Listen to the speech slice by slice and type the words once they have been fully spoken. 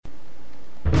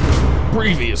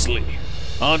Previously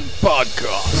on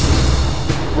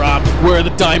podcast. Rob, where are the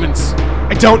diamonds?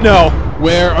 I don't know.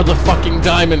 Where are the fucking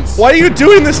diamonds? Why are you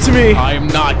doing this to me? I am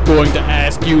not going to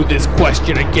ask you this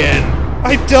question again.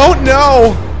 I don't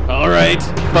know. Alright,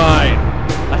 fine.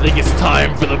 I think it's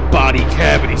time for the body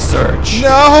cavity search.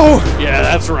 No. Yeah,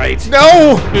 that's right.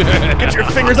 No. Get your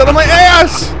fingers out of my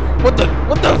ass. What the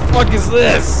fuck is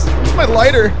this? It's my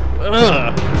lighter.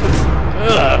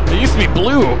 It used to be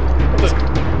blue.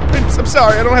 I'm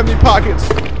sorry, I don't have any pockets.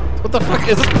 What the fuck?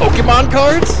 Is this Pokemon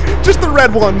cards? Just the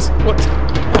red ones. What?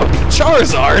 Oh,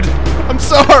 Charizard? I'm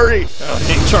sorry. Oh, I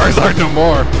hate Charizard no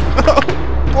more.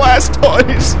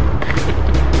 Blastoise.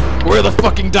 Where are the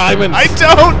fucking diamonds? I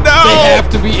don't know. They have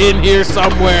to be in here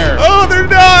somewhere. Oh, they're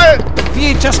not. The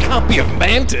VHS copy of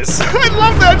Mantis. I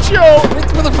love that show.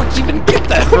 Where the fuck did you even get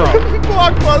that from?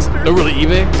 Blockbuster. No, really,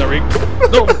 eBay? Is that right?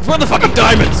 No, where are the fucking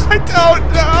diamonds? I don't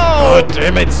Oh, know.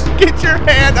 damn it. Get your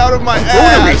hand out of my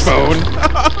Rotary ass. phone.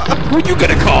 Who are you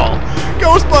gonna call?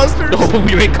 Ghostbusters. No,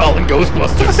 you ain't calling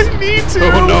Ghostbusters. I need to.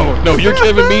 Oh, no, you're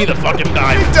giving me the fucking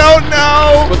diamond. I don't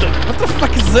know. What the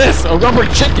fuck is this? A rubber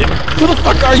chicken? Who the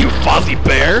fuck are you, Fozzie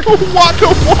Bear?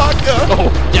 Waka Waka.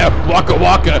 Oh, yeah, Waka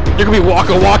Waka. You're gonna be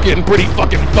Waka Waka and pretty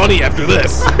fucking funny after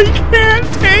this. I can't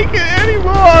take it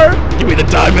anymore. Give me the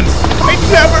diamonds. I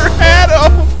never had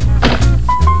them.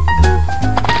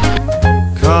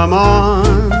 Come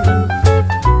on,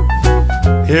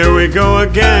 here we go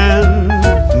again,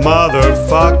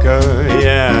 motherfucker,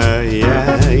 yeah.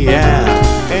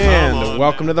 And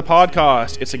welcome to the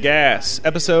podcast. It's a gas,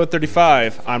 episode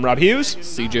 35. I'm Rob Hughes.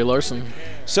 CJ Larson.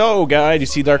 So, guy, did you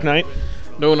see Dark Knight?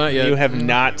 No, not yet. You have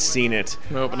not seen it.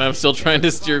 Nope, and I'm still trying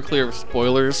to steer clear of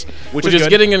spoilers, which is is good.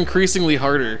 getting increasingly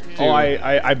harder. Too. Oh,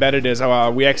 I bet it is.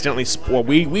 We accidentally,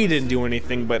 we didn't do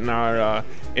anything, but in our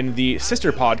in the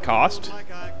sister podcast,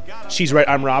 She's Right,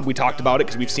 I'm Rob, we talked about it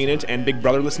because we've seen it, and Big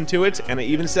Brother listened to it, and it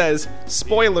even says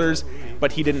spoilers,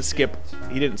 but he didn't skip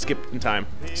in time,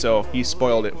 so he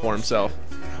spoiled it for himself.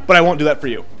 But I won't do that for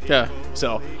you. Yeah.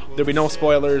 So there'll be no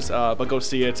spoilers, but go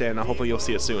see it, and hopefully you'll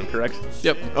see it soon. Correct?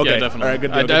 Yep. Okay. Yeah, definitely. All right,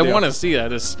 good deal, good I deal. want to see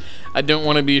it. I don't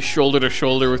want to be shoulder to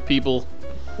shoulder with people.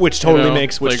 Which totally you know,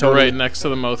 makes like totally, right next to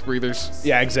the mouth breathers.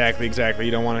 Yeah, exactly.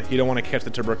 You don't want to catch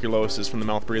the tuberculosis from the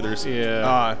mouth breathers.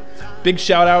 Yeah. Big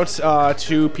shout out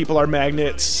to People Are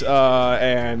Magnets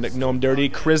and Gnome Dirty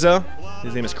Krizza.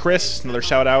 His name is Chris. Another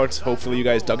shout out. Hopefully you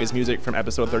guys dug his music from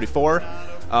episode 34.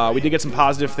 We did get some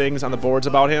positive things on the boards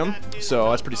about him, so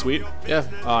that's pretty sweet. Yeah.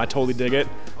 I totally dig it.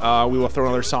 We will throw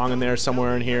another song in there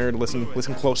somewhere in here. Listen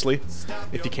closely,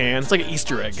 if you can. It's like an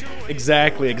Easter egg.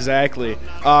 Exactly.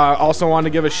 Also wanted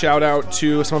to give a shout out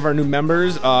to some of our new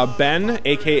members. Ben,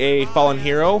 a.k.a. Fallen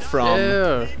Hero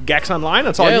from Gax Online.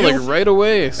 That's all you. Yeah, like right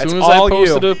away. As soon as I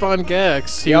posted it up on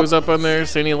Gax, he was up on there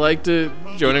saying he liked it,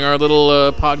 joining our little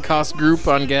podcast group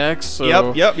on Gax.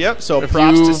 So Yep. So if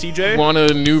props you to CJ. Want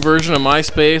a new version of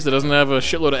MySpace that doesn't have a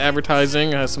shitload of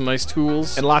advertising, has some nice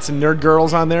tools. And lots of nerd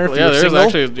girls on there. If yeah, you're there's single.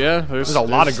 actually, There's a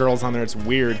lot of girls on there. It's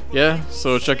weird. Yeah,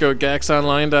 so check out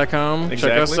gaxonline.com. Exactly.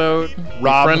 Check us out.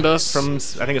 Rob Friend us. from,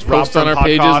 I think it's Rob Post from on our Podcast,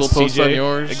 pages, we'll post CJ. on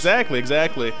yours.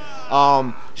 Exactly.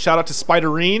 Shout out to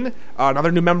Spiderine,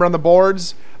 another new member on the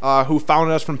boards, who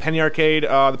found us from Penny Arcade,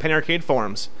 the Penny Arcade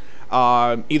forums.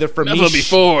 Either from Never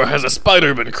before has a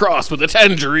spider been crossed with a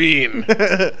tangerine.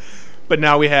 But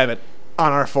now we have it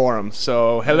on our forum.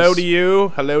 So hello to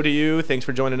you. Thanks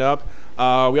for joining up.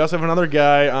 We also have another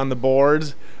guy on the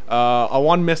boards,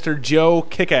 one Mr. Joe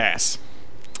Kickass.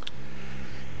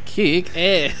 Kick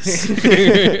ass.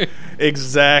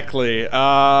 Exactly.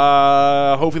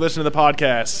 Hope you listen to the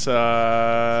podcast.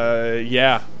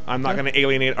 I'm not going to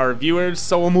alienate our viewers,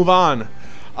 so we'll move on.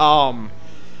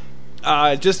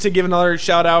 Just to give another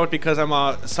shout out, because I'm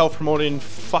a self-promoting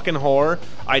fucking whore,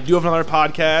 I do have another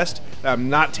podcast. I'm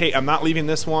not leaving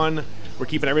this one. We're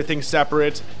keeping everything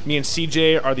separate. Me and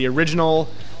CJ are the original.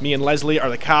 Me and Leslie are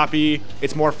the copy.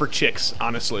 It's more for chicks,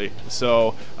 honestly.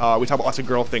 So we talk about lots of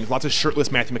girl things, lots of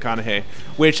shirtless Matthew McConaughey,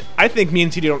 which I think me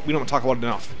and CJ we don't talk about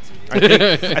enough.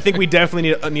 I think we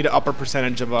definitely need an upper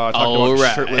percentage of talking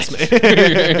about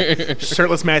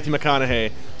shirtless Matthew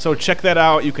McConaughey. So check that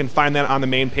out. You can find that on the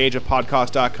main page of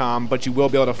podcast.com, but you will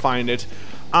be able to find it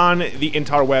on the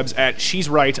interwebs at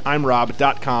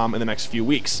she'srightimrob.com in the next few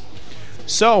weeks.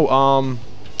 So,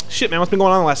 shit, man, what's been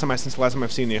going on since the last time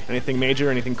I've seen you? Anything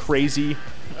major? Anything crazy?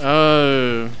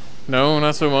 No,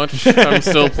 not so much. I'm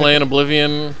still playing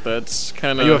Oblivion. That's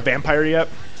kind of... Are you a vampire yet?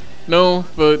 No,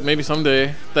 but maybe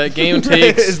someday. That game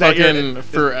takes fucking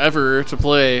forever to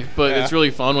play, but it's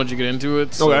really fun once you get into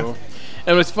it. So. Okay.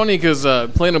 And it's funny because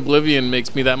playing Oblivion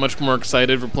makes me that much more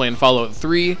excited for playing Fallout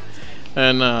 3.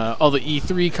 And all the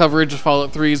E3 coverage of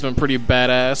Fallout 3 has been pretty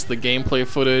badass. The gameplay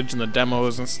footage and the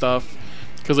demos and stuff.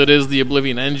 Because it is the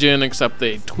Oblivion engine, except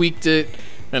they tweaked it.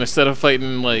 And instead of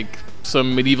fighting like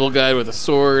some medieval guy with a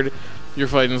sword, you're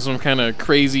fighting some kind of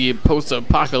crazy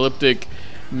post-apocalyptic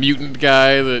mutant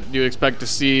guy that you expect to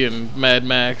see in Mad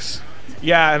Max.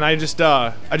 Yeah, and I just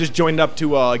joined up to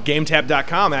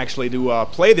GameTap.com actually to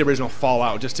play the original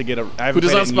Fallout just to get a. I haven't Who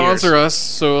does played not it in sponsor years. us,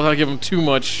 so I'll give them too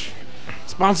much.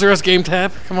 Sponsor us,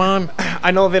 GameTap. Come on,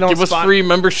 I know they don't give us free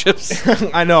memberships.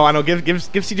 I know. Give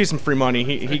CJ some free money.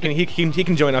 He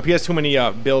can join up. He has too many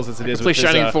bills as it is. Play with his,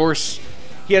 Shining Force.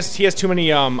 He has too many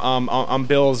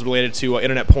bills related to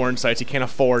internet porn sites. He can't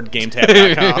afford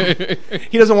GameTap.com.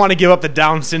 He doesn't want to give up the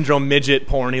Down syndrome midget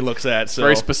porn he looks at. So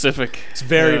Very specific. it's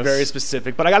very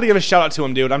specific. But I got to give a shout out to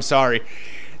him, dude. I'm sorry.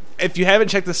 If you haven't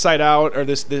checked this site out or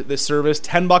this service,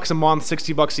 $10 a month,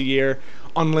 $60 a year,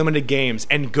 unlimited games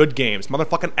and good games.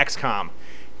 Motherfucking XCOM.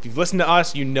 If you've listened to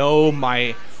us, you know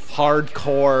my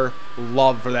hardcore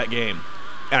love for that game.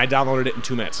 And I downloaded it in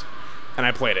 2 minutes. And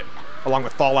I played it. Along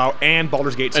with Fallout and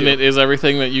Baldur's Gate 2. And it is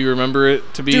everything that you remember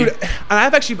it to be. Dude, and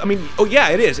I've actually, oh yeah,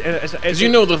 it is. Because you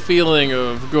know the feeling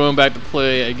of going back to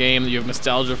play a game that you have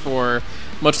nostalgia for.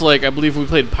 Much like, I believe we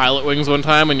played Pilot Wings one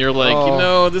time, and you're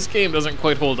like, this game doesn't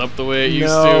quite hold up the way it used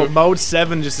to. Mode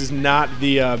 7 just is not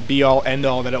the be-all,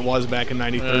 end-all that it was back in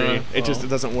 93. It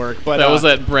doesn't work. But that was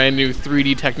that brand new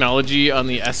 3D technology on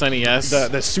the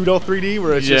SNES. The pseudo 3D,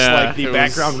 where it's just like the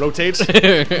background rotates.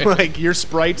 Like, your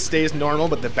sprite stays normal,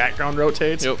 but the background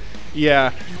rotates. Yep.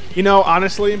 Yeah. You know,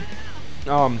 honestly,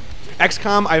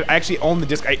 XCOM, I actually own the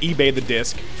disc. I eBayed the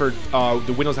disc for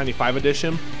the Windows 95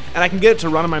 edition, and I can get it to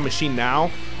run on my machine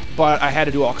now, but I had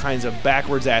to do all kinds of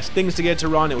backwards-ass things to get it to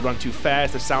run. It would run too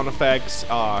fast, the sound effects.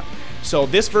 So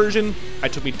this version,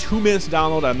 it took me 2 minutes to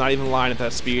download. I'm not even lying at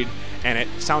that speed, and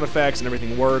sound effects and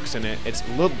everything works, and it's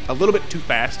a little bit too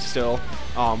fast still,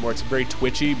 where it's very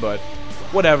twitchy, but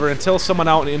whatever. Until someone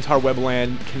out in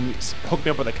interwebland can hook me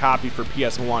up with a copy for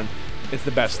PS1, it's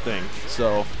the best thing.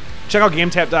 So check out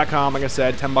GameTap.com. Like I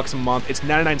said, $10 a month. It's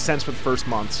 99 cents for the first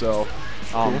month. So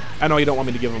cool. I know you don't want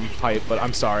me to give them hype, but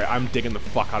I'm sorry. I'm digging the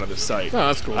fuck out of this site. Oh,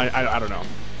 that's cool. I don't know.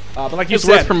 But like you it's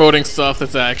said, worth promoting stuff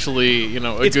that's actually,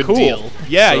 a it's good cool. deal.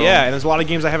 Yeah, So- yeah. And there's a lot of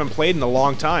games I haven't played in a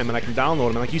long time, and I can download them.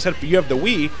 And like you said, you have the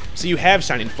Wii, so you have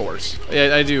Shining Force.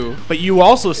 Yeah, I do. But you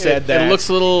also said that it looks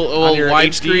a little on your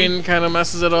widescreen, kind of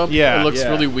messes it up. Yeah, it looks yeah.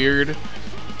 really weird.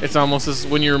 It's almost as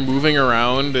when you're moving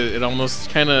around, it almost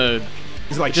kind of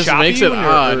is it like just choppy makes it when you're-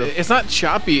 odd. or- It's not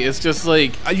choppy. It's just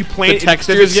like Are you playing? the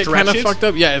textures does it get kind of stretch it? fucked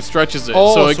up. Yeah, it stretches it,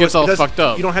 Oh, so it gets all doesn't- fucked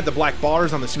up. You don't have the black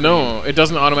bars on the screen. No, it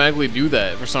doesn't automatically do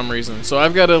that for some reason. So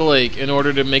I've got to in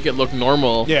order to make it look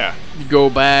normal. Yeah. Go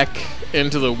back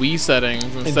into the Wii settings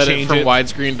and set it change from it.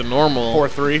 widescreen to normal.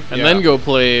 4:3, And yeah. then go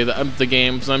play the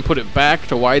games, and then put it back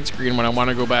to widescreen when I want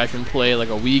to go back and play like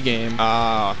a Wii game.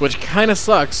 Which kind of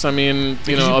sucks. I mean,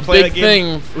 Did a play big that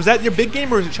game? thing. Was that your big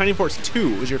game, or was it Shining Force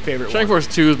 2 was your favorite Shining one?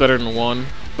 Force 2 is better than 1,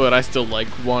 but I still like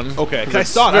 1. Okay, because I it's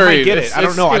saw it. I very- might get it. it's- I don't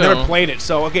it's, know. I you never know, played it.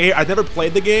 So, okay, I've never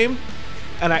played the game,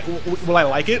 and will I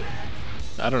like it?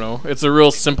 I don't know. It's a real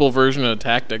simple version of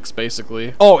Tactics,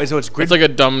 basically. Oh, so it's grid. It's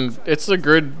like it's a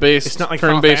grid-based, It's not like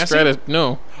Final turn-based Fantasy? strategy.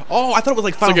 No. Oh, I thought it was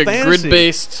like Final It's like a Fantasy.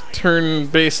 grid-based,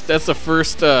 turn-based. That's the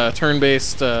first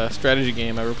turn-based strategy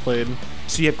game I ever played.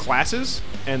 So you have classes,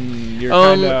 and you're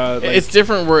kind of. It's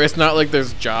different where it's not like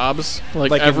there's jobs.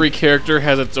 Like every in- character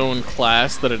has its own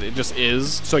class that it just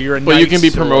is. So you're a But you can be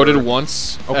knight promoted or-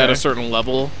 once Okay. at a certain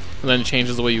level, and then it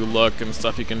changes the way you look and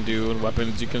stuff you can do and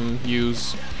weapons you can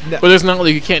use. No. But there's not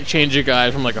like you can't change a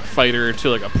guy from like a fighter to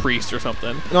like a priest or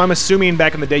something. No, I'm assuming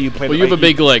back in the day you played. Well, you have a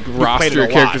big like played it roster a of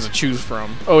characters lot. to choose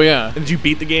from. Oh yeah, Did you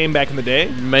beat the game back in the day?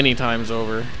 many times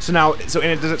over. So now, does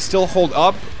it still hold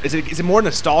up? Is it more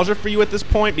nostalgia for you at this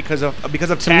point because of To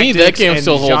me, Tactics that game and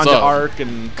still holds Jean up. d'Arc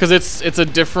and Because it's a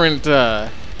different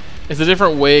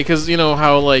way. Because you know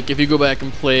how like if you go back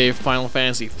and play Final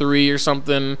Fantasy 3 or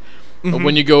something, Mm-hmm.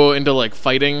 when you go into like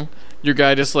fighting, your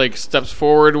guy just like steps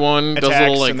forward one, does a Attacks,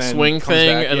 little like and then swing comes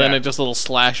thing, back, and then yeah. it just a little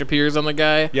slash appears on the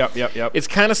guy. Yep. It's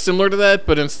kind of similar to that,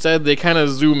 but instead they kind of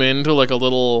zoom into like a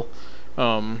little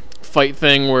fight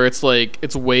thing where it's like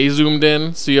it's way zoomed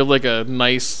in, so you have like a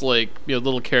nice like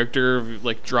little character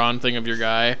like drawn thing of your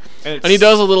guy, and he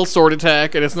does a little sword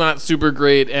attack, and it's not super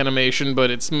great animation, but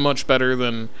it's much better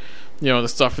than the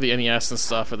stuff for the NES and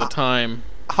stuff at the time.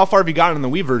 How far have you gotten in the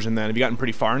Wii version then? Have you gotten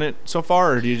pretty far in it so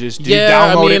far, or do you just you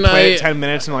Yeah, download I mean, it, play it 10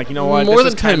 minutes, and like you know what? More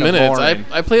this than is 10 kinda minutes. boring.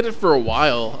 I played it for a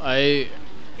while. I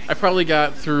probably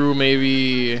got through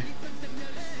maybe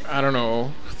I don't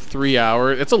know 3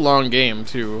 hours. It's a long game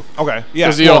too. Okay, yeah.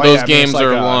 'Cause, those games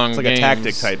are long It's like games. a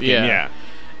tactic type game. Yeah.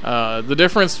 Yeah. The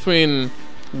difference between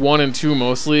 1 and 2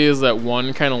 mostly is that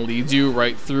 1 kind of leads you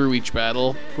right through each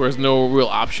battle. There's no real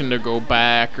option to go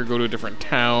back or go to a different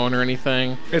town or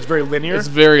anything. It's very linear. It's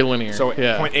very linear. So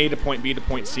yeah. point A to point B to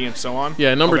point C and so on.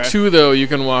 Yeah, number Okay. 2 though, you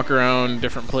can walk around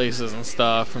different places and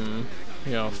stuff, and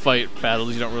fight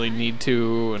battles you don't really need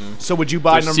to, and So would you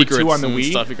buy there's number 2 secrets on the and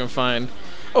Wii? stuff you can find.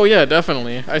 Oh yeah,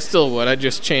 definitely. I still would. I'd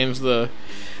just change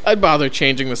I'd bother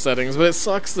changing the settings, but it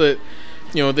sucks that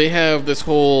they have this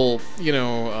whole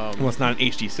Well, it's not an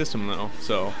HD system though,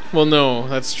 so well, no,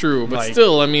 that's true, but Like-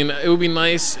 still, I mean, it would be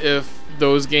nice if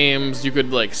those games you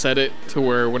could set it to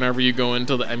where whenever you go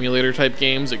into the emulator type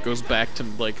games, it goes back to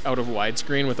out of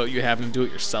widescreen without you having to do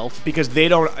it yourself. because the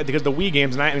Wii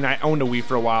games, and I owned a Wii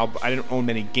for a while, but I didn't own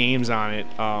many games on it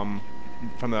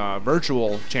from the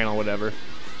virtual channel, whatever.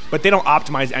 But they don't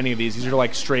optimize any of these. These are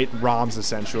like straight ROMs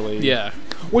essentially. Yeah.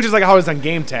 Which is like how it is on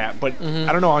GameTap, but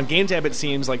I don't know, on GameTap it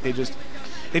seems like they just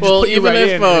Well, put you even right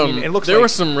if in. I mean, it looks there like were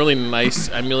some really nice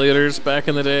emulators back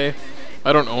in the day.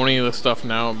 I don't own any of the stuff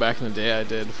now. Back in the day, I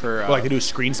did for like they do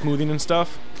screen smoothing and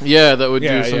stuff. yeah, that would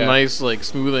Yeah, do some yeah. nice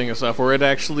smoothing and stuff, where it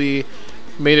actually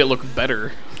made it look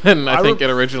better than I think it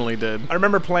originally did. I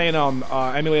remember playing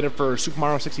emulator for Super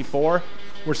Mario 64,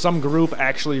 where some group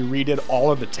actually redid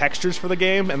all of the textures for the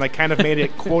game and kind of made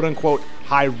it quote unquote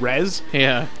high res.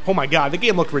 Yeah. Oh my god, the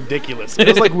game looked ridiculous. It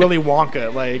was like Willy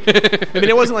Wonka. I mean,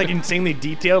 it wasn't insanely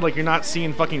detailed. You're not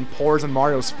seeing fucking pores on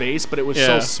Mario's face, but it was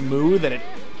so Yeah. smooth that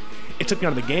it took me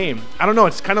out of the game. I don't know.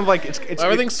 It's kind of like it's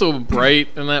Everything's so bright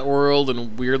in that world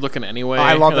and weird looking anyway.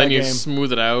 I love and then that you game.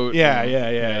 smooth it out. Yeah, and-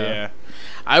 yeah.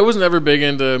 I was never big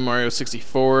into Mario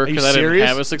 64 Are you because I didn't serious?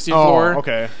 have a 64. Oh,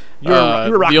 okay. You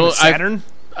were rocking the Saturn.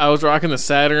 I was rocking the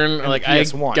Saturn. the I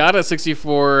PS1. got a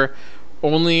 64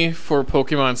 only for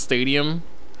Pokemon Stadium,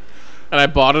 and I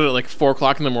bought it at 4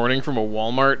 o'clock in the morning from a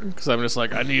Walmart because I'm just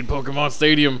I need Pokemon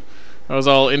Stadium. I was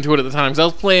all into it at the time because I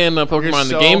was playing Pokemon on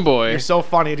the Game Boy. You're so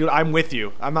funny, dude. I'm with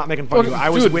you. I'm not making fun of you. I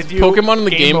was Dude, with you. Pokemon on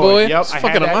the Game Boy? Yep, It's I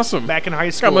fucking had that awesome. Back in high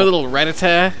school, Got my little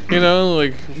Rattata,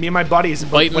 me and my buddies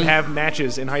would Biting. have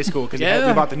matches in high school because Yeah.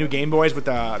 we bought the new Game Boys with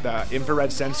the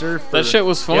infrared sensor. That shit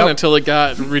was fun Yep. until it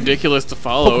got ridiculous to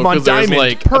follow. Pokemon 'cause there's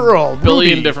Diamond, Pearl, a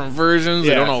billion Ruby. different versions.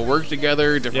 They Yeah. don't all work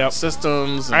together. Different Yep.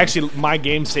 systems. and Actually, my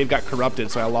game save got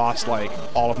corrupted, so I lost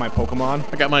all of my Pokemon.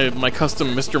 I got my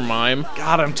custom Mr. Mime.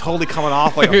 God, I'm totally coming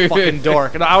off like a fucking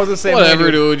dork. And I was the same way,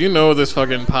 Whatever, dude. dude. You know this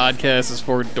fucking podcast is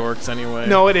for dorks anyway.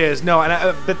 No, it is. No,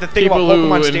 but the thing people about who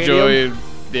Pokemon Stadium, enjoy.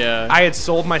 Yeah. I had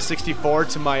sold my 64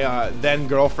 to my then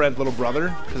girlfriend little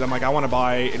brother because I'm I want to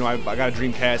buy, I got a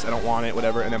Dreamcast, I don't want it,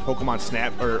 whatever. And then Pokemon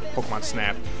Snap,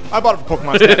 I bought it for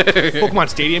Pokemon Snap. Pokemon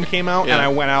Stadium came out, Yeah. and I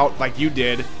went out like you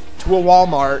did to a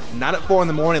Walmart, not at 4 in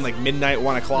the morning, midnight,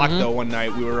 1 o'clock though. One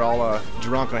night we were all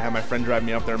drunk, and I had my friend drive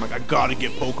me up there. I'm I gotta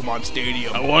get Pokemon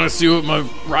Stadium. I want to see what my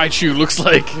Raichu looks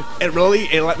like. It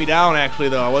let me down actually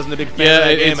though. I wasn't a big fan Yeah, of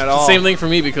that it's game at the all. same thing for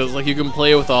me because you can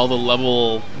play with all the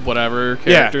level whatever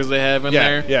characters they have in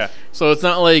there. Yeah. So it's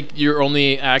not like your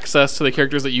only access to the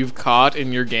characters that you've caught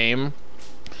in your game.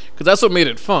 Because that's what made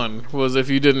it fun, was if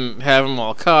you didn't have them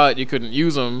all caught, you couldn't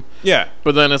use them. Yeah.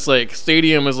 But then it's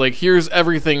Stadium is here's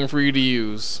everything for you to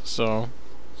use. So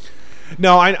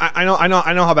No, I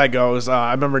know how that goes.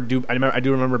 I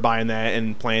do remember buying that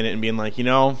and playing it and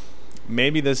being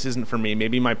maybe this isn't for me.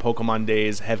 Maybe my Pokemon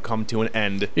days have come to an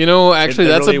end. actually, It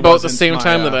that's really about the wasn't same my,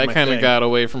 time that I my kind of thing. got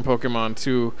away from Pokemon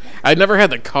too. I'd never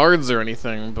had the cards or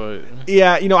anything, but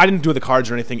Yeah, I didn't do the cards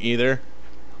or anything either.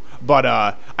 But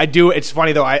I do. It's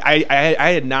funny though. I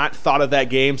had not thought of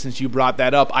that game since you brought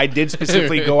that up. I did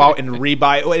specifically go out and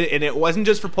rebuy it, and it wasn't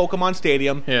just for Pokemon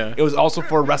Stadium. Yeah. It was also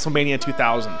for WrestleMania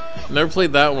 2000. never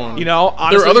played that one. Honestly,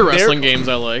 there were other wrestling games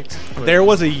I liked. but- There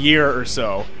was a year or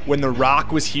so when The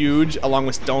Rock was huge, along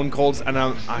with Stone Cold, and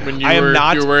when you I am were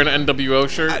not. you were wearing an NWO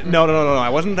shirt. No. I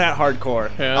wasn't that hardcore.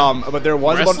 Yeah. But there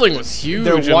was Wrestling was huge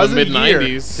There in the was a mid year.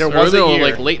 '90s. There was a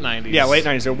year, late '90s. Yeah, late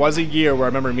 '90s. There was a year where I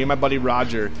remember me and my buddy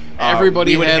Roger.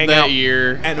 Everybody we would had hang that out,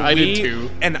 year. and I we, did too.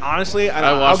 And honestly,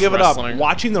 I'll watched give it wrestling. up.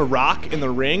 Watching The Rock in the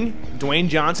ring, Dwayne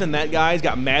Johnson, that guy's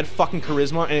got mad fucking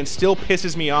charisma, and it still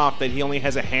pisses me off that he only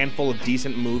has a handful of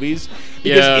decent movies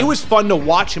because Yeah. it was fun to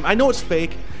watch him. I know it's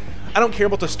fake. I don't care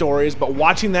about the stories, but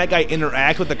watching that guy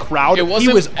interact with the crowd, It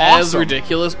wasn't he was as awesome.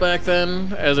 ridiculous back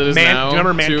then as it is now. Do you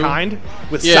remember too. Mankind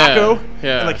with Yeah, Socko?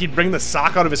 yeah. And, like, he'd bring the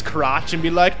sock out of his crotch and be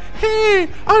like, "Hey,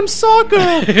 I'm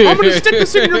Socko. I'm gonna stick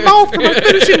this in your mouth for my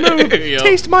finishing move. Yep.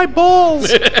 Taste my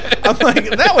balls." I'm like,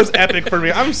 that was epic for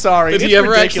me. I'm sorry. Did It's he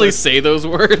ever actually ridiculous. say those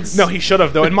words? No, he should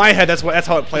have though. In my head, that's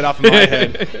how it played off in my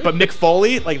head. But Mick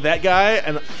Foley, like that guy,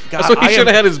 and God, That's what I he am should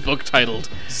have had his book titled.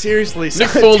 seriously. Nick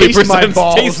Foley Taste my presents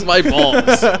balls. Taste My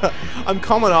Balls. I'm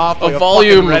coming off like A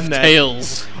volume fucking of redneck.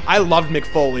 tales. I loved Mick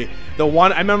Foley. The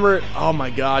one I remember, oh my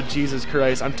God, Jesus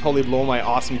Christ! I'm totally blowing my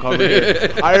awesome cover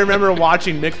here. I remember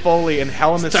watching Mick Foley in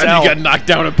Hell in the Time Cell. you got knocked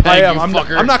down a I peg, am. you I'm,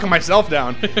 fucker. I'm knocking myself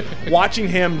down. Watching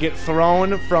him get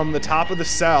thrown from the top of the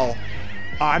cell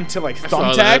onto like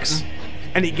saw thumbtacks. that.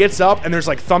 And he gets up, and there's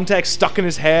like thumbtacks stuck in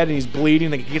his head, and he's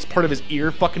bleeding. Like he gets part of his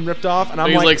ear fucking ripped off, and I'm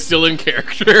He's like still in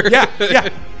character. yeah.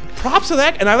 Props to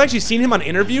that, and I've actually seen him on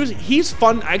interviews. He's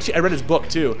fun. Actually, I read his book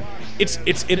too.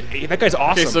 That guy's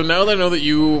awesome. Okay, so now that I know that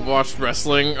you watched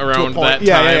wrestling around point. that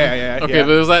Yeah, time. yeah. Okay, but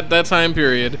it was that time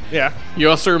period. Yeah. You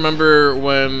also remember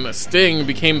when Sting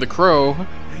became the Crow,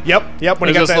 Yep. When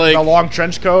he It's got just like- the long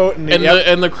trench coat and,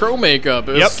 and the Crow makeup.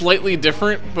 It was Yep. slightly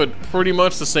different, but pretty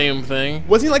much the same thing.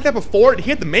 wasn't he like that before? He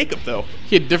had the makeup though.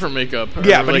 He had different makeup.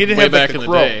 Yeah, but he didn't way have, like, back the in the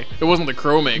Crow. day. It wasn't the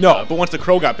Crow makeup. No, but once the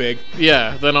Crow got big,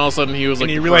 yeah, then all of a sudden he was like. and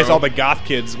he the realized Crow. all the goth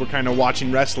kids were kind of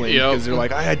watching wrestling Yep. because they're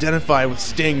like, I identify with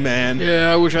Sting, man.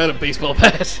 Yeah, I wish I had a baseball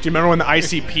bat. Do you remember when the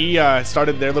ICP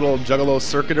started their little Juggalo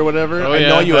circuit or whatever? Oh I yeah,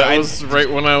 know you. that was right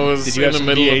when I was Did you in have the some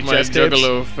middle of my VHS tapes?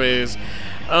 Juggalo phase.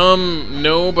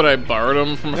 No, but I borrowed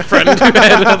them from a friend who had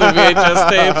the VHS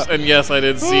tapes, and yes, I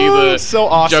did see Oh, the so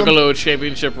awesome. Juggalo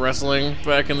Championship Wrestling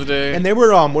back in the day. And they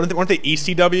were weren't they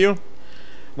ECW?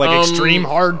 Like extreme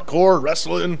hardcore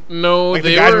wrestling. no, Like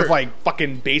they the guys were with like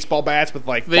fucking baseball bats with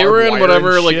like they barbed were in wire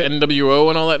whatever and like shit. NWO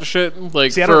and all that shit.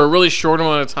 Like See, I for don't- a really short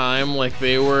amount of time, like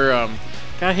they were.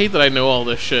 God, I hate that I know all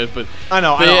this shit, but I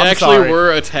know. they I'm actually sorry.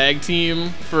 were a tag team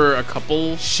for a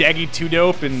couple. Shaggy Two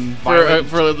Dope and They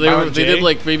Violent did J.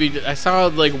 like maybe I saw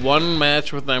like one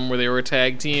match with them where they were a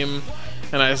tag team,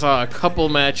 and I saw a couple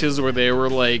matches where they were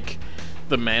like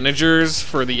the managers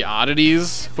for the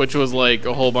Oddities, which was like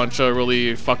a whole bunch of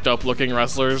really fucked up looking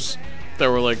wrestlers that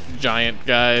were like giant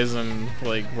guys and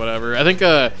like whatever. I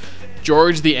think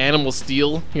George the Animal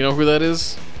Steel, you know who that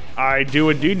is? I do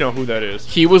indeed know who that is.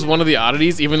 He was one of the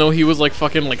Oddities, even though he was like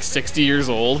fucking like 60 years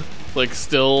old, like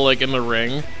still like in the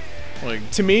ring,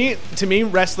 like. To me,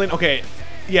 wrestling. Okay,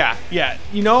 yeah.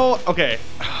 You know, okay.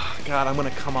 God, I'm gonna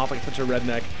come off like such a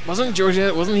redneck. Wasn't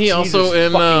he Jesus also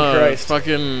in fucking Christ.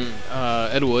 fucking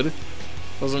Ed Wood?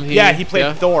 Wasn't he? Yeah, he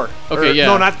played Thor. Okay, yeah.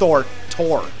 No, not Thor.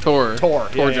 Tor. Thor.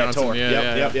 Yeah, Johnson. Tor.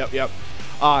 Yeah, Yep.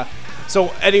 So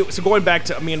anyway, so going back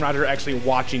to me and Roger actually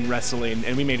watching wrestling,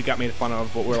 and we got made fun of,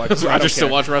 but we're like, Does I Roger don't still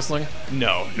care. watch wrestling?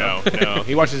 No.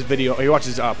 He watches video. He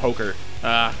watches poker.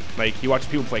 Like he watches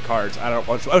people play cards. I don't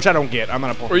watch, which I don't get. I'm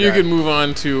not a poker Or you guy. could move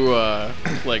on to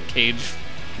like cage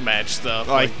match stuff,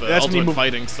 like the that's when you ultimate move-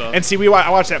 fighting stuff. And see, I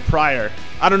watched that prior.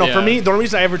 I don't know. For Yeah. me, the only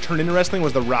reason I ever turned into wrestling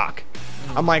was The Rock.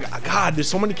 I'm like, God, there's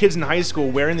so many kids in high school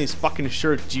wearing these fucking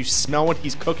shirts. Do you smell what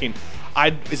he's cooking?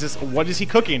 What is he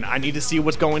cooking? I need to see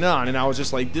what's going on. And I was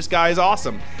just like, this guy is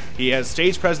awesome. He has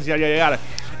stage presence, yada yada yada.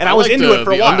 And I was liked, into it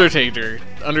for a the while.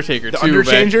 Undertaker The too.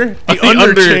 Underchanger? back- The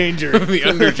Underchanger. the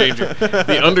Underchanger,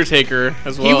 the Undertaker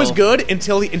as well. He was good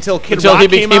until Kid Until Rock he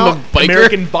came became a out. biker?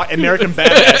 American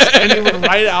Badass, and he would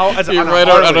ride out as He on a right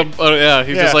out Harley. on a, yeah,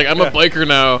 he's Yeah, just like, I'm yeah. a biker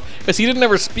now, because he didn't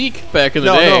ever speak back in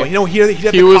the No, day. he had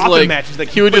He the was coffin like, matches. Like,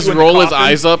 he would put just you in the roll his coffin.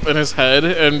 eyes up in his head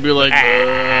and be like,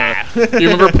 Ah. "Ugh." You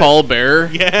remember Paul Bear?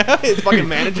 Yeah, his fucking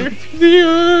manager. The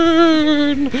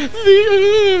end.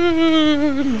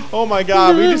 Oh my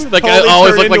God, we just That guy totally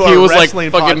always turned looked like into he a was like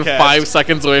wrestling fucking podcast. 5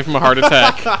 seconds away from a heart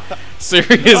attack.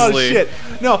 Seriously. Oh shit!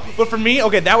 No, but for me,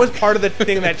 okay, that was part of the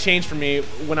thing that changed for me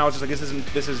when I was just like,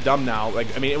 this is dumb now.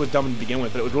 Like, I mean, it was dumb to begin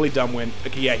with, but it was really dumb when,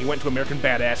 okay, yeah, he went to American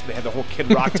Badass, but they had the whole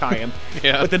Kid Rock tie-in.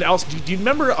 Yeah. But then else, do you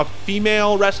remember a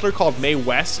female wrestler called Mae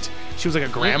West? She was like a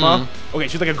grandma. Okay,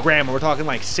 she was like a grandma. We're talking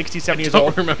like 60, 70 years don't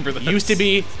old. remember this. Used to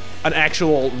be an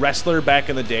actual wrestler back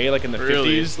in the day, like in the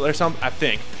Really? 50s or something, I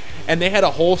think. And they had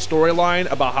a whole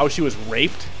storyline about how she was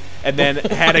raped. And then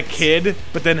had a kid,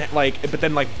 but then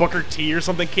Booker T or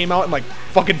something came out and like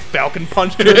fucking Falcon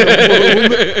punched her in the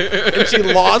womb, and she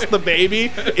lost the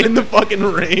baby in the fucking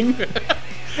ring.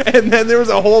 And then there was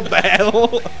a whole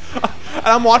battle. And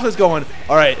I'm watching this going,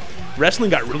 all right, wrestling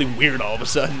got really weird all of a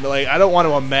sudden. Like, I don't want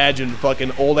to imagine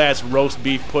fucking old-ass roast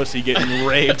beef pussy getting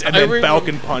raped and then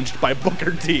Falcon punched by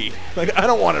Booker T. Like, I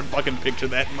don't want to fucking picture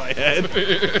that in my head.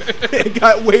 It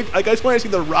got I just want to see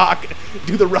The Rock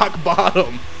do the rock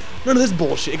bottom. None of this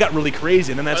bullshit. It got really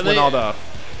crazy, and then that's when all the...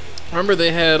 Remember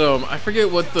they had, I forget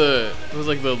what it was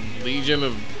like the Legion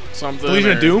of something. The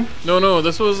Legion of Doom? No,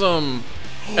 this was,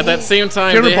 at that same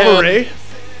time Do you remember Bubba Ray?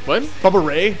 What? Bubba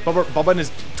Ray? Bubba and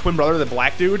his twin brother, the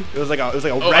black dude? It was like a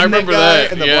redneck guy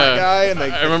and the black guy and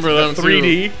I remember them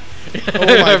 3D. Too. Oh my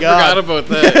god! I forgot about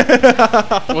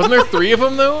that. Wasn't there 3 of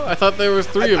them though? I thought there was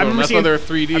 3 of them. That's why they're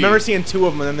 3D. I remember seeing 2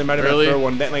 of them, and then there might have been a third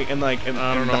one. I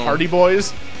don't know. The Hardy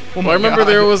Boys. Oh I remember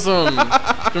there was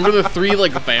remember the 3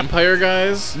 like vampire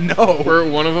guys? No. Where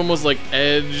one of them was like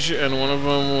Edge, and one of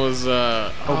them was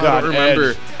God, I don't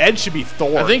remember. Edge should be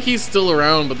Thor. I think he's still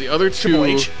around, but the other two,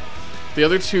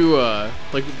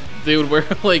 like they would wear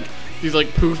like these like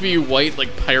poofy white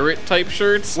like pirate type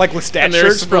shirts, like with stat and they're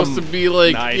shirts supposed to be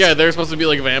like nice. they're supposed to be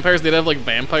like vampires. They'd have like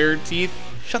vampire teeth.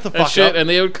 Shut the fuck up. up. And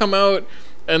they would come out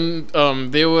and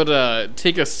they would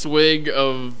take a swig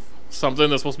of something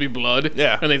that's supposed to be blood,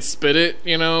 and they'd spit it,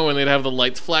 and they'd have the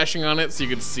lights flashing on it so you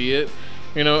could see it,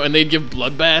 and they'd give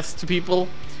blood baths to people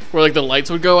where like the lights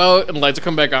would go out and the lights would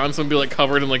come back on, so it'd be like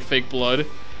covered in like fake blood.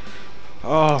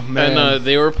 Oh man! And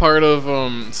they were part of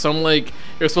some like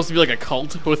it was supposed to be like a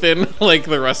cult within like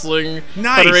the wrestling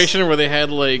federation where they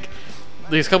had like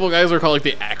these couple guys were called like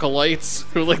the Acolytes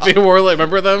who like they wore like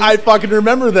remember them? I fucking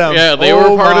remember them. Yeah, they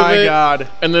were part of it. Oh my god!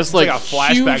 And this like, a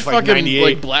flashback huge like fucking 98.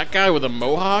 like black guy with a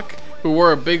mohawk who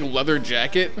wore a big leather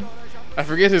jacket. I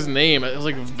forget his name. It was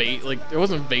like it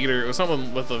wasn't Vader. It was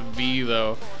something with a V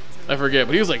though. I forget,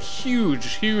 but he was like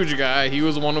huge guy. He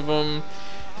was one of them.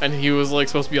 And he was like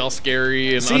supposed to be all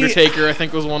scary, and Undertaker I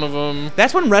think was one of them.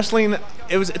 That's when wrestling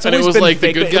it was been like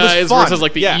fake, the good guys versus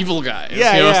like the evil guys.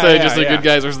 Just the good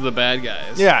guys versus the bad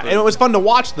guys. Yeah, and it was fun to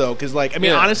watch though, because like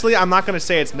honestly, I'm not gonna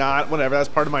say it's not whatever. That's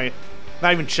part of my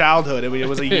not even childhood. I mean, it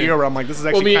was a year where I'm like, this is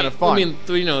actually kind of fun.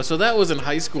 So that was in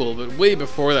high school, but way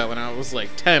before that, when I was like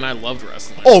 10, I loved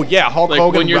wrestling. Oh yeah, Hulk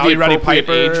Hogan, when you're Roddy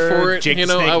Piper, age for it, Jake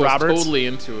the I was Roberts. totally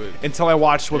into it. Until I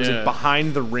watched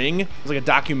Behind the Ring. It was like a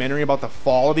documentary about the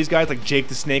fall of these guys. Like Jake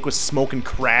the Snake was smoking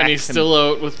crack, and he's still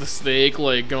out with the Snake,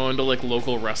 like going to like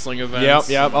local wrestling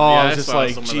events. Yep. Oh, I was just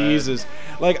like Jesus.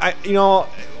 Like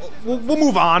We'll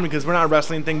move on because we're not a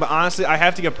wrestling thing, but honestly, I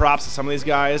have to give props to some of these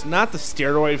guys. Not the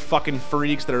steroid fucking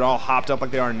freaks that are all hopped up like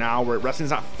they are now, where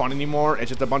wrestling's not fun anymore. It's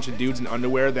just a bunch of dudes in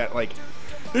underwear that, like,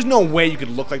 there's no way you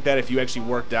could look like that if you actually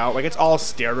worked out. Like, it's all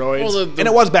steroids. Well, and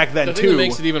it was back then, too. The thing that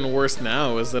makes it even worse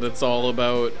now is that it's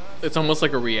almost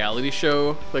like a reality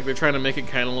show. Like, they're trying to make it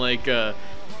kind of like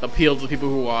appeal to people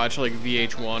who watch like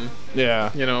VH1.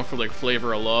 Yeah. For like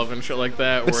Flavor of Love and shit like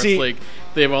that. But where it's like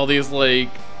they have all these like,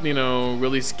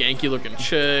 really skanky looking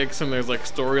chicks, and there's like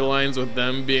storylines with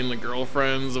them being the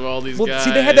girlfriends of all these guys.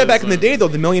 See, they had that back in the day though,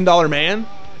 the $1 Million Man.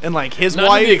 And like his not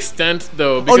wife, to the extent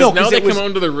though, because now they come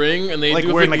onto the ring and they like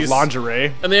do wearing like these,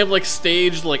 lingerie, and they have like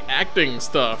staged like acting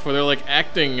stuff where they're like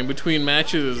acting in between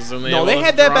matches, and they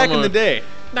had that back in the day.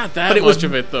 Not that much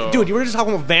of it though, dude. You were just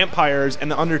talking about vampires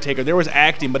and the Undertaker. There was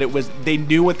acting, but they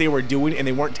knew what they were doing and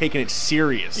they weren't taking it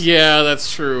serious. Yeah,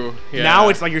 that's true. Yeah. Now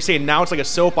it's like you're saying. Now it's like a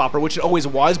soap opera, which it always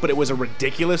was, but it was a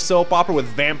ridiculous soap opera with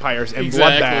vampires and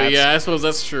bloodbaths. Yeah, I suppose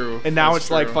that's true. And now it's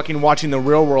like fucking watching The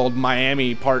Real World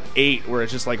Miami Part 8, where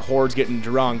it's just like hordes getting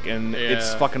drunk and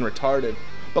it's fucking retarded.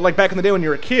 But like back in the day when you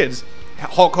were kids,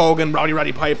 Hulk Hogan,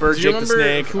 Roddy Piper, Jake the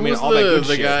Snake. Who was all that good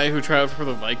shit. The guy who traveled for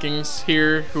the Vikings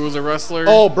here, who was a wrestler?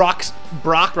 Oh, Brock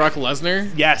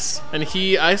Lesnar. Yes. And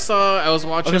I was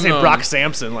watching. I was gonna say Brock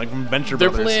Sampson, like from Venture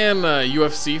Brothers. They're playing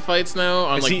UFC fights now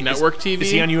on network TV.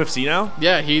 Is he on UFC now?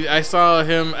 Yeah, I saw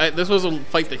him. This was a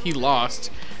fight that he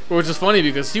lost, which is funny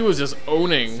because he was just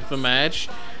owning the match,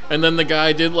 and then the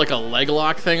guy did like a leg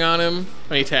lock thing on him,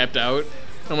 and he tapped out.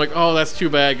 I'm like, oh, that's too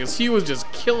bad, because he was just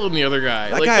killing the other guy.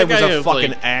 That guy was a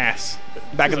fucking ass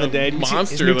back in the day.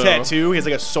 Monster, his new tattoo, he has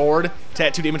like a sword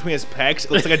tattooed in between his pecs.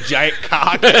 It looks like a giant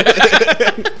cock.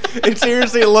 It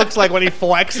seriously looks like when he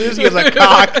flexes, he has a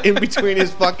cock in between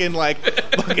his fucking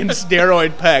steroid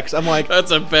pecs. I'm like,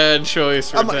 that's a bad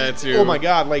choice for a tattoo. Oh my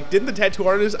god! Like, didn't the tattoo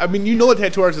artist? I mean, the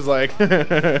tattoo artist is like,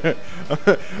 that's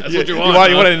what you want.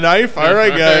 You want a knife? All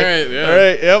right, guy. All right, yeah. All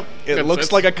right, yep. It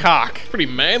looks like a cock. Pretty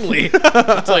manly.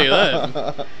 I'll tell you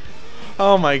that.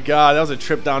 Oh my god, that was a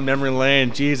trip down memory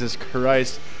lane. Jesus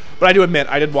Christ. But I do admit,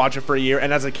 I did watch it for a year,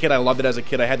 and as a kid, I loved it as a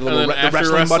kid. I had the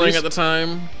wrestling buddies at the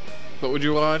time. What would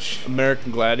you watch?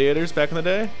 American Gladiators back in the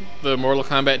day. The Mortal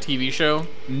Kombat TV show?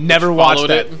 Never Which watched followed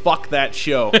that. it? Fuck that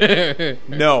show.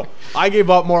 No, I gave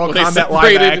up Mortal Well, Kombat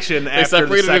live action they after the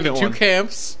separated second into two one.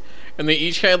 camps, and they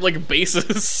each had like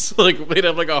bases. Like they'd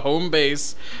have like a home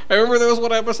base. I remember there was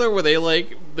one episode where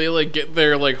they get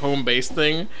their like home base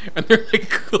thing, and they're like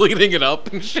cleaning it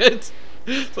up and shit,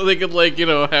 so they could like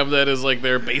have that as like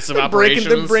their base of operations.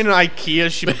 They're bringing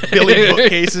IKEA Billy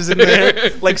bookcases in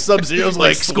there. Like Sub-Zero's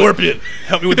like, Scorpion,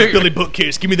 help me with this Billy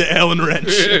bookcase. Give me the Allen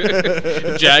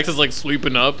wrench. Jax is like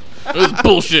sweeping up. It was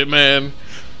bullshit, man.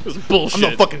 It was bullshit.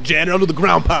 I'm no fucking janitor. I'll do the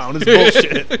ground pound. It's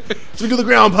bullshit. So we do the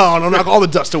ground pound. I'll knock all the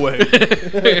dust away.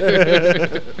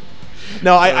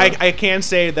 No, I can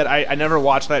say that I never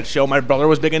watched that show. My brother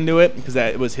was big into it because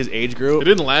that was his age It group.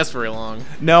 didn't last very long.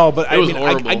 No, but It was I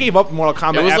horrible. gave up Mortal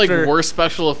Kombat It was after. like worse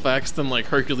special effects than like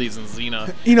Hercules and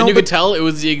Xena. You know, and you but- could tell it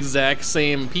was the exact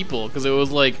same people because it was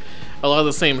like a lot of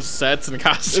the same sets and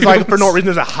costumes. It's like for no reason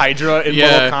there's a Hydra in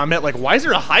Yeah. Mortal Kombat. Like, why is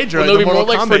there a Hydra Well, in no, the more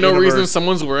Mortal like Kombat for no universe? reason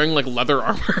someone's wearing like leather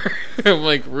armor. I'm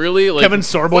like, really? Like, Kevin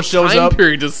Sorbo what shows time up.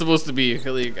 period is supposed to be?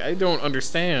 Like, I don't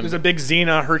understand. There's a big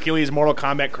Xena Hercules Mortal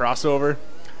Kombat crossover.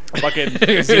 Fucking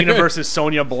Xena versus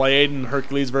Sonya Blade and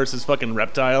Hercules versus fucking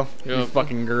Reptile. It'd be Yep.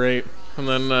 fucking great. And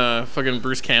then fucking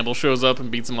Bruce Campbell shows up and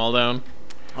beats them all down.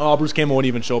 Oh, Bruce Campbell wouldn't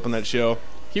even show up in that show.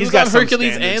 He's got on some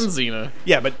Hercules standards. and Xena.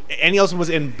 Yeah, but Annie Elson was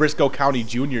in Briscoe County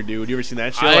Jr., dude. You ever seen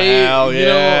that show? I- Hell you know,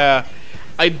 yeah.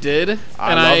 I did.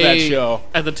 I and love that show.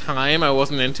 At the time, I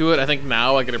wasn't into it. I think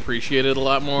now I could appreciate it a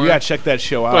lot more. You gotta check that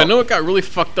show out. But I know it got really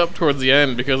fucked up towards the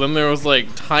end because then there was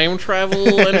like time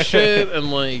travel and shit and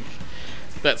like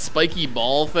that spiky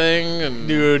ball thing and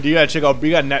Dude, you gotta check out.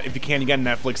 If you can, you got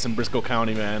Netflix in Briscoe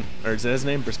County, man. Or is that his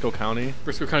name? Briscoe County?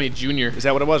 Briscoe County Jr. Is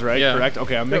that what it was, right? Yeah. Correct?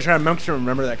 Okay, I'm Yep. sure to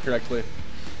remember that correctly.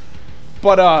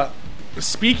 But,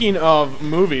 speaking of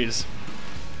movies,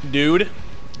 dude,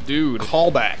 Dude,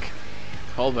 callback.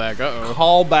 callback. Uh-oh.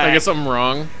 Callback I get something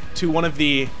wrong. to one of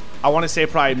the, I want to say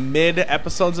probably mid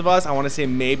episodes of us. I want to say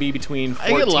maybe between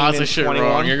 14 I get lots and of shit 21.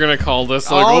 wrong. You're gonna call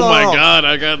this like, Oh, oh my no. god,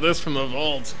 I got this from the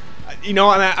vault. You know,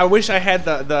 and I wish I had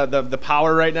the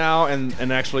power right now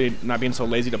and actually not being so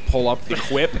lazy to pull up the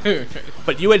quip.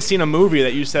 But you had seen a movie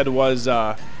that you said was,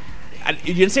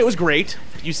 you didn't say it was great.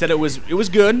 You said it was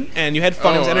good and you had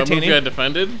fun. It was A entertaining. movie I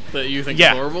defended that you think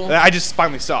Yeah, is horrible. I just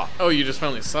finally saw Oh, you just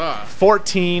finally saw.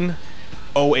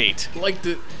 1408. Liked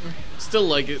it. Still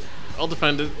like it. I'll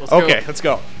defend it. Let's Okay, go. let's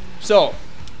go. So,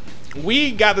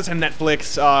 we got this on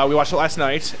Netflix. We watched it last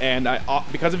night, and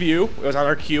because of you, it was on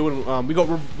our queue. And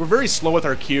we're very slow with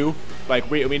our queue. Like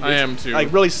I it's, am too.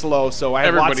 Like really slow. So I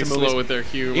have lots Everybody's of movies. slow with their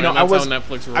queue. You man. know, That's how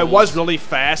Netflix rules. I was really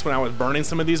fast when I was burning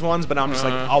some of these ones, but I'm just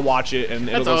like, Uh-huh. I'll watch it and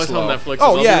That's it'll go always slow. how Netflix is.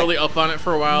 Oh I'll yeah, be really up on it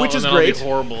for a while, which is and then great. I'll be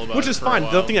horrible about which it is for a fine.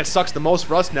 while. The thing that sucks the most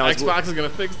for us now is Xbox is gonna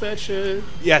fix that shit.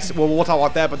 yes. Well, we'll talk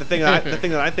about that. But the thing that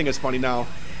I think is funny now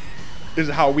is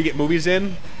how we get movies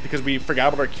in because we forgot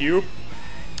about our queue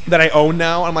that I own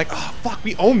now. I'm like, oh fuck,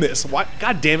 we own this. What?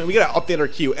 God damn it, we gotta update our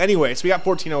queue. Anyway, so we got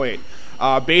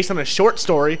 1408, based on a short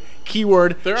story.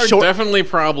 Keyword. There are short, definitely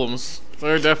problems.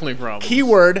 There are definitely problems.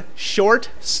 keyword short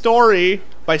story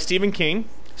by Stephen King,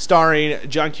 starring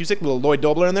John Cusack, little Lloyd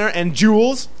Dobler in there, and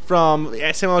Jules from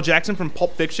Samuel L. Jackson from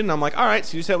Pulp Fiction. I'm like, all right,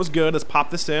 so you said it was good. Let's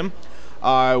pop this in.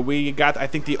 We got, I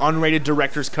think, the unrated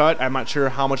director's cut. I'm not sure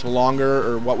how much longer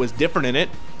or what was different in it.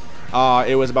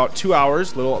 It was about 2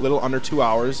 hours, little under 2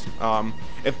 hours.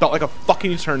 It felt like a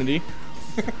fucking eternity.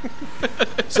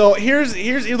 So here's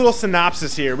a little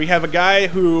synopsis here. We have a guy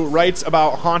who writes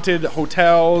about haunted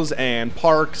hotels and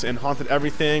parks and haunted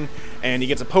everything, and he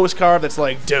gets a postcard that's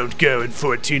like, "Don't go in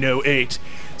 1408."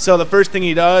 So the first thing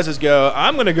he does is go,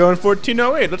 "I'm gonna go in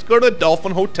 1408. Let's go to the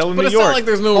Dolphin Hotel in But New it's York." not like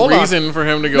there's no Hold on. reason for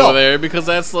him to go No. there because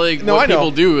that's like No, what I know.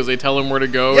 people do is they tell him where to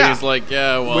go Yeah. and he's like,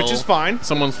 yeah, well, Which is fine.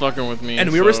 Someone's fucking with me.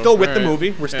 And we were so, still with the alright.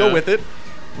 movie. We're still Yeah. with it.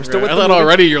 We're still Right. with I the thought movie.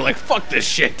 already you're like, fuck this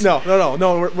shit. No.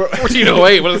 We're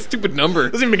 1408, what a stupid number.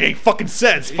 Doesn't even make any fucking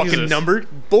sense. Fucking Jesus. number.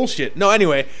 Bullshit. No,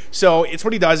 anyway. So it's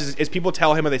what he does is people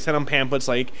tell him and they send him pamphlets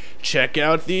like, check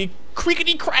out the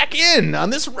Creakity Crack Inn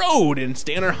on this road and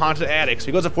stay in our haunted attic. So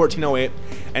he goes to 1408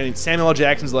 and Samuel L.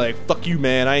 Jackson's like, fuck you,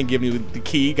 man. I ain't giving you the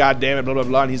key. God damn it. Blah, blah,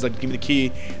 blah. And he's like, give me the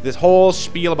key. This whole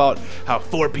spiel about how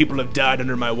 4 people have died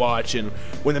under my watch. And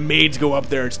when the maids go up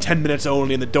there, it's 10 minutes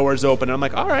only and the door's open. And I'm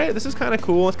like, all right, this is kind of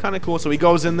cool. It's kind of cool. So he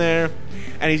goes in there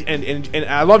and he's and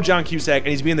I love John Cusack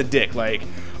and he's being the dick. Like,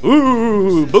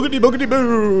 ooh, boogity boogity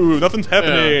boo. Nothing's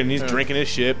happening. Yeah, And he's yeah. drinking his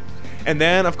shit. And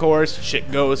then, of course, shit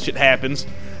happens.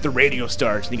 The radio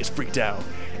starts, and he gets freaked out.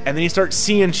 And then he starts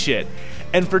seeing shit.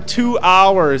 And for 2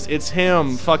 hours, it's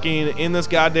him fucking in this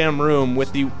goddamn room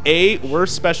with the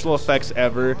worst special effects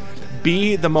ever,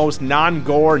 B, the most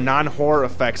non-gore, non-horror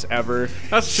effects ever.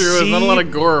 That's true. There's not a lot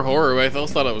of gore or horror, but I still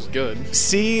thought it was good.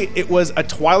 C, it was a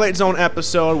Twilight Zone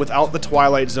episode without the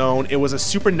Twilight Zone. It was a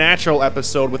Supernatural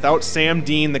episode without Sam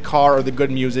Dean, the car, or the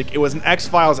good music. It was an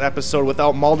X-Files episode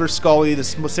without Mulder, Scully, the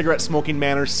cigarette-smoking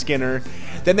man, or Skinner.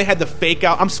 Then they had the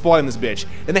fake-out... I'm spoiling this bitch.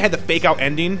 Then they had the fake-out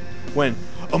ending when,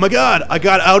 oh my god, I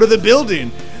got out of the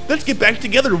building. Let's get back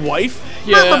together, wife.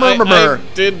 Yeah, I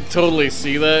did totally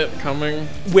see that coming.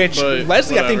 Which, but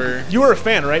Leslie, whatever. I think you were a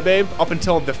fan, right, babe? Up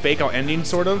until the fake-out ending,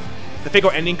 sort of. The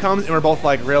fake-out ending comes, and we're both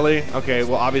like, really? Okay,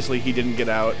 well, obviously he didn't get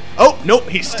out. Oh, nope,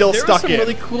 he's still there stuck in. in. There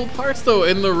were some really cool parts, though,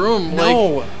 in the room. No.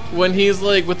 Like, when he's,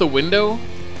 like, with the window.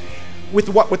 With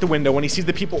what? With the window? When he sees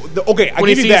the people... Okay, when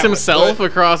he sees himself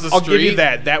across the street. I'll give you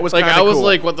that. That was like, kind of I was cool.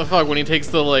 like, what the fuck? When he takes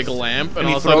the, like, lamp, and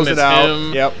all of a throws sudden it it's out.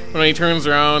 him. Yep. When he turns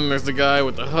around, there's the guy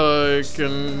with the hook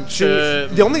and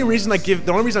shit. The only reason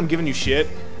I'm giving you shit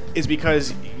is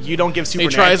because you don't give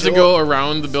Supernatural... He tries to go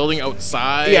around the building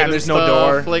outside. Yeah, and there's no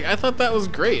door. Like, I thought that was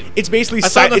great. It's basically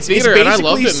it's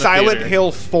basically Silent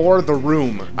Hill for the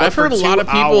Room. I've heard a lot of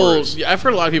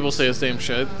people say the same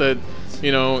shit, that,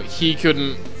 you know, he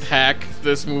couldn't hack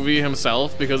this movie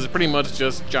himself because it's pretty much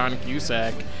just John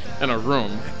Cusack in a room.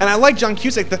 And I like John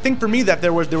Cusack. The thing for me that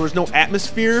there was no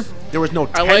atmosphere, there was no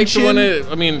tension. I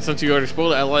like when since you already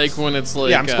spoiled it, I like when it's like...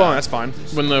 Yeah, I'm spoiling, that's fine.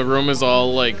 When the room is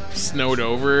all like snowed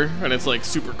over and it's like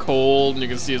super cold and you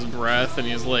can see his breath and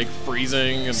he's like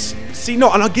freezing and... See,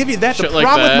 no, and I'll give you that. The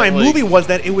problem with my movie was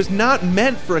that it was not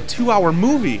meant for a 2-hour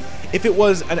movie. If it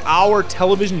was an hour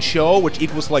television show, which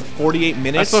equals like 48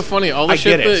 minutes... That's so funny. All the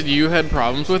shit that you had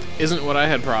problems with isn't what I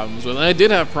had problems with. And I did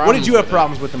have problems. What did you have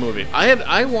problems with the movie?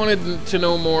 I wanted to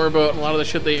know more about a lot of the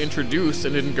shit they introduced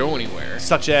and didn't go anywhere.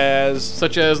 Such as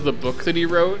the book that he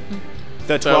wrote.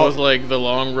 That was like The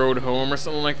Long Road Home or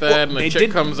something like that, well, and the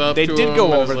chick comes up to him. They did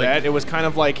go over like, that. It was kind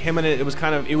of like him and it was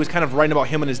kind of writing about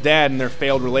him and his dad and their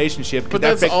failed relationship. But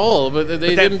that's all. But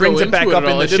they didn't brings go it back into up it at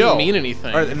in all. the It show. didn't mean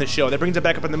anything. Or in the show, that brings it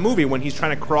back up in the movie when he's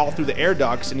trying to crawl through the air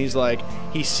ducts and he's like,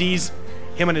 he sees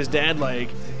him and his dad, like,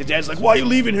 his dad's like, why are you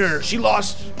leaving her? She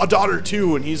lost a daughter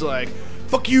too. And he's like,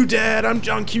 fuck you, Dad. I'm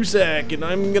John Cusack, and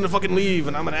I'm gonna fucking leave,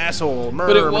 and I'm an asshole.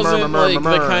 But it wasn't like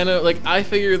the kind of like I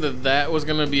figured that was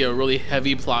gonna be a really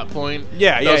heavy plot point.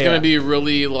 Yeah, that was gonna be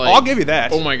really like. I'll give you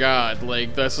that. Oh my god,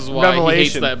 like this is why he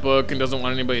hates that book and doesn't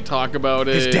want anybody to talk about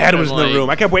it. His dad was in the room.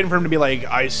 I kept waiting for him to be like,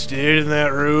 I stayed in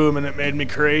that room and it made me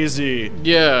crazy.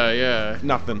 Yeah.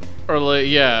 Nothing. Or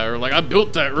like I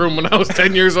built that room when I was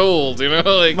 10 years old. You know,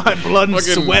 like my blood and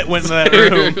sweat went in that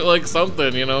room. Like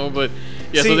something, you know, but.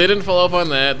 Yeah, so they didn't follow up on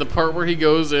that. The part where he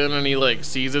goes in and he like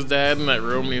sees his dad in that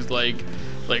room and he's like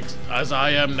as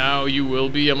I am now, you will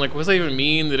be. I'm like, what does that even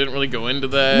mean? They didn't really go into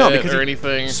that or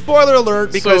anything. Spoiler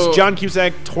alert, because John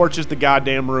Cusack torches the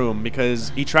goddamn room because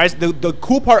he tries. The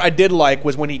cool part I did like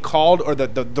was when he called, or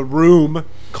the room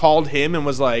called him and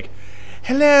was like,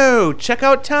 hello,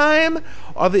 checkout time?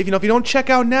 If you don't check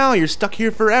out now, you're stuck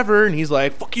here forever. And he's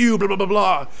like, fuck you, blah, blah, blah,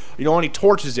 blah. You know, and he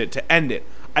torches it to end it.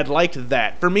 I'd liked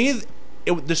that. For me,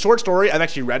 the short story, I've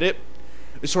actually read it.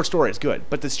 The short story is good,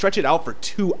 but to stretch it out for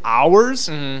 2 hours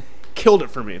killed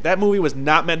it for me. That movie was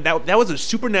not meant. That was a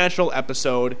Supernatural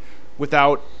episode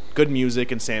without good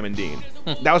music and Sam and Dean.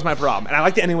 That was my problem. And I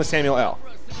like the ending with Samuel L.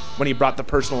 When he brought the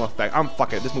personal effect.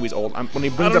 Fuck it. This movie's old. When he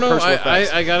brings up personal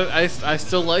effects. I got it. I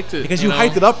still liked it because you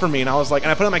hyped it up for me, and I was like,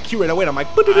 and I put it on my queue right away. And I'm like,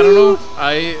 I don't know.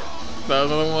 That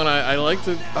was another one I liked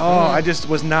it. Oh, I just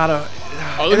was not a.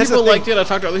 Other people liked it. I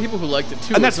talked to other people who liked it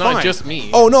too. And that's it's not just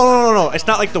me. Oh no! It's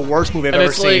not like the worst movie I've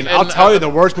ever seen. I'll tell you the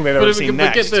worst movie I've ever seen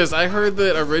next. But get this, I heard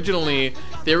that originally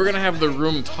they were gonna have the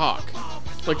room talk.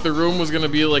 Like the room was gonna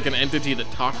be like an entity that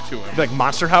talked to him. Like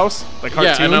Monster House, like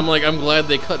cartoon. Yeah, and I'm glad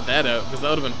they cut that out because that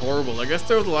would have been horrible. I guess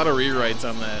there was a lot of rewrites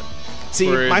on that. See,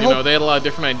 where, they had a lot of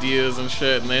different ideas and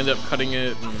shit, and they ended up cutting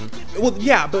it. Well,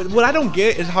 yeah, but what I don't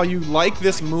get is how you like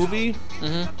this movie,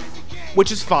 which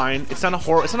is fine. It's not a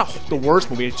horror. It's not the worst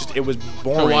movie. It's just it was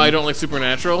boring. So why I don't like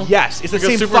Supernatural? Yes, it's the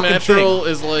because same Supernatural fucking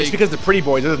thing. Is like it's because the Pretty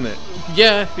Boys, isn't it?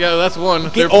 Yeah, that's one.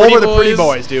 Get over the Pretty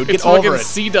Boys, dude. Get over it.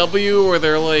 It's like CW where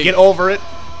they're like. Get over it.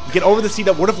 Get over the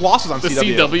CW. What if Lost was on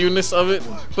CW? The CW-ness of it,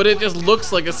 but it just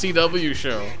looks like a CW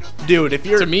show. Dude, if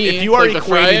you are like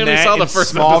equating that in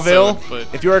Smallville, episode,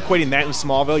 if you are equating that in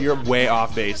Smallville, you're way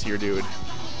off base here, dude.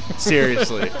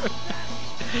 Seriously.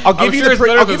 I'll give you the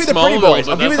Pretty Boys.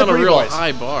 I'll give you the Pretty Boys.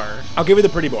 High bar. I'll give you the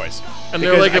Pretty Boys. And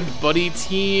they're like a buddy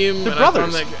team. They're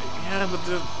brothers.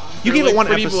 You gave it one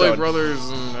Pretty episode. Boy brothers.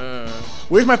 And,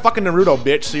 Where's my fucking Naruto,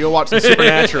 bitch? So you'll watch some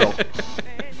Supernatural.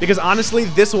 Because honestly,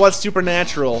 this was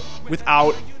Supernatural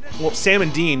without Well, Sam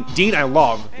and Dean. Dean, I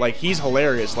love. Like, he's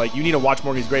hilarious. Like, you need to watch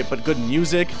more. He's great. But good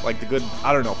music, like the good.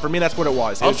 I don't know. For me, that's what it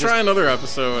was. It I'll was try another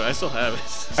episode. I still have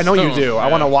it. I know you So, do. I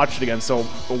yeah. want to watch it again. So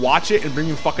watch it and bring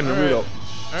me fucking Naruto.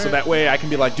 All So right. that way I can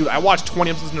be like, dude, I watched 20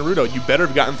 episodes of Naruto. You better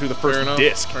have gotten through the Fair first enough.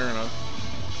 disc. Fair enough.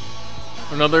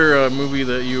 Another movie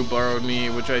that you borrowed me,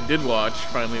 which I did watch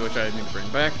finally, which I need to bring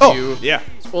back to Oh, you. yeah.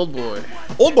 Old Boy.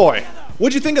 Old Boy.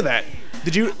 What'd you think of that?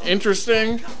 Did you?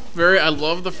 Interesting. I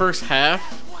love the first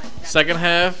half. Second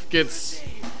half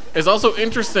is also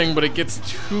interesting, but it gets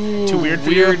too weird for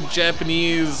you?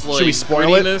 Japanese like Should we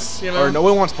spoil it? grittiness, you know? Or no,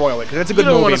 we won't spoil it because it's a You good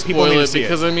don't movie. want and to people spoil need to it see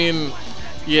because it. I mean,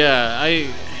 yeah,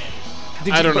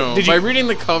 I don't know. Did By you? reading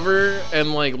the cover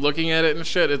and like looking at it and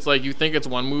shit, it's like you think it's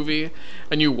one movie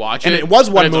and you watch And it. it was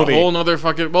one and movie. It's a whole nother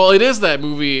fucking. Well, it is that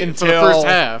movie for the first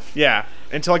half. Yeah,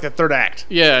 until like the third act.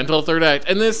 Yeah, until the third act.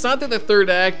 And it's not that the third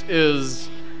act is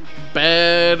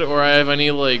bad or I have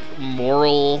any like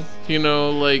moral, you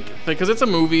know, like because it's a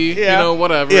movie, Yeah. you know,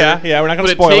 whatever. Yeah, we're not gonna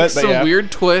but spoil it it, takes but some yeah. weird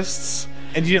twists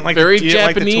And you didn't like Very you didn't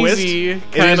like the twist? Japanesey It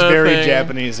is kinda very thing.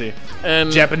 Japanesey.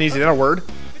 and Japanesey, is that a word?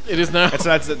 it is now It's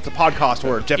a podcast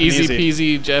word. Japanesey.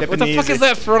 easy peasy What the fuck Japanesey. is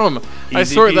that from? I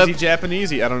Easy swear peasy that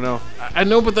Japanesey. I don't know. I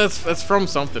know, but that's from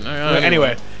something.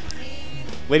 Anyway,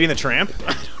 Lady and the Tramp.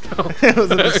 Was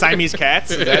it the Siamese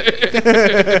cats? Is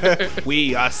that?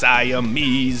 We are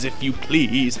Siamese, if you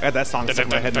please. I got that song stuck in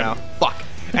my head now. Fuck.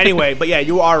 Anyway, but yeah,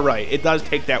 you are right. It does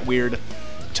take that weird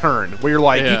turn where you're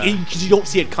like, Yeah. because you don't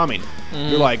see it coming.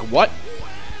 You're like, what?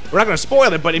 We're not going to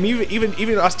spoil it, but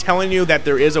even us telling you that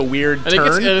there is a weird I think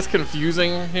turn. it's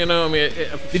confusing, you know. I mean,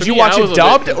 Did to you me, watch I was it a bit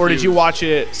dubbed or did you confused. watch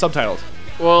it subtitled?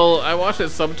 Well, I watched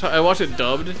it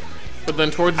dubbed, but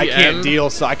then towards the I can't end, deal.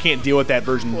 So I can't deal with that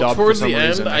version well, dubbed for towards some the end,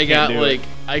 reason. I can't got do it.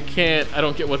 like I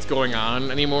don't get what's going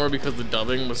on anymore because the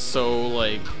dubbing was so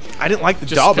like I didn't like the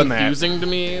just dub in that. confusing to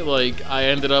me. Like I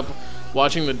ended up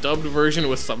watching the dubbed version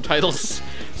with subtitles,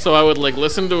 so I would like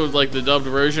listen to like the dubbed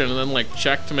version and then like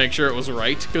check to make sure it was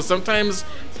right. Because sometimes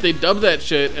they dub that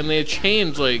shit and they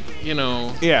change like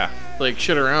Yeah. like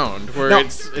shit around where Now-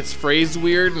 it's phrased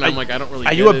weird and I'm like I don't really.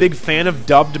 Are get you a it. big fan of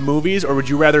dubbed movies, or would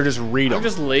you rather just read them? I'm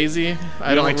just lazy. I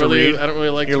don't don't like to really. read? I don't really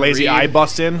like. Your to lazy read. eye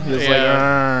busting. Just like,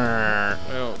 Yeah. "Arr."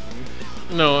 I don't-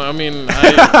 No, I mean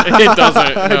it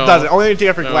doesn't. No. It doesn't. Only when you take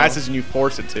off your No. glasses and you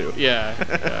force it to Yeah.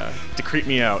 to creep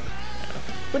me out.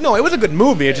 But no, it was a good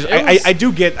movie. It just It was- I do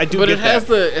get But get it has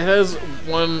that. it has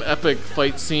one epic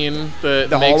fight scene that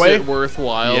The makes hallway? it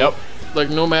worthwhile. Yep. Like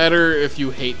no matter if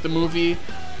you hate the movie,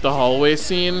 the hallway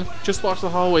scene, just watch the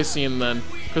hallway scene then,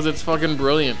 because it's fucking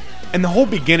brilliant. And the whole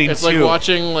beginning It's too. like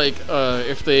watching like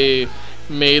if they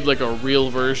made like a real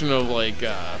version of like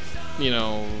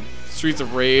Streets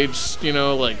of Rage,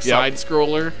 like Yep. side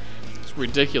scroller. It's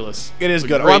ridiculous. It is It's a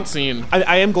good. Great Well, scene.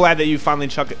 I am glad that you finally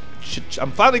chucked it.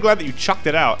 I'm finally glad that you chucked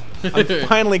it out. I'm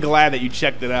finally glad that you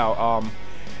checked it out.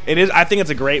 It is. I think it's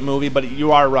a great movie, but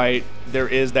you are right. There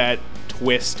is that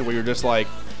twist where you're just like,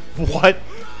 what?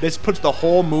 This puts the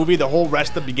whole movie, the whole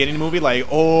rest of the beginning movie, like,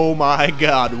 oh my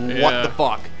god, what Yeah. the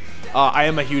fuck? I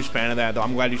am a huge fan of that, though.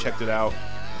 I'm glad you checked it out.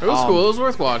 It was cool. It was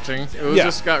worth watching. It was yeah.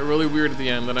 just got really weird at the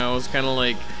end, and I was kind of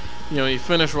like, you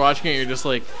finish watching it, you're just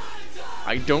like,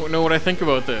 I don't know what I think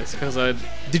about this because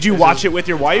Did you It's watch just it with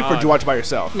your wife, or did you watch it by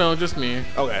yourself? no, just me.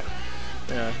 Okay.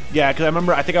 Yeah, Yeah, because I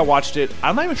remember, I think I watched it.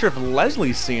 I'm not even sure if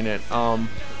Leslie's seen it.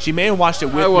 She may have watched it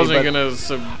with me. I wasn't but gonna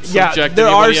Yeah, subject there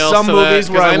are anybody else some to movies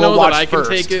that, where 'cause I I know will watch that I can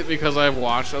first. take it because I've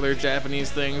watched other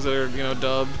Japanese things that are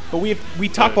dubbed. But we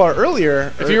talked about it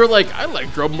earlier. If you were like, I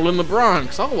like Rumble in the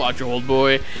Bronx, I'll watch Old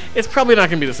Boy. It's probably not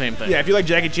gonna be the same thing. Yeah, if you like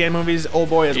Jackie Chan movies, Old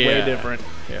Boy is way Yeah. different.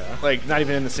 Yeah. Like, not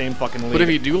even in the same fucking league. But if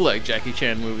you do like Jackie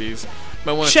Chan movies, you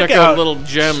might want to Check check out out a little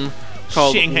gem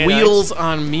called Shanghai Wheels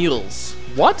on Meals.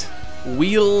 What?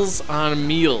 Wheels on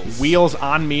Meals. Wheels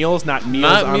on Meals, not Meals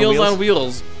Not on Meals Wheels? on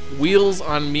Wheels. Wheels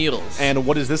on Meals. And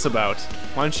what is this about?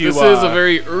 Why don't you... This is a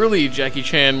very early Jackie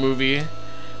Chan movie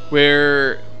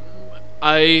where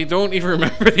I don't even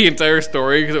remember the entire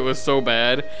story because it was so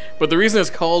bad. But the reason it's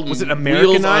called Was it Wheels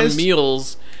Americanized? on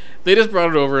Meals, they just brought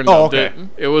it over and Oh, dubbed okay.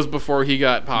 it. It was before he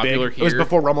got big. popular here. It was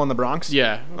before Rumble in the Bronx?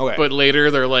 Yeah. Okay. But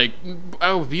later they're like,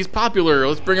 oh, he's popular.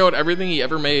 Let's bring out everything he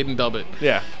ever made and dub it.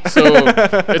 Yeah. So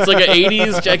it's like an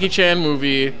 80s Jackie Chan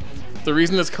movie. The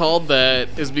reason it's called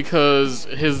that is because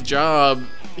his job,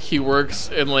 he works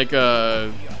in like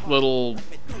a little,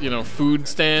 food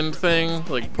stand thing,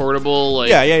 like portable, like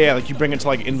Yeah. Like, you bring it to,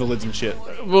 like, invalids and shit.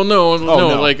 Well, no,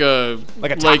 no. like a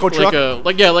taco truck?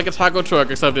 like a taco truck,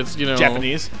 except it's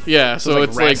Japanese? Yeah, So so it's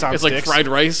it's like like rice on it's like sticks? fried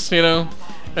rice, and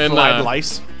Fried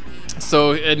lice?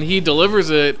 So, and he delivers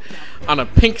it on a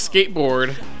pink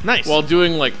skateboard. Nice. While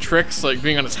doing like tricks, like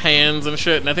being on his hands and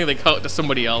shit. And I think they cut it to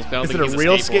somebody else. But I don't Is think it he's a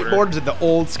real skateboarder. skateboard? Is it the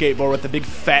old skateboard with the big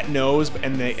fat nose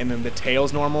and then the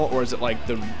tail's normal, or is it like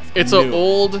the? It's new? an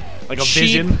old, Like a cheap,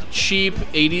 Vision? cheap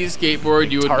 '80s skateboard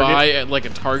you would Target? buy at like a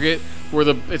Target, where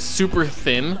it's super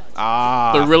thin.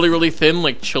 Ah. They're really, really thin,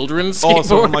 like children's skateboard. Oh,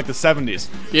 so from like the 70s.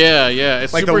 Yeah,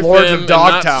 it's Like the super Lords thin of and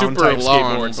not Dogtown super type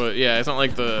long, skateboards. but yeah, it's not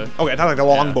like the Okay, not like the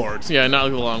longboards. yeah, not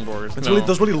like the longboards. It's No. really,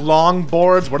 those really long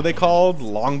boards. What are they called?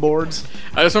 Longboards.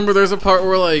 I just remember there's a part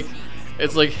where like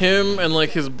it's like him and like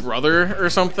his brother or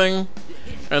something,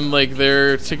 and like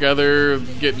they're together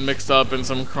getting mixed up in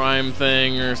some crime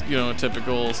thing or a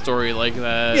typical story like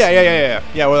that.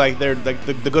 Yeah. Where like they're like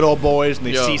the good old boys and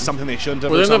they Yeah. see something they shouldn't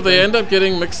have. Well, or then if they something. end up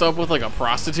getting mixed up with like a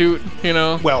prostitute,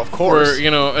 Well, of course.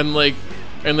 or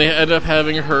and they end up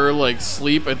having her like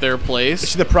sleep at their Is place.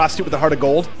 she the prostitute with the heart of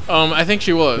gold? I think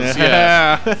she was.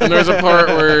 Yeah. And there's a part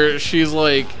where she's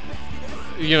like,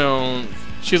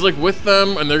 she's like with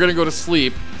them, and they're gonna go to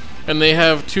sleep, and they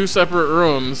have two separate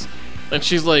rooms, and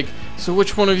she's like, so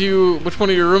which one of your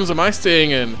rooms am I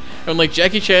staying in? And like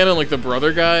Jackie Chan and like the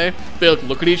brother guy, they like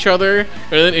look at each other, and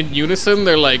then in unison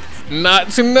they're like,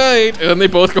 not tonight, and then they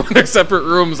both go in their separate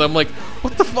rooms. I'm like,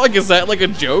 what the fuck, is that like a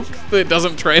joke that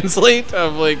doesn't translate?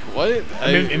 I'm like, what?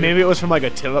 Maybe it was from like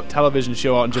a television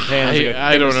show out in Japan. It was like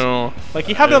I don't know. Like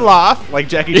you have to laugh, like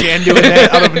Jackie Chan doing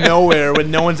that out of nowhere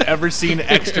when no one's ever seen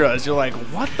extras. You're like,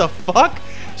 what the fuck?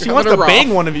 She You're wants to having a bang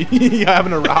rough. one of you. You're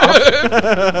having a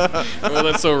rough. Oh,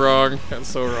 that's so wrong. That's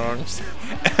so wrong.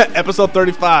 Episode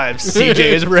 35. CJ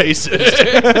is racist.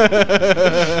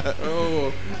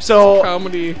 Oh, So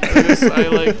comedy. I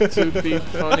like to be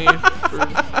funny for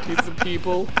the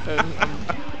people, and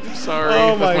I'm sorry.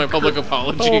 Oh That's my my public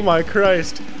apology. Oh my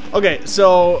Christ. Okay,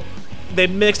 so they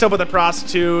mixed up with a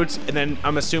prostitute, and then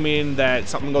I'm assuming that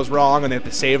something goes wrong, and they have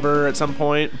to save her at some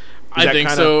point. Is I that think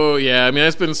kinda- so. Yeah, I mean,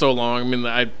 it's been so long. I mean,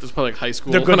 it's probably like high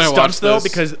school. They're good when I stunts watched though, this,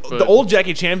 because but- the old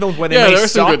Jackie Chan films, where they Yeah, may there are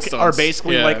some good suck, stunts. are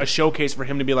basically Yeah. like a showcase for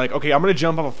him to be like, okay, I'm gonna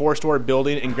jump off a 4-story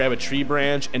building and grab a tree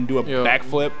branch and do a Yeah.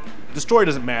 backflip. The story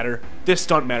doesn't matter. This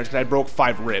stunt matters because I broke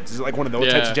 5 ribs. Is it like one of those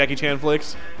Yeah. types of Jackie Chan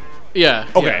flicks? Yeah.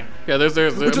 Okay. Yeah. There's Which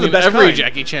I are the mean, best every kind?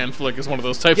 Jackie Chan flick is one of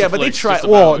those types Yeah, of but they flicks. try. just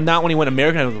Well, about. not when he went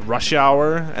American with Rush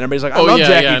Hour, and everybody's like, I Oh love yeah,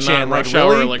 Jackie yeah, Chan. not Like, Rush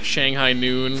really? Hour, like Shanghai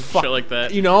Noon, shit like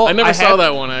that. You know, I never I saw have-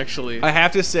 that one actually. I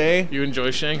have to say, You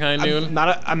enjoy Shanghai Noon?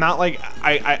 I'm not like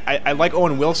I like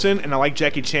Owen Wilson and I like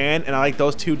Jackie Chan and I like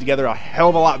those two together a hell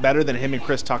of a lot better than him and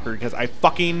Chris Tucker because I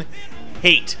fucking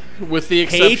hate With the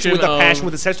exception with a of passion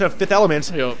with the exception of Fifth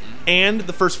Element Yep. and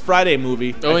the first Friday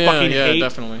movie. Oh, I yeah, fucking yeah, hate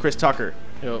definitely. Chris Tucker.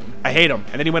 Yep. I hate him.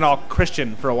 And then he went all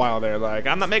Christian for a while there. Like,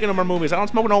 I'm not making no more movies. I don't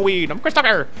smoke no weed. I'm Chris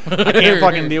Tucker. I can't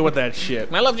fucking deal with that shit.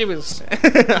 I love Jeeves.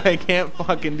 I can't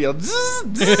fucking deal. That's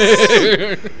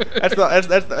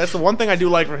the one thing I do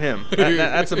like for him.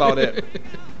 That's about it.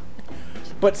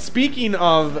 But speaking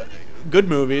of good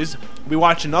movies, we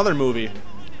watched another movie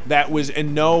that was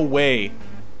in no way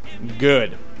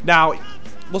good. Now,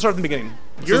 we'll start at the beginning.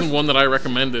 This isn't one that I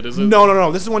recommended, is it?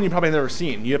 No. This is one you probably never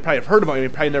seen. You probably have heard about it.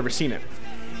 You've probably never seen it.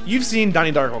 You've seen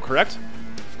Donnie Darko, correct?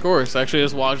 Of course. Actually, I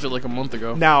just watched it like a month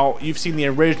ago. Now, you've seen the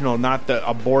original, not the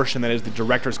abortion that is the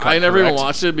director's cut. I never even correct?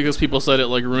 watched it because people said it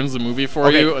like ruins the movie for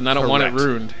Okay, you, and I don't want it correct.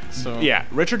 ruined. So Yeah,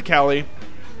 Richard Kelly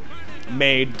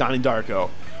made Donnie Darko,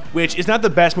 which is not the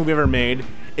best movie ever made.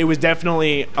 It was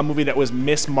definitely a movie that was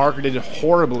mismarketed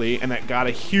horribly and that got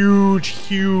a huge,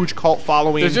 huge cult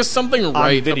following. there's just something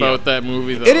right video. about that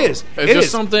movie, though. It is. It's It just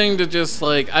is. something to just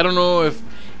like I don't know if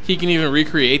he can even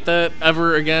recreate that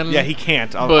ever again. Yeah, he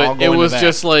can't. I'll But go it into was that.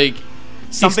 just like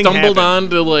Something he stumbled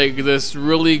happened. onto like this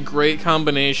really great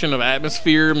combination of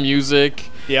atmosphere, music,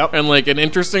 Yep. and like an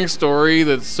interesting story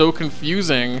that's so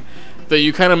confusing that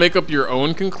you kind of make up your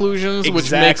own conclusions,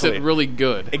 which makes Exactly. it really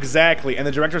good. Exactly, and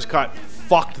the director's cut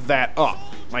fucked that up.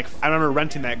 Like, I remember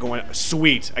renting that going,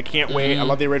 sweet, I can't wait. I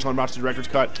love the original and watched the director's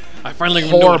cut. I finally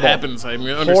know what Horrible. happens. I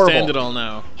understand Horrible. it all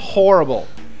now. Horrible.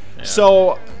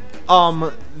 So,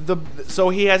 so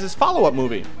he has his follow-up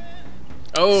movie.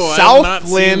 Oh, I have not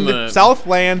seen that.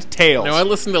 Southland Tales. Now I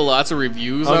listened to lots of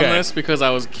reviews on Okay. this because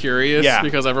I was curious. Yeah.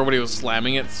 Because everybody was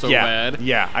slamming it so bad.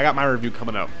 Yeah, I got my review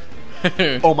coming up.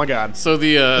 Oh my god. So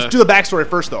the Let's do the backstory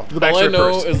first, though. Do the all I backstory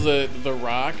know first. is that The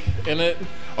Rock in it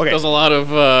Okay. does a lot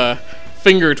of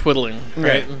finger twiddling.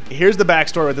 Right. Okay. Here's the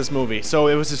backstory of this movie. So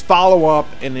it was his follow-up,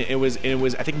 and it was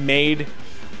I think made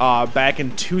back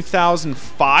in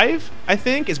 2005. I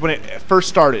think is when it first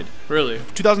started. Really.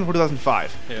 2004,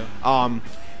 2005. Yeah.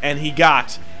 And he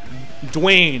got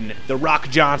Dwayne The Rock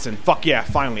Johnson. Fuck yeah,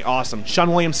 finally, awesome. Sean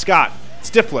William Scott,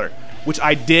 Stifler, which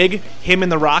I dig. Him in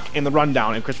The Rock and The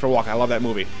Rundown and Christopher Walken. I love that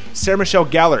movie. Sarah Michelle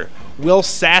Gellar, Will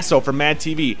Sasso from Mad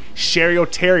TV, Sherry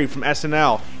O'Terry from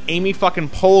SNL, Amy fucking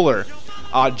Poehler,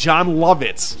 John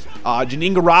Lovitz,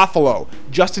 Janine Garofalo,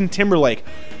 Justin Timberlake.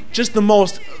 Just the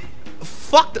most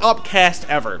fucked up cast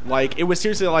ever. Like, it was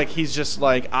seriously like, he's just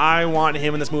like, I want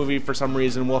him in this movie for some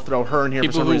reason. We'll throw her in here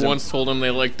for some reason. People who once told him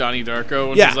they liked Donnie Darko,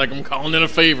 and Yeah. he's like, I'm calling in a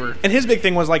favor. And his big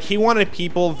thing was, like, he wanted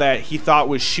people that he thought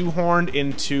was shoehorned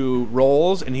into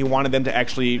roles, and he wanted them to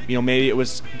actually, you know, maybe it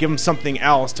was give them something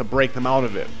else to break them out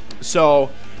of it.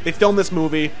 So they filmed this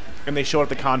movie, and they showed it at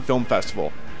the Cannes Film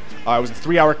Festival. It was a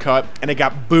 3-hour cut, and it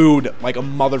got booed like a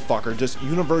motherfucker, just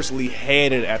universally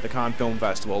hated at the Cannes Film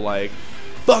Festival. Like,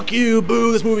 fuck you,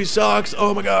 boo, this movie sucks,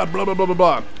 oh my god, blah, blah, blah, blah,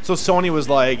 blah. So Sony was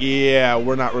like, yeah,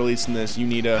 we're not releasing this, you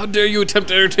need How to... dare you attempt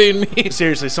to entertain me?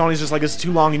 Seriously, Sony's just like, it's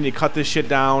too long, you need to cut this shit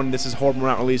down, this is horrible, we're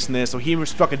not releasing this. So he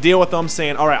struck a deal with them,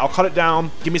 saying, alright, I'll cut it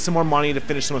down, give me some more money to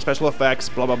finish some special effects,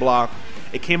 blah, blah, blah.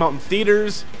 It came out in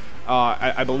theaters,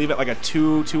 I believe at like a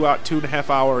 2.5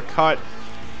 hour cut,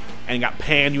 and it got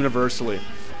panned universally.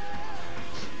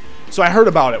 So I heard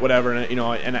about it, whatever, and you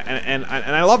know, and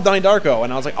I love Donnie Darko,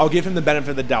 and I was like, I'll give him the benefit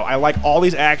of the doubt. I like all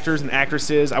these actors and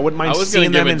actresses. I wouldn't mind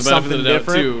seeing them in something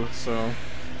different. Too, so.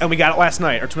 And we got it last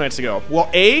night or 2 nights ago. Well,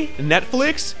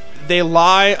 Netflix, they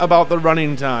lie about the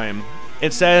running time.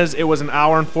 It says it was an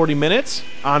hour and 40 minutes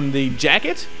on the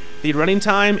jacket. The running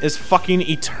time is fucking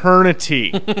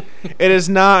eternity. It is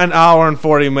not an hour and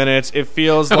 40 minutes. It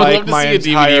feels like my entire I would love to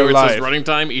see a DVD where it life. says running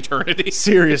time eternity.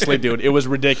 Seriously, dude, it was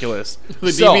ridiculous. The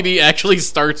DVD actually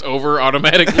starts over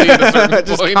automatically at a certain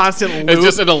just point. constant loop. It's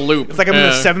just in a loop. It's like I'm in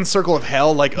the seventh circle of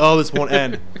hell. Like, oh, this won't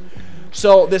end.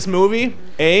 So this movie,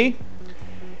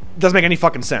 doesn't make any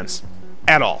fucking sense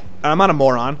at all. And I'm not a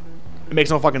moron. It makes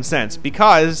no fucking sense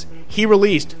because he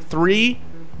released 3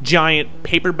 giant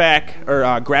paperback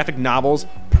or graphic novels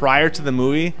prior to the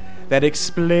movie that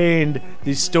explained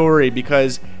the story,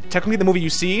 because technically the movie you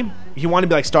see, he wanted to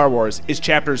be like Star Wars, is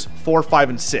chapters 4, 5,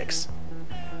 and 6.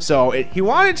 So he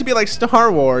wanted to be like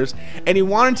Star Wars, and he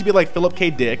wanted to be like Philip K.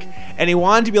 Dick, and he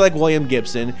wanted to be like William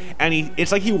Gibson, and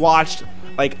it's like he watched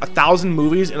like 1,000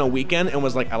 movies in a weekend and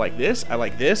was like, I like this, I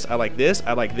like this, I like this,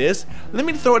 I like this. Let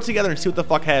me throw it together and see what the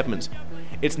fuck happens.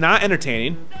 It's not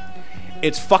entertaining.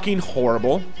 It's fucking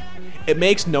horrible. It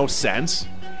makes no sense.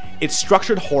 It's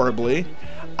structured horribly.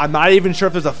 I'm not even sure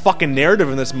if there's a fucking narrative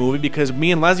in this movie, because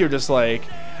me and Leslie are just like,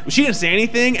 she didn't say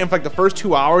anything, and for like the first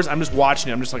 2 hours, I'm just watching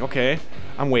it. I'm just like, okay,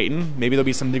 I'm waiting. Maybe there'll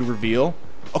be some big reveal.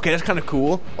 Okay, that's kind of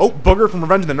cool. Oh, Booger from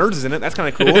Revenge of the Nerds is in it. That's kind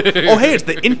of cool. Oh, hey, it's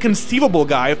the inconceivable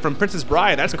guy from Princess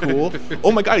Bride. That's cool.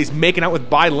 Oh my god, he's making out with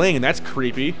Bai Ling, and that's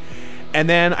creepy. And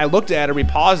then I looked at it, we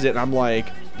paused it, and I'm like,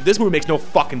 this movie makes no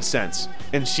fucking sense.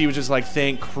 And she was just like,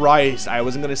 thank Christ, I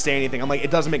wasn't going to say anything. I'm like,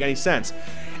 it doesn't make any sense.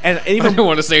 And even I don't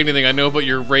want to say anything. I know about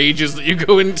your rages that you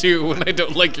go into when I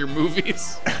don't like your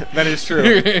movies. That is true.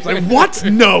 It's like, what?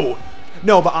 No,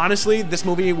 but honestly, this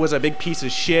movie was a big piece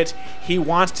of shit. He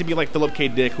wants to be like Philip K.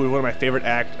 Dick, who is one of my favorite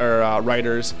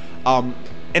writers.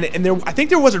 And there, I think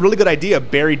there was a really good idea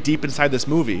buried deep inside this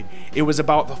movie. It was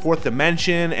about the fourth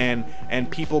dimension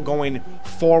and people going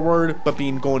forward, but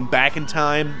going back in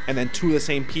time, and then 2 of the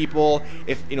same people,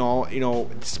 if you know,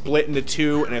 split into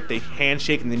 2, and if they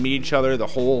handshake and they meet each other, the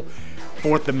whole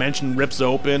fourth dimension rips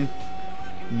open.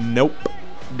 Nope,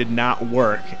 did not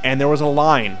work. And there was a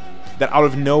line that out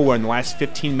of nowhere in the last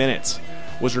 15 minutes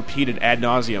was repeated ad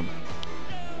nauseum.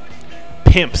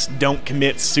 Pimps don't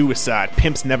commit suicide.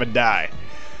 Pimps never die.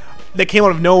 That came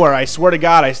out of nowhere. I swear to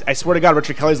God. I swear to God,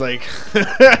 Richard Kelly's like,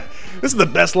 this is the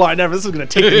best line ever. This is going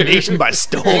to take the nation by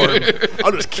storm.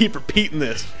 I'll just keep repeating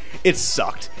this. It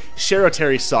sucked. Sherry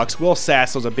O'Terry sucks. Will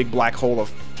Sasso's a big black hole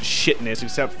of shitness,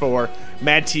 except for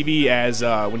Mad TV as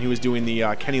when he was doing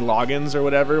the Kenny Loggins or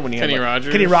whatever. When he Kenny had,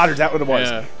 Rogers? Kenny Rogers, that's what it was.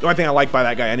 Yeah. The only thing I like by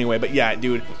that guy anyway. But yeah,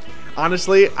 dude,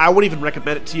 honestly, I wouldn't even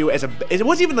recommend it to you as it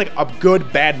wasn't even like a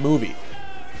good, bad movie.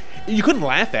 You couldn't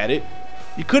laugh at it.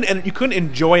 You couldn't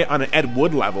enjoy it on an Ed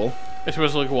Wood level. It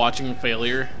was like watching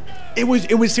failure. It was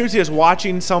seriously just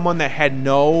watching someone that had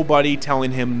nobody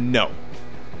telling him no.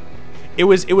 It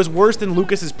was worse than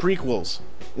Lucas's prequels.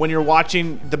 When you're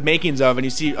watching the makings of and you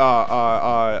see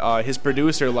his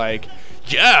producer like,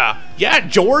 yeah,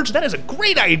 George, that is a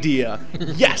great idea.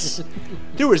 Yes.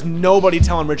 There was nobody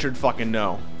telling Richard fucking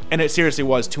no. And it seriously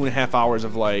was 2.5 hours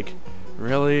of like,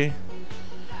 really?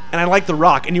 And I like The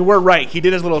Rock, and you were right. He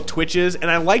did his little twitches, and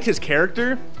I liked his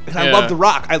character. And I love The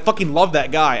Rock. I fucking love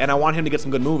that guy, and I want him to get some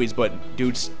good movies. But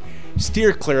dude,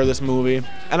 steer clear of this movie.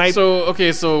 And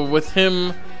So with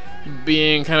him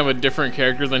being kind of a different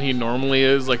character than he normally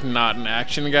is, like not an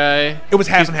action guy. It was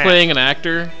half He's and half. playing an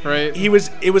actor, right? It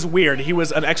was weird. He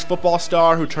was an ex-football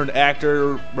star who turned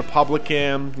actor,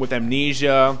 Republican with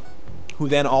amnesia, who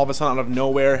then all of a sudden out of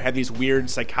nowhere had these weird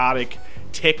psychotic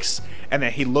tics, and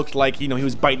that he looked like, he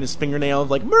was biting his fingernails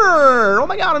like, "Murr! Oh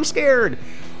my god, I'm scared."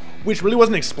 Which really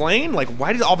wasn't explained. Like,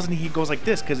 why did all of a sudden he goes like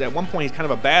this? Because at one point he's kind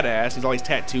of a badass. He's all these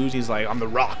tattoos. He's like, "I'm the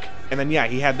Rock." And then, yeah,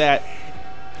 he had that.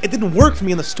 It didn't work for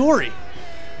me in the story.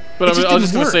 But I was just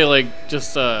didn't gonna work. say,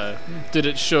 like, did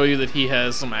it show you that he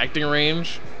has some acting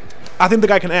range? I think the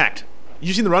guy can act.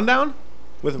 You seen the rundown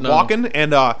with No. Walken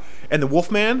and the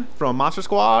Wolfman from Monster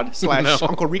Squad / No.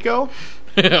 Uncle Rico?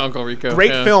 Uncle Rico.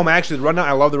 Great yeah. film, actually. The rundown.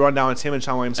 I love the rundown. It's him and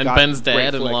Sean William Scott. And Ben's Great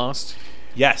dad in flick. Lost.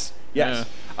 Yes.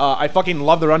 I fucking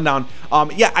love the rundown.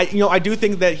 I do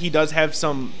think that he does have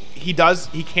some. He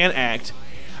can act.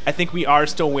 I think we are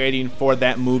still waiting for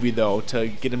that movie though to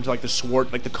get him to like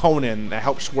the Conan that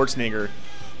helped Schwarzenegger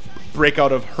break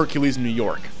out of Hercules in New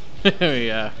York.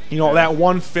 Yeah. That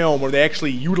one film where they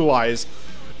actually utilize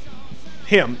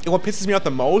him. And what pisses me out the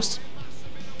most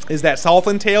is that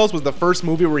Southland Tales was the first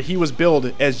movie where he was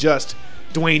billed as just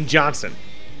Dwayne Johnson,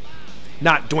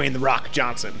 not Dwayne the Rock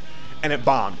Johnson, and it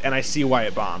bombed. And I see why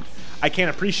it bombed. I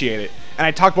can't appreciate it. And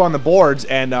I talked about it on the boards,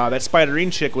 and that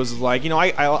Spiderine chick was like,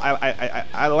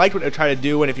 I liked what they tried to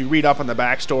do, and if you read up on the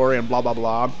backstory and blah blah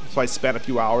blah, so I spent a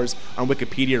few hours on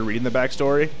Wikipedia reading the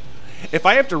backstory. If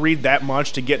I have to read that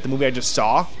much to get the movie I just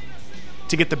saw,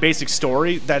 to get the basic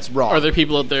story, that's wrong. Are there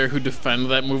people out there who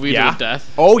defend that movie to the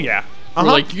death? Oh yeah. Who are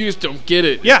like, you just don't get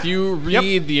it. Yeah. If you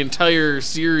read the entire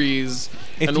series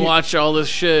and watch all this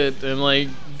shit and like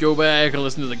go back and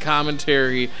listen to the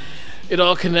commentary, it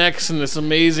all connects in this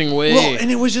amazing way. Well, and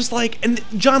it was just like, and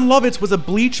John Lovitz was a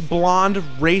bleach blonde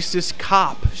racist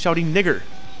cop shouting nigger.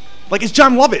 Like, it's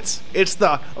John Lovitz.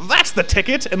 That's the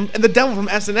ticket, and the devil from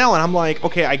SNL. And I'm like,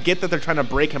 okay, I get that they're trying to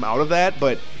break him out of that,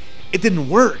 but it didn't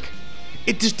work.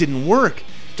 It just didn't work.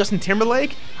 Justin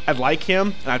Timberlake, I like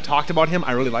him, and I've talked about him.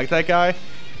 I really like that guy.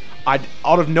 Out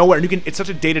of nowhere, and it's such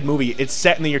a dated movie. It's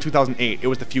set in the year 2008. It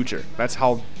was the future. That's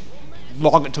how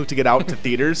long it took to get out to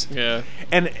theaters. Yeah.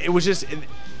 And it was just,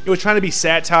 it was trying to be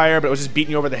satire, but it was just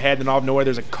beating you over the head, and out of nowhere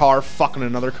there's a car fucking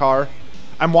another car.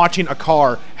 I'm watching a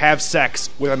car have sex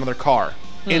with another car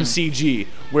in CG,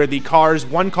 where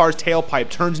one car's tailpipe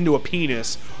turns into a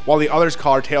penis, while the other's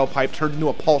car tailpipe turns into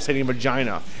a pulsating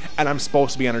vagina, and I'm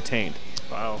supposed to be entertained.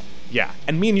 Wow. Yeah.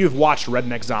 And me and you have watched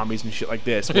Redneck Zombies and shit like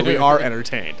this, where we are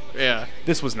entertained. Yeah.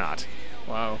 This was not.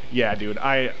 Wow. Yeah, dude.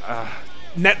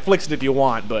 Netflix it if you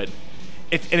want, but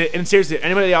and seriously, if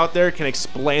anybody out there can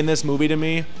explain this movie to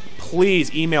me,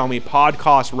 please email me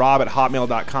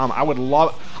podcastrob@hotmail.com. I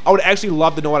would actually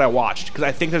love to know what I watched, because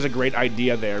I think there's a great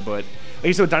idea there. But like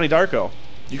you said with Donnie Darko,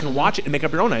 you can watch it and make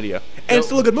up your own idea, and it's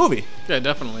still a good movie. Yeah,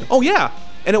 definitely. Oh yeah,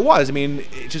 and it was. I mean,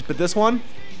 but this one,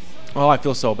 I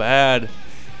feel so bad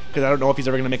because I don't know if he's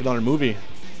ever gonna make another movie,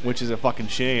 which is a fucking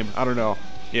shame. I don't know.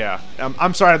 Yeah,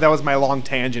 I'm sorry that was my long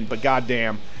tangent, but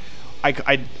goddamn. I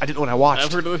didn't know what I watched.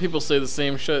 I've heard other people say the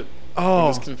same shit. Oh. I'm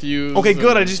just confused. Okay,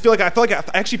 good. I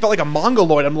actually felt like a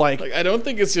mongoloid. I'm like I don't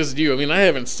think it's just you. I mean, I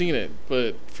haven't seen it,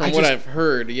 but from what just- I've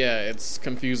heard, yeah, it's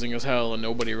confusing as hell, and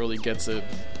nobody really gets it,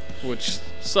 which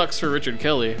sucks for Richard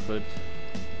Kelly. But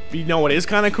you know what is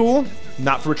kind of cool?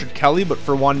 Not for Richard Kelly, but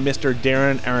for one Mr.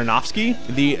 Darren Aronofsky,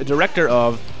 the director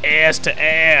of Ass to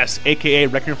Ass, aka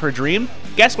Requiem for a Dream.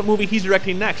 Guess what movie he's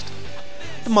directing next?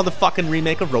 The motherfucking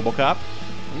remake of RoboCop.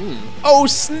 Oh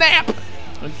snap!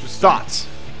 interesting. Thoughts?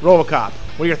 RoboCop.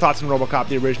 What are your thoughts on RoboCop,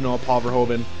 the original, Paul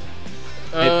Verhoeven?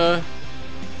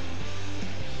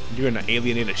 You're gonna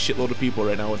alienate a shitload of people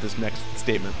right now with this next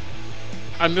statement.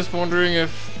 I'm just wondering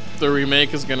if the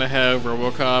remake is gonna have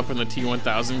RoboCop and the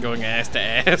T-1000 going ass to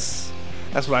ass.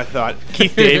 That's what I thought.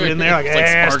 Keith David in there, like, It's like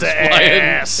ass sparks to flying.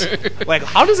 ass. Like,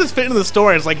 how does this fit into the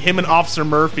story? It's like him and Officer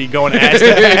Murphy going ass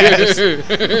to ass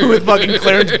with fucking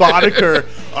Clarence Boddicker.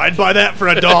 I'd buy that for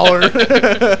 $1.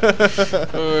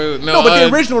 No, but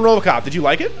the original RoboCop, did you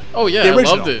like it? Oh yeah, The I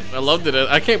original. loved it. I loved it.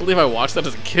 I can't believe I watched that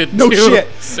as a kid. No too. shit.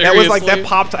 Seriously. That was like, that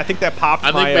popped, I think that popped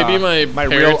I think maybe my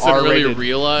real parents didn't really R-rated.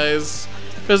 realize.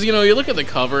 Because, you look at the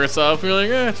cover and stuff, and you're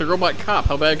like, it's a robot cop.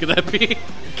 How bad could that be?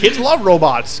 Kids love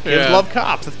robots. Kids Yeah. love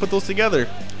cops. Let's put those together.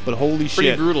 But holy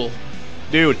Pretty shit. brutal.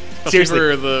 Dude, Especially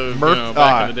seriously. for the,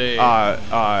 back in the day.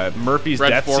 Murphy's Brett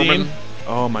death Foreman. scene.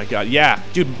 Oh my god, yeah,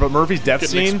 dude. But Murphy's death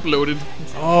Getting scene. exploded.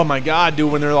 Oh my god,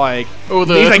 dude. When they're like, Oh,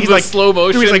 the, he's the like slow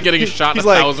motion dude, he's like, getting shot he's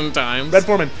 1,000 times. Brett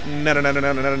Foreman. No, no, no, no,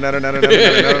 no, no, no, no, no, no, no, no,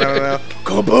 no,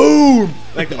 kaboom!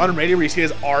 Like the unrated where you see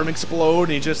his arm explode,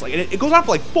 and he just like, and it goes on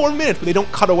for like 4 minutes, but they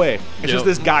don't cut away. It's just Yep.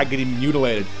 this guy getting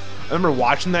mutilated. I remember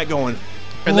watching that going,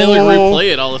 And they like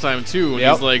replay it all the time too. And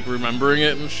Yep. he's like remembering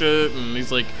it and shit, and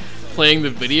he's like playing the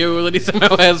video that he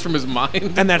somehow has from his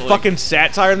mind. and that Like, fucking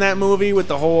satire in that movie with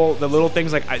the little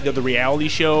things like the reality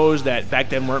shows that back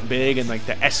then weren't big, and like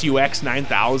the SUX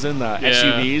 9000, the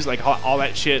SUVs, like all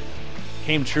that shit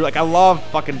came true. Like I love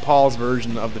fucking Paul's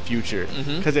version of the future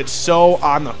because it's so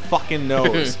on the fucking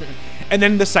nose. And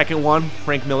then the second one,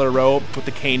 Frank Miller wrote with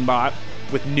the Kane bot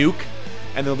with Nuke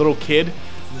and the little kid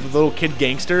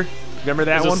gangster. Remember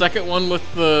that There's one? the second one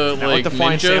with the Not like with the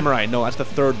Flying ninja? Samurai. No, that's the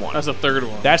third one. That's the third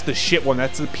one. That's the shit one.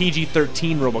 That's the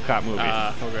PG-13 RoboCop movie.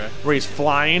 Okay. Where he's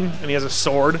flying and he has a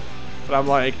sword. But I'm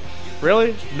like,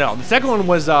 really? No. The second one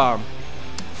was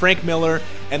Frank Miller,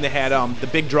 and they had the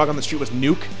big drug on the street was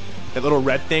Nuke, that little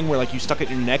red thing where like you stuck it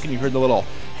in your neck and you heard the little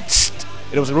tst.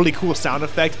 It was a really cool sound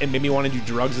effect and made me want to do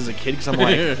drugs as a kid because I'm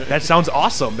like, that sounds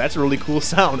awesome. That's a really cool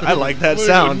sound. I like that I'm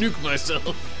sound. gonna nuke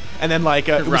myself. And then like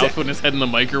it was Ralph putting his head in the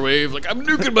microwave, like I'm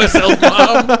nuking myself,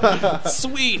 Mom.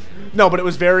 Sweet. no, but it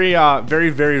was very,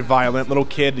 very violent. Little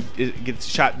kid gets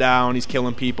shot down. He's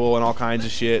killing people and all kinds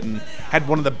of shit, and had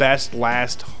one of the best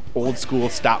last old school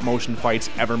stop motion fights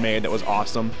ever made. That was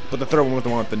awesome. But the third one was the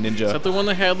one with the ninja. Is that the one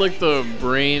that had like the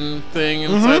brain thing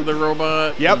inside the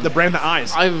robot? Yep, the brand, the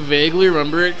eyes. I vaguely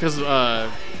remember it because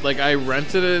like I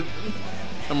rented it,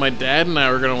 and my dad and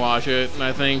I were gonna watch it, and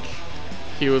I think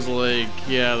he was like,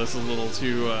 "Yeah, this is a little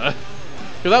too,"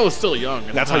 because I was still young.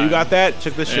 At That's the how you time. got that.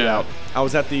 Check this shit Yeah. out. I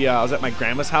was at my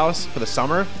grandma's house for the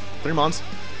summer, 3 months,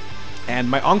 and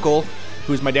my uncle,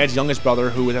 who's my dad's youngest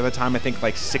brother, who was at the time I think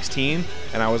like 16,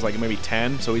 and I was like maybe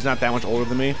 10, so he's not that much older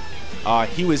than me.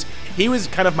 He was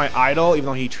kind of my idol, even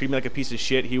though he treated me like a piece of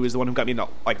shit. He was the one who got me into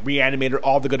like Reanimator,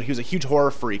 all the good. He was a huge horror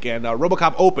freak, and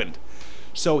RoboCop opened,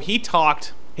 so he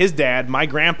talked his dad, my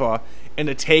grandpa,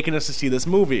 into taking us to see this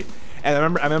movie. And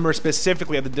I remember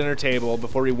specifically at the dinner table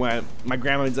before we went, my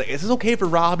grandma was like, "Is this okay for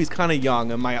Rob? He's kind of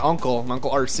young." And my Uncle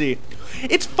RC,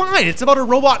 "It's fine. It's about a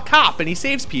robot cop and he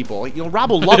saves people. You know,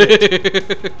 Rob will love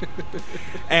it."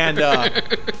 And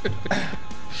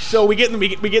so we get in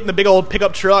the big old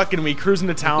pickup truck and we cruise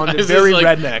into town. Is Very this,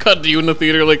 like, redneck. Cut to you in the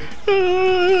theater, like.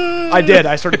 I did.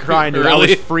 I started crying, dude. I Really?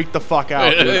 was freaked the fuck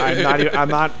out, dude. I'm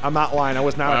not lying. I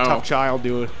was not Wow. a tough child,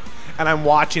 dude. And I'm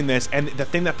watching this, and the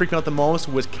thing that freaked me out the most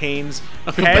was Kane's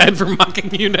I feel head. bad for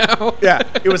mocking you now. Yeah,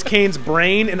 it was Kane's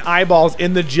brain and eyeballs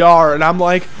in the jar, and I'm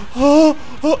like, oh,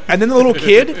 and then the little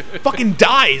kid fucking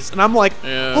dies, and I'm like,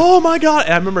 Yeah. oh my god,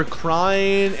 and I remember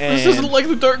crying, and This isn't like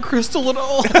the Dark Crystal at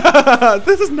all.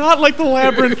 this is not like the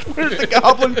Labyrinth. Where's the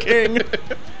Goblin King?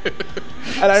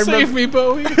 And I remember, Save me,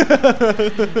 Bowie.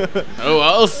 Oh,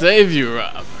 I'll save you,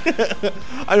 Rob.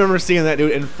 I remember seeing that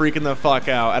dude and freaking the fuck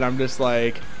out, and I'm just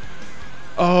like,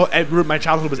 oh, my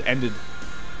childhood was ended.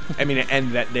 I mean, it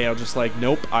ended that day. I was just like,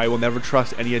 nope, I will never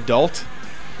trust any adult.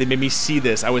 They made me see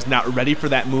this. I was not ready for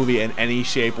that movie in any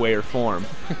shape, way, or form.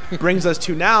 Brings us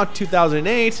to now,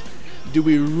 2008. Do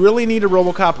we really need a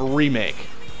RoboCop remake?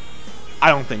 I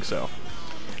don't think so.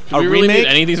 Do we really need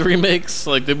any of these remakes?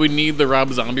 Like, did we need the Rob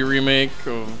Zombie remake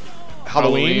of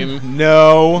Halloween?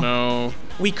 No. No.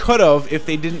 We could have if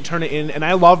they didn't turn it in. And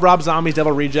I love Rob Zombie's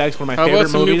Devil Rejects, one of my How favorite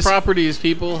about some movies. new properties,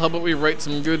 people? How about we write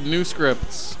some good new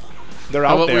scripts? They're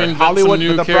How out about we there. invent Hollywood. some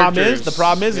new But the problem is,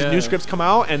 characters? new Yeah. scripts come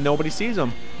out and nobody sees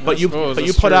them. I But you suppose, put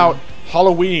that's true. out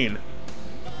Halloween,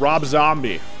 Rob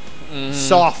Zombie, Mm-hmm.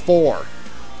 Saw 4,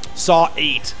 Saw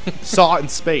 8, Saw in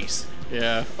space,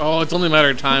 Yeah. Oh, it's only a matter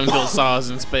of time until Saw's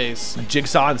in space.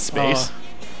 Jigsaw in space,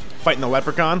 fighting the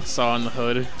Leprechaun. Saw in the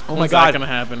hood. Oh my When's God. that gonna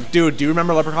happen? Dude, do you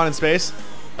remember Leprechaun in space?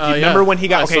 Do you Yeah. remember when he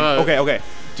got I saw it. okay?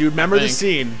 Do you remember the think.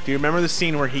 scene? Do you remember the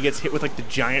scene where he gets hit with like the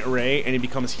giant ray and he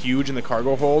becomes huge in the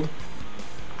cargo hold?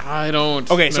 I don't.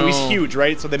 Okay, so he's know. huge,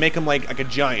 right? So they make him like a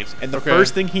giant, and the Okay.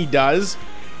 first thing he does,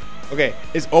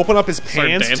 is open up his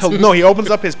pants. dancing? No, he opens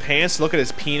up his pants to look at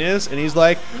his penis, and he's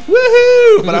like,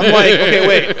 "Woohoo!" But I'm like, okay,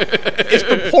 wait, it's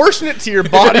proportionate to your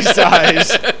body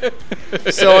size.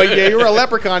 So yeah, you were a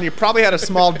leprechaun. You probably had a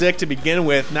small dick to begin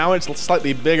with. Now it's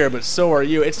slightly bigger, but so are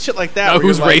you. It's shit like that. Now where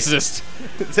who's you're like- racist?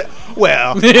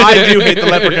 Well, I do hate the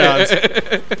leprechauns.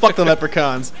 Fuck the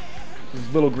leprechauns.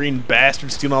 Little green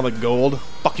bastards stealing all the gold.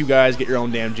 Fuck you guys, get your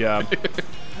own damn job.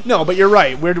 No, but you're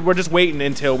right. We're just waiting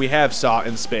until we have Saw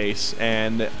in space,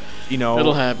 and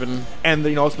It'll happen. and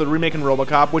it's the remake in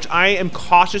RoboCop, which I am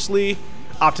cautiously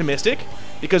optimistic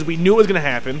because we knew it was going to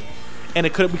happen, and we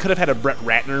could have had a Brett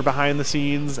Ratner behind the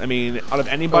scenes. I mean, out of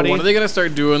anybody. When are they gonna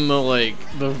start doing the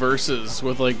verses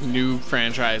with like new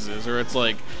franchises, or it's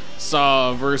like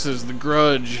Saw versus The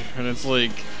Grudge, and it's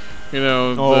like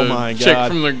Oh the my chick God.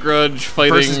 from The Grudge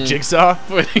fighting versus Jigsaw.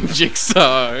 fighting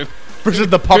Jigsaw. versus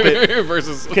the puppet.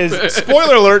 versus Because,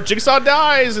 spoiler alert, Jigsaw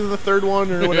dies in the third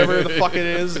one or whatever the fuck it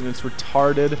is, and it's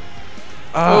retarded.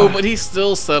 Oh, but he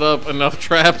still set up enough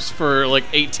traps for like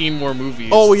 18 more movies.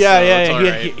 Oh yeah, so yeah. it's He,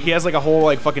 alright. he has like a whole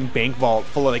like fucking bank vault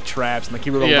full of like traps, and like he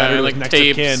wrote a Yeah, letter and, to like his next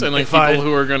tapes of kin. and like If people I-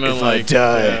 who are gonna if like I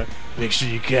die, yeah. make sure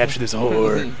you capture this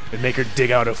whore and make her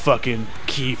dig out a fucking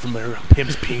key from her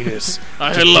pimp's penis.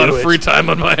 I Just had a lot do of it. free time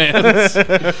on my hands.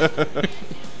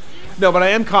 No, but I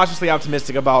am cautiously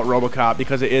optimistic about RoboCop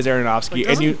because it is Aronofsky, and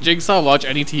Doesn't you. Jigsaw watch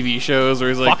any TV shows where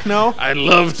he's like, Fuck no. I'd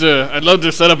love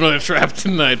to set up another trap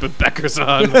tonight, but Becker's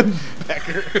on.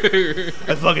 Becker.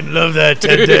 I fucking love that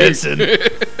Ted Danson.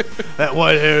 That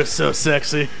white hair is so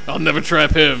sexy. I'll never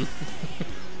trap him.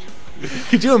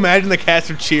 Could you imagine the cast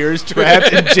of Cheers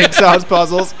trapped in Jigsaw's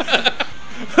puzzles?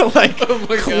 Like Oh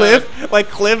my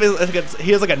Cliff is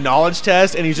he has like a knowledge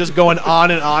test, and he's just going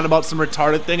on and on about some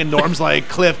retarded thing, and Norm's like,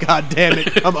 Cliff, god damn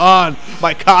it, come on,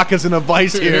 my cock is in a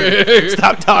vice here.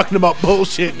 Stop talking about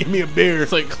bullshit. Give me a beer.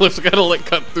 It's like Cliff's gotta like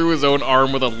cut through his own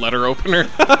arm with a letter opener.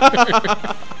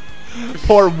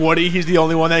 Poor Woody, he's the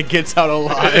only one that gets out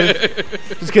alive,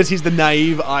 just because he's the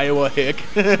naive Iowa hick.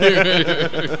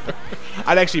 I'd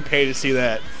actually pay to see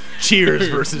that. Cheers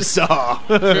versus Saw.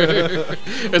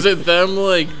 Is it them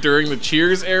like during the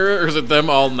Cheers era, or is it them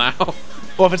all now?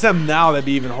 Well, if it's them now, that'd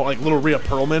be even like little Rhea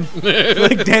Perlman.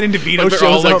 Like Danny DeVito They're shows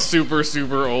all like up.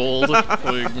 super old.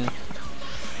 Like,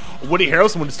 Woody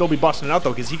Harrelson would still be busting it out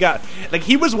though, because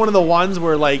he was one of the ones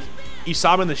where like you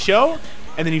saw him in the show,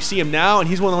 and then you see him now, and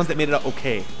he's one of the ones that made it out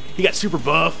okay. He got super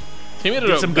buff, he made it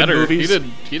Did out some good better. movies.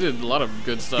 He did a lot of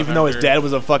good stuff. even though his after. dad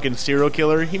was a fucking serial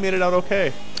killer. He made it out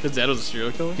okay. His dad was a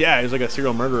serial killer. Yeah, he was like a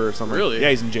serial murderer or something. Really?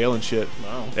 Yeah, he's in jail and shit.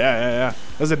 Wow. Yeah. There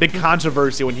was a big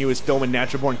controversy when he was filming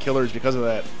Natural Born Killers because of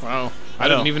that. Wow. I I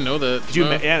know. didn't even know that. Did you?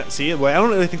 No. Yeah, see, well, I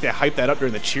don't really think they hyped that up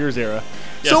during the Cheers era.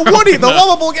 Yeah, So probably Woody, the not.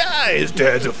 lovable guy, his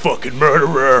dad's a fucking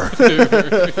murderer.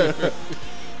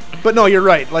 But no, you're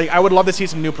right. Like, I would love to see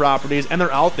some new properties, and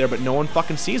they're out there, but no one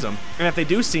fucking sees them. And if they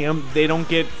do see them, they don't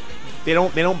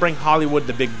bring Hollywood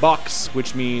the big bucks,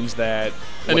 which means that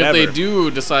And whatever. if they do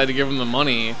decide to give him the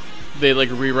money, they like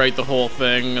rewrite the whole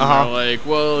thing, and Uh-huh. they're like,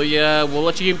 "Well, yeah, we'll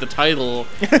let you keep the title,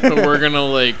 but we're gonna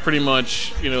like pretty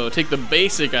much, take the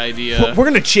basic idea. we're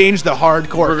gonna change the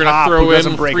hardcore We're gonna cop throw who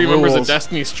doesn't in break 3 rules. members of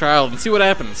Destiny's Child and see what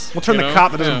happens. We'll turn you the know?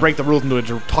 cop that doesn't Yeah. break the rules into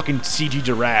a fucking CG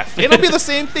giraffe. It'll be the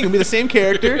same thing. It'll be the same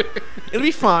character. It'll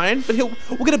be fine, but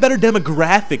we'll get a better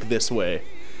demographic this way.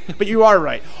 But you are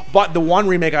right. But the one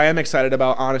remake I am excited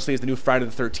about, honestly, is the new Friday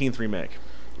the 13th remake.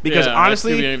 Because Yeah, that's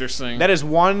honestly, gonna be interesting. that is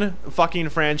one fucking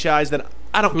franchise that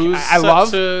I don't. Who's I set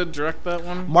love. to direct that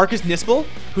one? Marcus Nispel,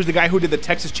 who's the guy who did the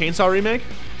Texas Chainsaw remake,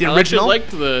 the I original. actually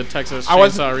liked the Texas I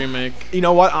wasn't- Chainsaw remake. You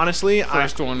know what? Honestly,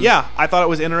 First one. Yeah, I thought it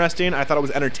was interesting. I thought it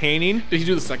was entertaining. Did you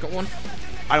do the second one?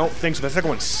 I don't think so. The second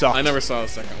one sucked. I never saw the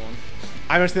second one.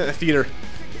 I went to that in the theater,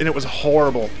 and it was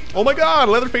horrible. Oh my god,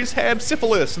 Leatherface had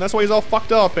syphilis, and that's why he's all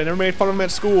fucked up, and everybody made fun of him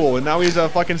at school, and now he's a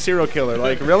fucking serial killer.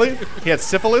 Like, really? He had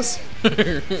syphilis?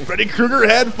 Freddy Krueger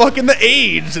had fucking the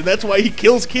AIDS, and that's why he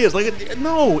kills kids. Like,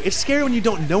 no, it's scary when you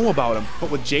don't know about him.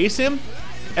 But with Jason,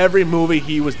 every movie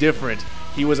he was different.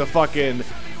 He was a fucking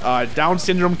Down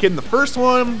syndrome kid in the first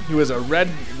one. He was a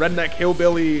redneck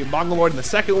hillbilly mongoloid in the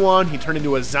second one. He turned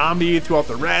into a zombie throughout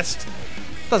the rest.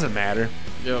 Doesn't matter.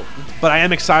 Yep. But I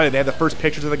am excited. They had the first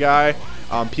pictures of the guy.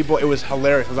 It was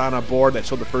hilarious. I was on a board that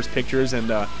showed the first pictures,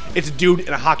 and it's a dude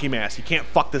in a hockey mask. You can't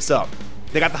fuck this up.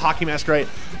 They got the hockey mask right,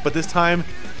 but this time,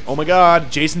 oh my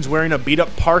god, Jason's wearing a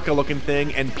beat-up parka-looking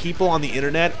thing, and people on the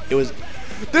internet,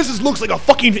 looks like a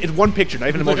fucking, in one picture, not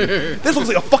even emoji. This looks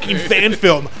like a fucking fan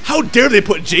film. How dare they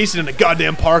put Jason in a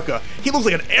goddamn parka? He looks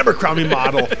like an Abercrombie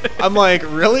model. I'm like,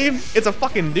 really? It's a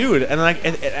fucking dude. And like,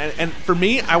 and for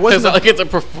me, I wasn't. It's not like it's a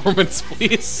performance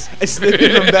piece. It's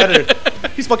even better.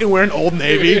 He's fucking wearing Old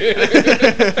Navy.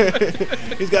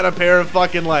 He's got a pair of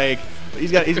fucking like.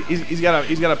 He's got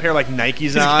a pair of like Nikes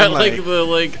He's on. got like, he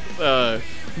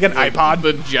got an iPod.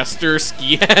 the Jester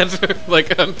ski hat,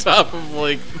 like on top of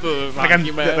like the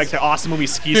hockey mask. like the awesome movie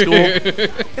Ski School.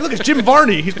 Hey, look, it's Jim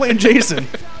Varney. He's playing Jason.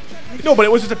 No, but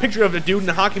it was just a picture of a dude in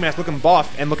a hockey mask looking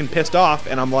buff and looking pissed off,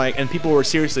 and I'm like, and people were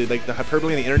seriously like, the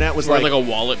hyperbole on the internet was Wearing like, like a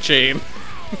wallet chain.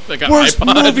 Like an worst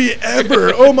iPod. movie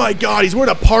ever. Oh my god, he's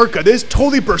wearing a parka. This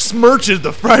totally besmirches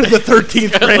the Friday the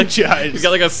 13th franchise. He's got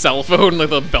like a cell phone,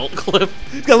 like a belt clip.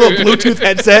 He's got a little Bluetooth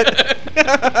headset.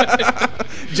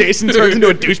 Jason turns into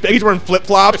a douchebag. He's wearing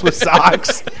flip-flops with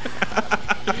socks.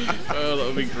 Oh, that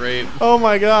would be great. Oh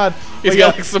my god. He's But got yeah,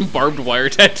 like some barbed wire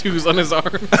tattoos on his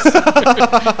arms,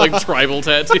 like tribal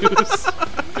tattoos,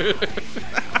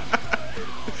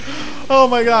 oh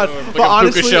my god. like But a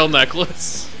honestly, puka shell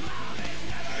necklace.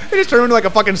 They just turn him into like a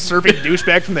fucking surfing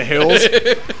douchebag from the hills.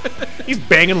 He's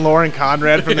banging Lauren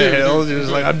Conrad from the hills. He's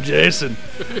just like, I'm Jason.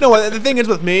 No, the thing is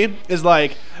with me is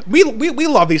like we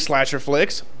love these slasher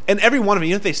flicks, and every one of them,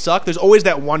 even if they suck, there's always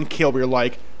that one kill where you're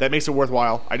like, that makes it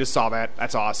worthwhile. I just saw that.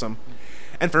 That's awesome.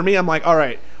 And for me, I'm like, all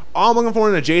right, all I'm looking for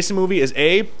in a Jason movie is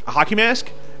A hockey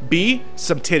mask, B,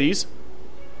 some titties,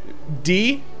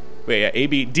 D. Wait, yeah, A,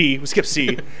 B, D. We skip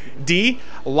C. D,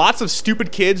 lots of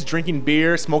stupid kids drinking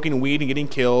beer, smoking weed, and getting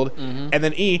killed. And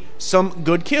then E, some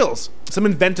good kills. Some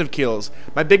inventive kills.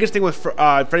 My biggest thing with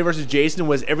Freddy vs. Jason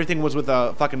was everything was with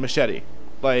a fucking machete.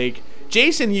 Like,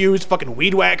 Jason used fucking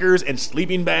weed whackers and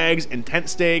sleeping bags and tent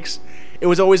stakes. It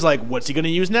was always like, what's he going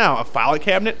to use now? A file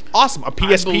cabinet? Awesome. A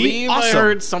PSP? I believe awesome. I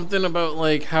heard something about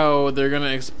like how they're going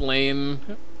to explain...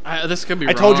 this could be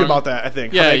wrong. I told you about that, I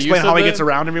think. Yeah, how they explain how he gets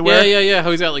around everywhere. Yeah.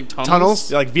 How he's got like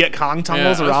tunnels. Like Viet Cong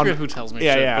tunnels I around. forget who tells me.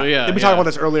 Yeah, shit, yeah. But yeah. Did we talk about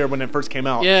this earlier when it first came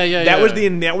out? Yeah. That was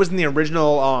in the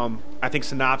original. I think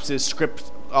synopsis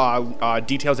script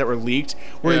details that were leaked.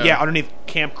 Where underneath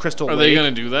Camp Crystal Lake. Are they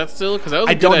gonna do that still? Because that was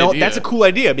I don't know. idea. That's a cool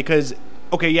idea because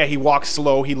he walks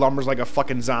slow. He lumbers like a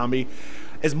fucking zombie.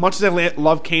 As much as I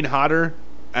love Kane Hodder,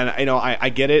 and I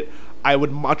get it. I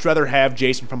would much rather have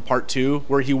Jason from Part 2,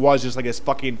 where he was just like this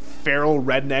fucking feral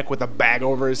redneck with a bag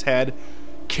over his head,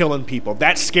 killing people.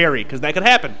 That's scary, because that could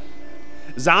happen.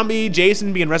 Zombie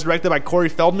Jason being resurrected by Corey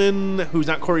Feldman, who's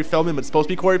not Corey Feldman, but supposed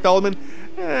to be Corey Feldman.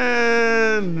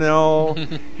 No.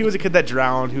 He was a kid that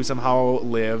drowned, who somehow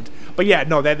lived. But yeah,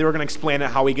 no, they were going to explain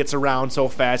it, how he gets around so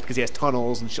fast, because he has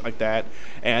tunnels and shit like that.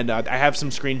 And I have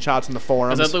some screenshots in the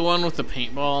forums. Is that the one with the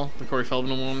paintball? The Corey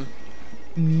Feldman one?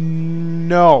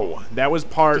 No, that was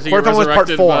part. He Part was part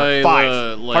 4, by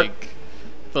 5.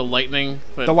 The lightning.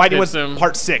 The lightning was him.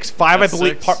 part 6. 5, That's I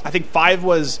believe. 6? I think 5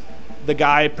 was the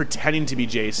guy pretending to be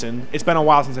Jason. It's been a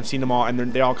while since I've seen them all, and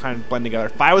they all kind of blend together.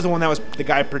 5 was the one that was the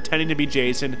guy pretending to be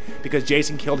Jason because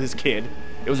Jason killed his kid.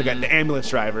 It was the guy, the ambulance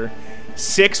driver.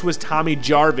 6 was Tommy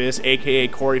Jarvis, a.k.a.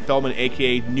 Corey Feldman,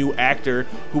 a.k.a. new actor,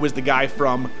 who was the guy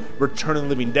from Return of the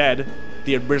Living Dead.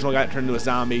 The original guy that turned into a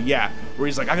zombie, where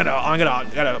he's like, I gotta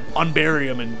unbury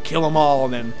him and kill them all,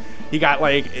 and then he got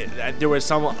there was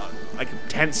some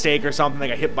tent stake or something that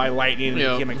got hit by lightning and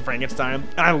became like Frankenstein.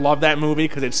 And I love that movie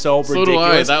because it's so ridiculous. So do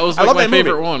I. That was my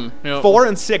favorite one. Yep. 4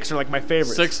 and 6 are like my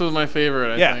favorites. 6 was my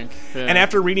favorite, I think. Yeah. And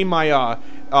after reading my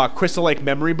Crystal Lake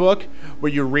memory book,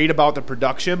 where you read about the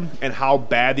production and how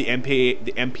bad the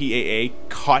MPAA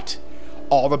cut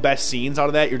all the best scenes out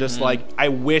of that, you're just like, I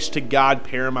wish to God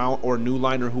Paramount or New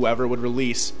Line or whoever would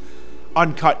release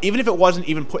uncut, even if it wasn't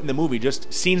even put in the movie,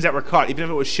 just scenes that were cut, even if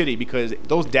it was shitty, because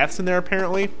those deaths in there,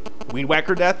 apparently, weed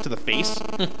whacker death to the face,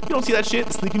 you don't see that shit.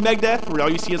 The sleeping bag death, where all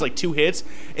you see is like 2 hits.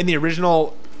 In the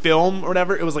original film or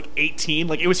whatever, it was like 18.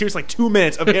 Like, it was seriously like 2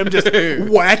 minutes of him just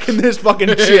whacking this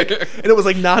fucking chick, and it was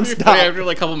like nonstop. After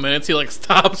like a couple minutes, he like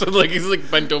stops and like he's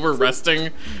like bent over resting.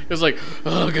 It was like,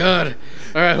 oh god,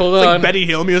 all right, hold on. Like Betty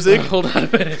Hill music. Hold on a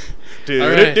minute.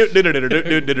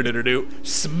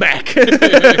 Smack.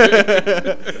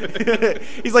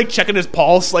 He's like checking his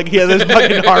pulse, like he has his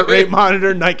fucking heart rate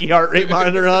monitor, Nike heart rate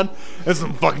monitor on. That's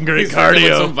some fucking great cardio.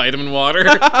 Like some vitamin water.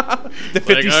 The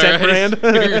 50-cent brand.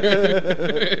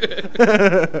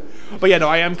 But yeah, no,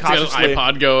 I am cautiously. He's got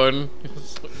an iPod going.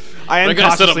 I am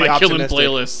gotta set up cautiously my killing optimistic.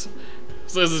 playlist.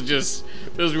 So this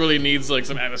really needs like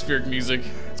some atmospheric music.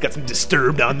 It's got some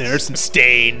Disturbed on there, some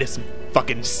Stained, some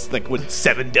fucking like with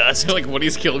Seven Dust. Like when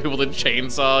he's killing people with a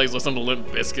chainsaw, he's listening to Limp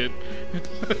Bizkit.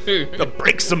 I'll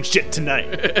break some shit tonight.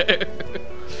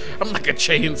 I'm like a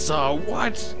chainsaw.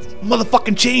 What?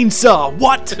 Motherfucking chainsaw.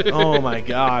 What? Oh my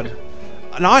god.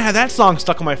 Now I have that song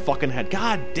stuck in my fucking head.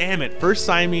 God damn it. First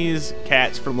Siamese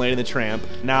Cats from Lady and the Tramp.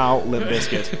 Now Limp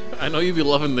Bizkit. I know you'd be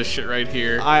loving this shit right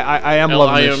here. I am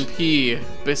loving this. LIMP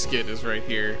Biscuit is right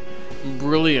here.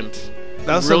 Brilliant.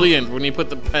 That's Brilliant when you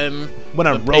put the pen. When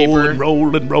I'm paper.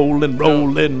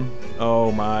 rolling.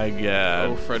 Oh my god.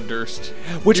 Oh, Fred Durst.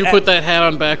 Which you put that hat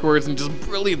on backwards and just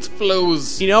brilliance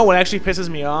flows. You know what actually pisses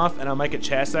me off, and I might get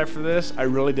chastised for this? I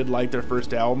really did like their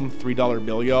first album, $3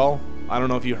 Bill Y'all. I don't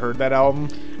know if you heard that album.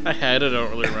 I had it, I don't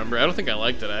really remember. I don't think I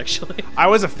liked it, actually. I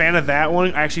was a fan of that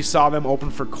one. I actually saw them open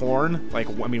for Korn,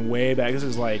 way back. This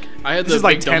is like I had this the is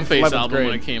like Big 10th, Dumbface 11th album grade.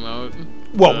 when it came out.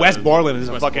 Well, Wes Borland is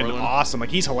Wes fucking Borland. awesome. Like,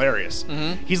 he's hilarious.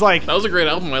 Mm-hmm. He's like That was a great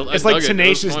album. I it's dug like it.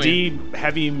 Tenacious It was funny. D,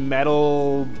 heavy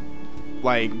metal,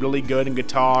 like really good in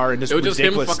guitar and just It was just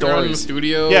him ridiculous fucking around in the stories.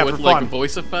 studio Yeah, with for like fun.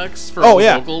 voice effects for Oh, all the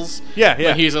yeah. vocals. Yeah.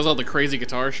 Like, he does all the crazy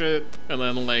guitar shit, and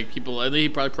then like people. I think he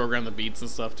probably programmed the beats and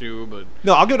stuff too. But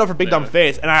No, I'll give it up for Big Dumb Yeah.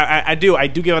 Face, and I do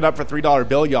give it up for $3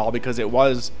 Bill Y'all because that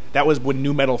was when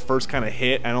new metal first kind of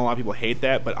hit. I know a lot of people hate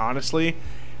that, but honestly,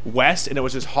 West, and it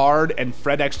was just hard. And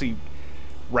Fred actually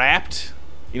rapped.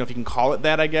 You know, if you can call it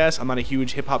that, I guess. I'm not a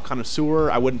huge hip hop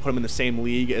connoisseur. I wouldn't put him in the same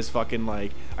league as fucking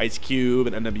like Ice Cube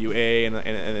and NWA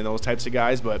and those types of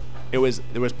guys. But there was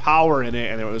power in it,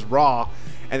 and it was raw.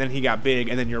 And then he got big,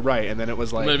 and then you're right, and then it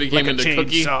was like, And then it became like a into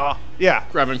Cookie. chainsaw. Yeah.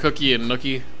 Grabbing Cookie and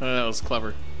Nookie. That was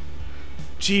clever.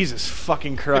 Jesus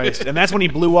fucking Christ. And that's when he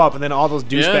blew up, and then all those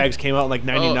douchebags came out in like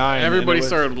 99. Everybody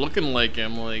started looking like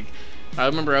him. Like, I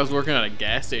remember I was working at a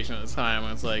gas station at the time,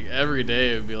 and it's like every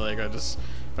day it would be like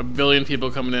a billion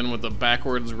people coming in with a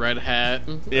backwards red hat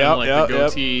and the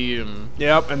goatee and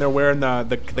and they're wearing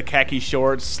the khaki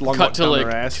shorts slung cut up to down like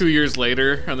their ass. 2 years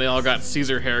later, and they all got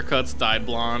Caesar haircuts, dyed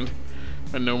blonde,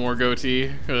 and no more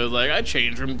goatee. It was like, I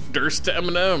changed from Durst to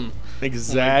Eminem.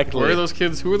 Exactly. Like, where are those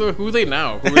kids? Who are they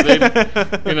now? Who are they?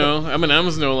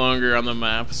 Eminem's no longer on the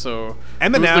map. So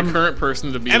Eminem, who's the current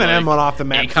person to be? Eminem like, went off the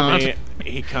map Akon? for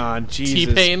me. Akon,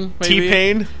 Jesus. T-Pain, maybe?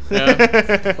 T-Pain.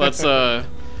 Yeah. Let's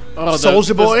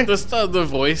Soulja Boy. The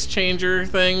voice changer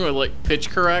thing with like pitch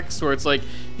corrects, where it's like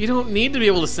you don't need to be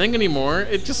able to sing anymore.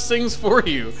 It just sings for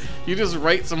you. You just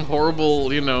write some horrible,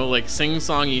 like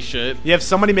sing-songy shit. You have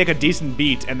somebody make a decent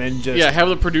beat and then just have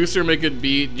the producer make a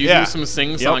beat. You do some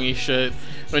sing-songy shit.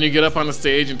 When you get up on the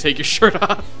stage and take your shirt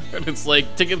off, and it's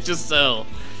like tickets just sell.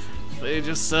 They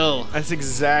just sell. That's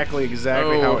exactly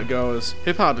how it goes.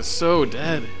 Hip hop is so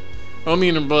dead. I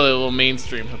mean, but a little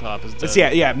mainstream hip hop is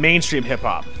dead. Yeah, mainstream hip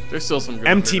hop. There's still some good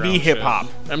MTV hip hop.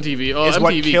 MTV, is MTV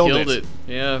what killed killed it.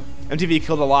 Yeah. MTV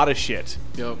killed a lot of shit.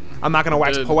 Yep. I'm not going to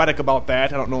wax poetic about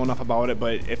that. I don't know enough about it,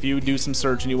 but if you do some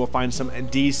searching, you will find some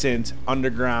decent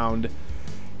underground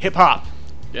hip hop.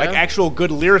 Yeah. Like actual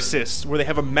good lyricists where they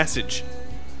have a message.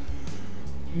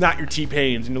 Not your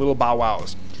T-Pains and your little Bow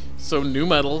Wows. So nu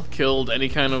metal killed any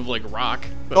kind of like rock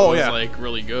that Oh, was yeah. like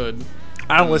really good.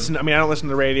 I don't listen to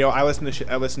the radio. I listen to shit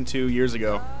I listened to years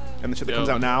ago. And the shit that comes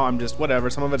out now, I'm just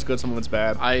whatever. Some of it's good, some of it's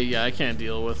bad. I can't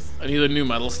deal with any of the new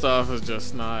metal stuff. It's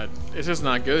just not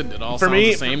good. It all For sounds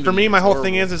me, the same. for to me, my It's whole horrible.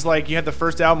 thing is like you had the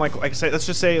first album, like I say, let's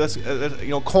just say,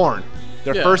 Korn.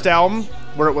 Their Yeah. first album,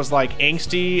 where it was like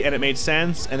angsty and it made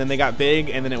sense, and then they got big,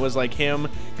 and then it was like him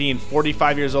being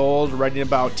 45 years old, writing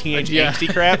about teenage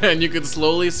angsty crap. And you could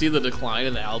slowly see the decline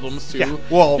in the albums too. Yeah,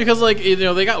 well- because like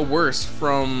they got worse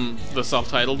from the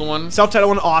self-titled one. Self-titled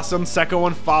one, awesome. Second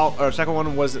one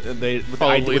was with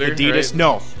Follow the Leader, Adidas. right?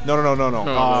 No.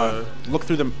 No, Look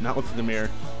through the mirror.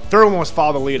 Third one was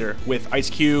Follow the Leader with Ice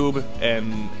Cube,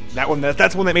 and that one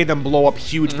that's one that made them blow up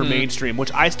huge for mainstream,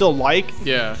 which I still like.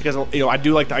 Yeah. Because I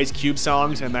do like the Ice Cube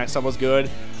songs, and that stuff was good.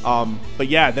 But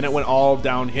yeah, then it went all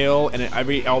downhill, and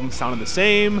every album sounded the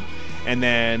same. And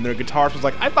then their guitarist was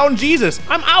like, "I found Jesus,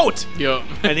 I'm out." Yep.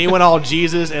 And he went all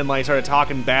Jesus and like started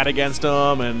talking bad against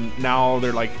them, and now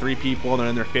they're like three people and they're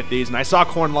in their 50s. And I saw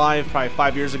Korn live probably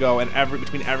 5 years ago, and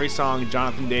between every song,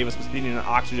 Jonathan Davis was sitting in an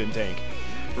oxygen tank.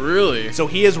 Really? So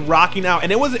he is rocking out,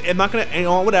 and I'm not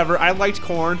gonna, whatever. I liked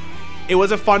Korn. It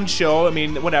was a fun show. I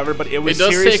mean, whatever, but it was It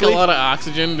does seriously take a lot of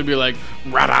oxygen to be like.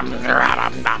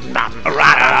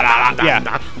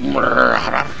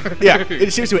 Yeah,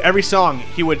 seriously, every song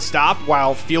he would stop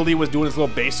while Fieldy was doing his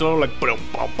little bass solo, like,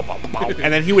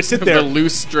 and then he would sit The there,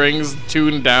 loose strings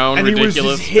tuned down, and he was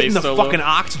ridiculous just hitting bass the solo. fucking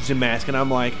oxygen mask, and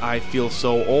I'm like, I feel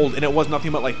so old, and it was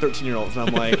nothing but like 13-year-olds, and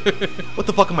I'm like, what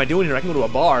the fuck am I doing here? I can go to a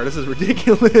bar. This is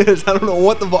ridiculous. I don't know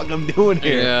what the fuck I'm doing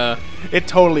here. Yeah. It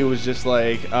totally was just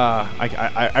like,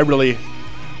 I really,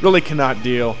 really cannot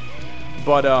deal.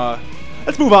 But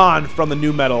let's move on from the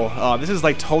new metal. This is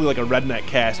like totally like a redneck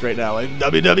cast right now, like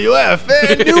WWF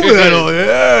and new metal,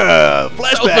 yeah.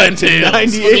 Flashback to Tales.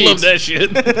 98. Love that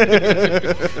shit.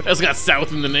 That's got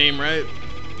South in the name, right?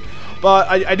 But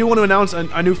I do want to announce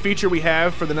a new feature we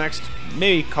have for the next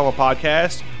maybe couple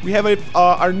podcasts. We have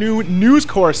our new news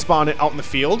correspondent out in the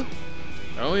field.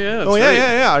 Oh yeah. That's Oh right.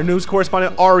 yeah. Our news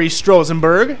correspondent Ari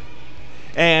Strozenberg,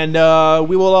 and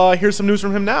we will hear some news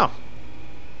from him now.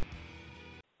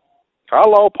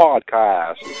 Hello,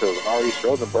 podcast. This is Ari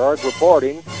Strozenberg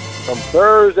reporting from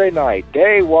Thursday night,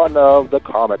 day one of the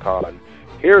Comic-Con.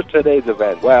 Here's today's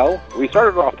event. Well, we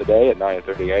started off today at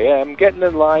 9:30 a.m., getting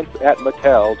in line at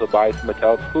Mattel to buy some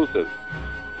Mattel exclusives.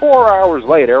 4 hours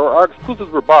later, our exclusives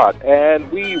were bought,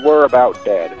 and we were about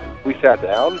dead. We sat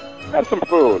down, had some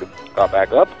food, got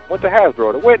back up, went to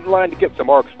Hasbro to wait in line to get some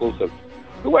more exclusives.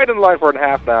 We waited in line for a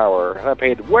half an hour, and I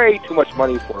paid way too much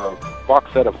money for a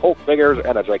box set of Hulk figures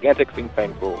and a gigantic Sing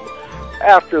Fang Boom.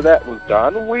 After that was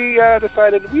done, we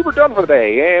decided we were done for the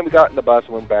day, and we got in the bus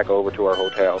and went back over to our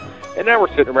hotel. And now we're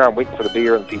sitting around waiting for the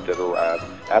beer and pizza to arrive.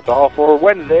 That's all for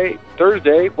Wednesday,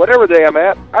 Thursday, whatever day I'm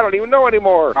at. I don't even know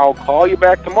anymore. I'll call you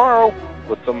back tomorrow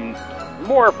with some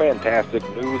more fantastic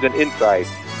news and insight.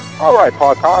 All right,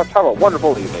 podcast, have a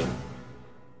wonderful evening.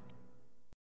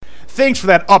 Thanks for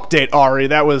that update, Ari.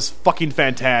 That was fucking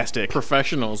fantastic.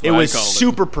 Professionals. It was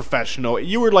super professional.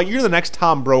 You were like, you're the next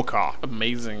Tom Brokaw.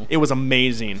 Amazing. It was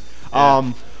amazing.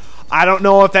 Yeah. I don't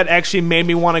know if that actually made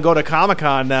me want to go to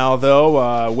Comic-Con now,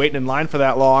 though. Waiting in line for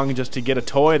that long just to get a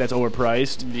toy that's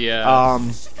overpriced. Yeah.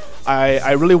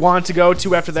 I really wanted to go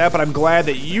to after that, but I'm glad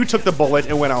that you took the bullet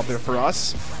and went out there for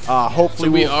us. Hopefully,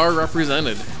 so we are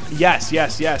represented. Yes.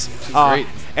 Great.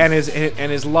 And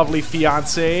his lovely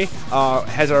fiance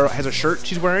has a shirt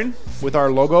she's wearing with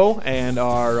our logo and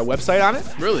our website on it.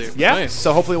 Really? Yeah. Nice.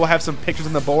 So hopefully we'll have some pictures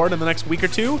on the board in the next week or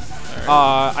two.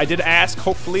 I did ask,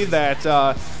 hopefully,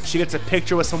 that she gets a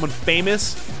picture with someone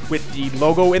famous with the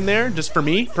logo in there, just for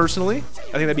me personally. I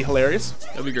think that'd be hilarious.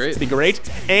 That'd be great. It'd be great.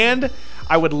 And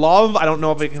I would love, I don't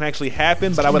know if it can actually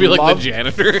happen, but I would be like love the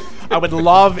janitor. I would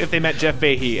love if they met Jeff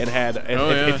Fahey and had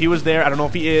yeah. if he was there. I don't know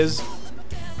if he is,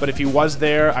 but if he was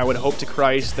there, I would hope to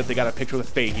Christ that they got a picture with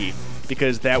Fahey,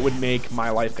 because that would make my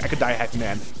life. I could die a happy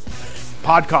man.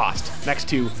 Podcast next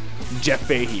to Jeff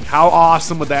Fahey. How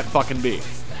awesome would that fucking be?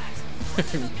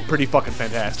 Pretty fucking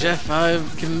fantastic. Jeff, I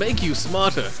can make you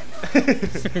smarter.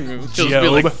 Just be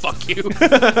Job. like, fuck you.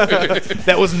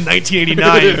 That was in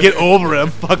 1989. Get over it. I'm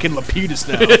fucking Lapidus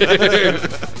now.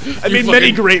 I made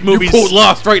many great movies. You quote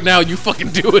Lost right now. You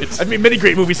fucking do it. I made many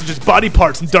great movies such as Body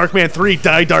Parts and Darkman 3,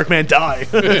 Die, Darkman, Die.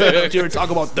 Did you ever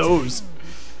talk about those?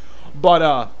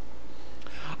 But,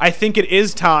 I think it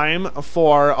is time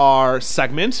for our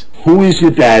segment. Who is your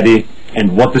daddy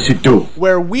and what does he do?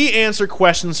 Where we answer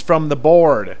questions from the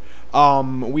board.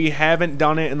 We haven't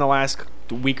done it in the last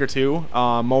week or two,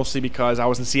 mostly because I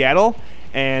was in Seattle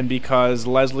and because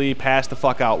Leslie passed the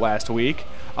fuck out last week.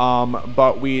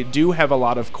 But we do have a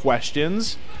lot of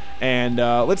questions, and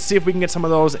let's see if we can get some of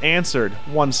those answered.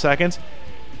 1 second.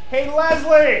 Hey,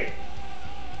 Leslie!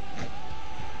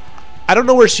 I don't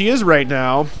know where she is right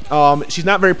now. She's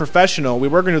not very professional. We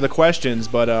were going to do the questions,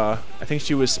 but I think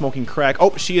she was smoking crack.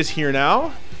 Oh, she is here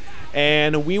now.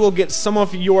 And we will get some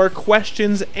of your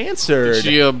questions answered. Did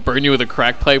she burn you with a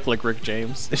crack pipe like Rick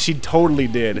James? She totally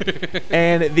did.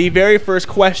 And the very first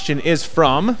question is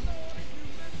from...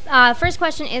 First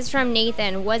question is from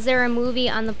Nathan. Was there a movie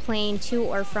on the plane to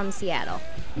or from Seattle?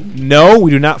 No,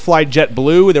 we do not fly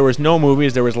JetBlue. There was no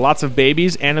movies. There was lots of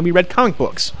babies, and we read comic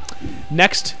books.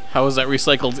 Next. How was that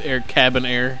recycled air, cabin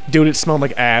air? Dude, it smelled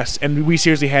like ass, and we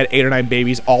seriously had 8 or 9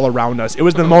 babies all around us. It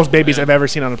was the most babies I've ever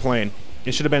seen on a plane.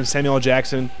 It should have been Samuel L.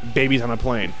 Jackson, babies on a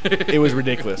plane. It was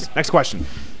ridiculous. Next question.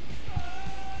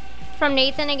 From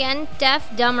Nathan again.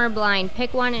 Deaf, dumb, or blind?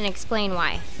 Pick one and explain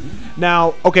why.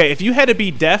 Now, okay, if you had to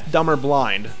be deaf, dumb, or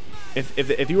blind,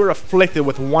 if you were afflicted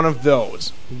with one of those,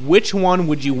 which one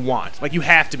would you want? Like, you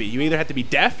have to be. You either have to be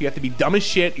deaf, you have to be dumb as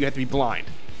shit, you have to be blind.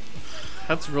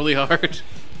 That's really hard.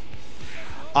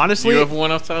 Honestly, Do you have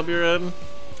one off the top of your head?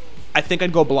 I think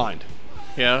I'd go blind.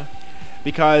 Yeah?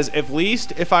 Because at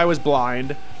least if I was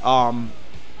blind,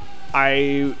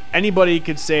 anybody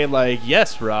could say, like,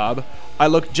 yes, Rob, I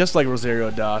look just like Rosario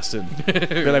Dawson.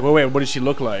 They're like, wait, what does she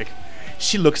look like?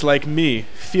 She looks like me.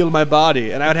 Feel my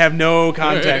body. And I would have no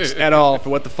context at all for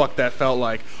what the fuck that felt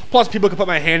like. Plus, people could put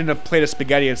my hand in a plate of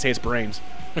spaghetti and say it's brains.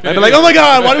 And I'd be like, oh my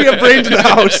god, why do we have brains in the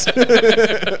house?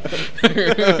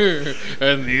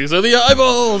 And these are the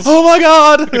eyeballs. Oh my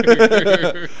god.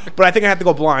 But I think I have to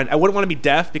go blind. I wouldn't want to be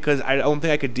deaf because I don't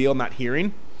think I could deal not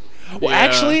hearing. Well, Yeah.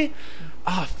 actually,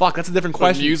 fuck, that's a different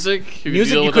question. Music?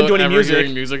 Music, you couldn't do any music.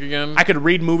 Hearing music again? I could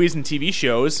read movies and TV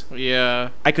shows.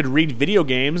 Yeah. I could read video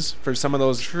games for some of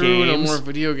those True, games. no more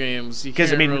video games.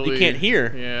 Because, I mean, you can't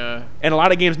hear. Yeah. And a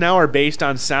lot of games now are based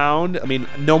on sound. I mean,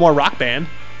 no more Rock Band.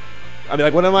 I'd be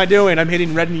like, what am I doing? I'm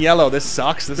hitting red and yellow. This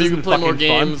sucks. This But you isn't could play fucking more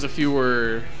games fun.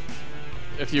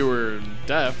 if you were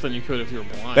deaf than you could if you were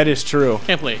blind. That is true.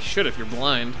 Can't play shit if you're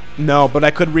blind. No, but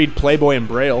I could read Playboy in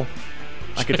Braille.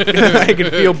 I could I could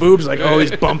feel boobs like, oh,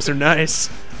 these bumps are nice.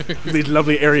 These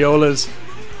lovely areolas.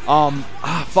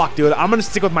 Fuck, dude. I'm gonna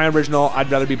stick with my original. I'd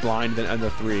rather be blind than the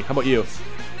 3. How about you?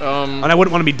 And I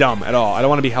wouldn't want to be dumb at all. I don't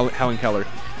want to be Helen Keller.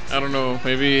 I don't know.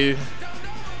 Maybe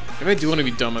I do want to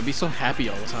be dumb. I'd be so happy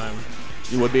all the time.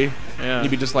 You would be? Yeah.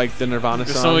 You'd be just like the Nirvana If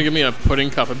song. someone give me a pudding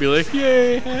cup, I'd be like,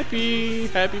 yay, happy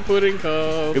pudding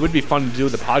cup. It would be fun to do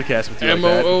the podcast with you like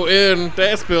that. MOON,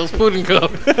 that spells pudding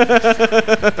cup.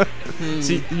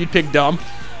 See, you'd pick dumb.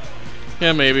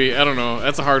 Yeah, maybe. I don't know.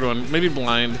 That's a hard one. Maybe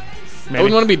blind. Maybe. I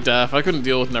wouldn't want to be deaf. I couldn't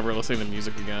deal with never listening to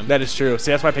music again. That is true.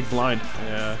 See, that's why I picked blind.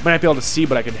 Yeah. Might not be able to see,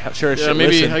 but I could sure as Yeah, shit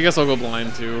maybe. listen. I guess I'll go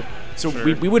blind too. So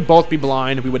Sure. we would both be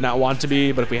blind. We would not want to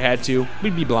be, but if we had to,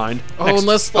 we'd be blind. Oh, Next.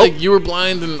 unless like you were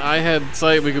blind and I had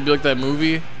sight, we could be like that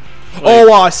movie.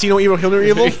 See No Evil, Kill No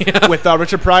Evil Yeah. with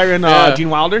Richard Pryor and Yeah. Gene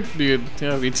Wilder. Dude, yeah,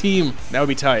 it'd be a team. That would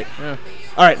be tight. Yeah.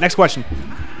 All right, next question.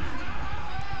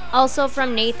 Also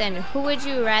from Nathan, who would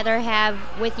you rather have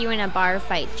with you in a bar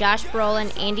fight? Josh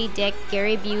Brolin, Andy Dick,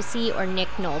 Gary Busey, or Nick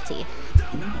Nolte?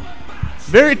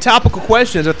 Very topical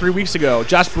questions of 3 weeks ago.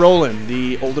 Josh Brolin,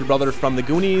 the older brother from The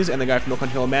Goonies and the guy from No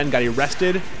Country for Old Men, got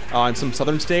arrested in some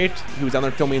southern state. He was down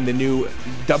there filming the new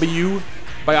W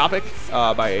biopic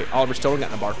by Oliver Stone, got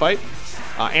in a bar fight.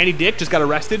 Andy Dick just got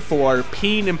arrested for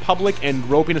peeing in public and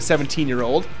groping a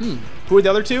 17-year-old. Who are the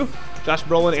other two? Josh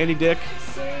Brolin, Andy Dick.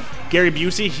 Gary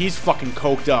Busey, he's fucking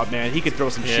coked up, man. He could throw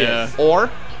some Yeah. shit. Or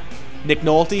Nick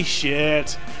Nolte,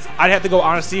 shit. I'd have to go,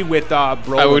 honestly, with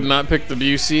Brolin. I would not pick the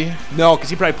Busey. No, because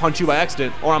he'd probably punch you by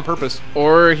accident or on purpose.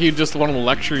 Or he'd just want to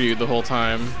lecture you the whole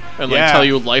time and like Yeah. tell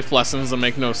you life lessons that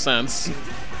make no sense.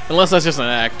 Unless that's just an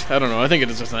act. I don't know. I think it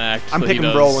is just an act. I'm that he picking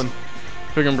does. Brolin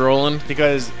Picking Brolin.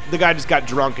 because the guy just got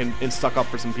drunk and stuck up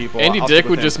for some people. Andy I'll Dick stick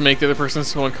would with just him. make the other person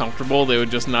so uncomfortable they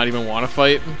would just not even want to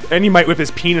fight. And he might whip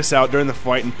his penis out during the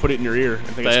fight and put it in your ear. I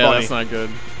think it's Yeah, funny. that's not good.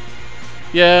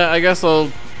 Yeah, I guess I'll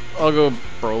go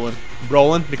Brolin.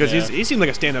 Brolin, because Yeah. he seemed like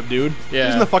a stand-up dude. Yeah.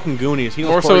 He's in the fucking Goonies. He knows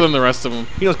More Corey, so than the rest of them.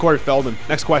 he knows Corey Feldman.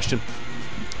 Next question.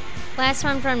 Last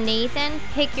one from Nathan.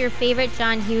 Pick your favorite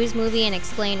John Hughes movie and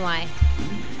explain why.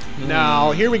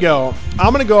 Now, here we go.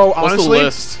 I'm going to go, What's honestly. the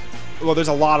list? Well, there's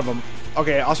a lot of them.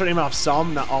 Okay, I'll start naming off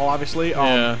some, not all, obviously.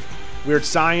 Yeah. Weird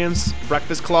Science,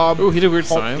 Breakfast Club. Ooh, he did Weird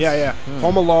Science. Yeah, yeah.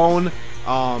 Home Alone,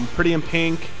 Pretty in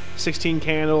Pink, 16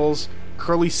 Candles,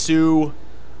 Curly Sue,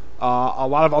 a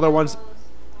lot of other ones.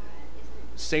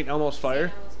 St. Elmo's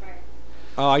Fire.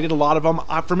 I did a lot of them.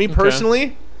 For me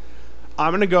personally,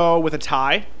 I'm going to go with a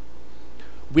tie.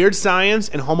 Weird Science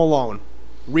and Home Alone.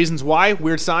 Reasons why?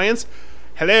 Weird Science.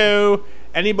 Hello.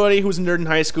 Anybody who's a nerd in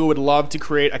high school would love to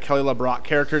create a Kelly LeBrock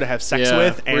character to have sex Yeah,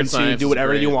 with Weird and to Science do is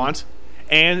whatever great. you want.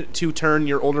 And to turn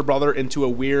your older brother into a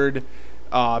weird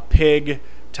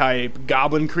pig-type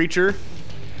goblin creature.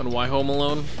 And why Home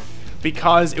Alone?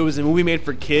 Because it was a movie made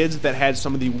for kids that had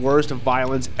some of the worst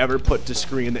violence ever put to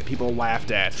screen that people laughed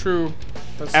at. True.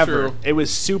 That's Ever. true. It was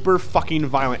super fucking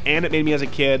violent, and it made me as a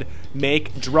kid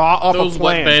draw up Those a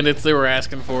wet plan. bandits, they were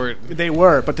asking for it. They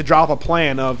were, but to draw up a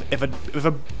plan of if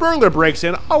a burglar breaks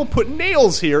in, I'll put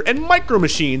nails here and micro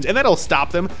machines, and that'll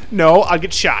stop them. No, I'll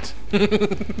get shot.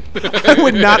 I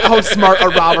would not outsmart a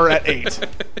robber at 8.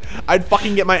 I'd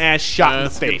fucking get my ass shot in the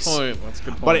That's face. a good point. That's a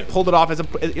good point. But it pulled it off as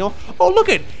oh, look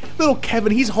at little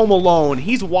Kevin. He's home alone.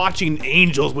 He's watching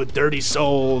Angels with Dirty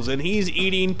Souls, and he's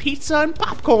eating pizza and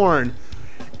popcorn.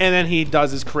 And then he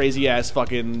does his crazy ass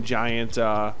fucking giant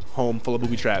home full of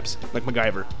booby traps, like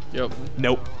MacGyver. Yep.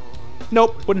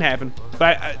 Nope, wouldn't happen.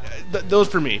 But those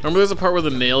for me. Remember there's a part where the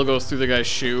nail goes through the guy's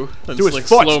shoe? And Through it's his like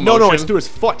foot. slow No, motion? it's through his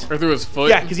foot. Or through his foot?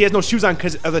 Yeah, because he has no shoes on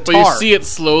because of the But tar. you see it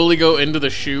slowly go into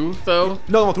the shoe, though?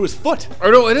 No, through his foot.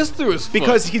 Or no, it is through his foot.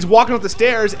 Because he's walking up the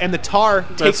stairs and the tar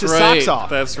takes That's his right. socks off.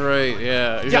 That's right,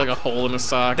 yeah. He's Yeah. got like a hole in his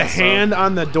sock. The and stuff. hand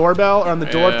on the doorbell or on the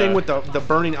door Yeah. thing with the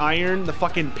burning iron, the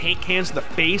fucking paint cans to the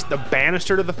face, the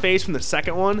banister to the face from the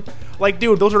second one. Like,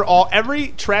 dude, those are all. Every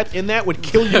trap in that would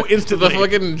kill you instantly. The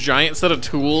fucking giant set of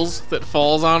tools that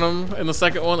falls on him in the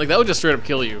second one, like that would just straight up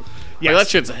kill you. Yes. Like, that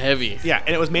shit's heavy. Yeah,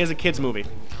 and it was made as a kids movie.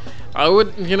 I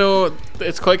would,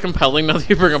 it's quite compelling now that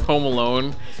you bring up Home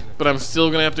Alone, but I'm still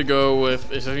gonna have to go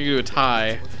with if you do a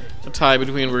tie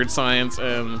between Weird Science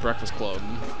and Breakfast Club.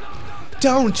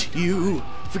 Don't you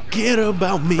forget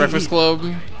about me. Breakfast Club,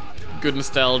 good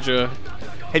nostalgia.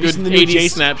 Have you Good seen the new 80s JC?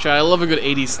 snapshot. I love a good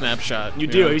 80s snapshot. You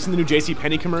do. Have you seen the new J.C.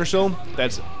 Penney commercial?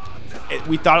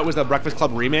 We thought it was the Breakfast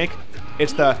Club remake.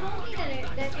 It's the.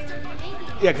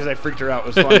 Yeah, because I freaked her out. It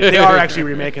was funny. They are actually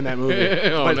remaking that movie.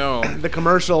 Oh, But no. The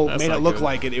commercial That's made it not look good.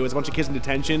 like it. It was a bunch of kids in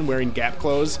detention wearing Gap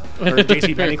clothes or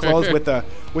J.C. Penney clothes with a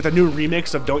new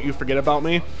remix of "Don't You Forget About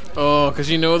Me." Oh, because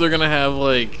they're gonna have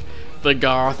like the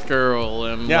goth girl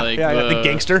and Yeah, like the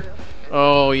gangster.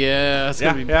 Oh yeah, it's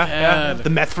gonna be bad. The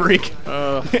meth freak.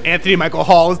 Oh. Anthony Michael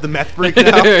Hall is the meth freak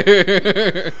now.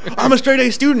 I'm a straight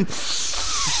A student.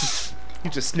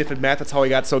 He's just sniffing meth. That's how he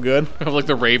got so good. Have like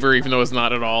the raver, even though it's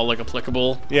not at all like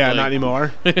applicable. Yeah, Like, not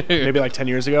anymore. Maybe like 10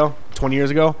 years ago, 20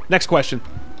 years ago. Next question.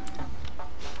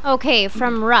 Okay,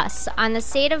 from Russ. On the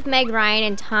state of Meg Ryan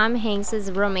and Tom Hanks'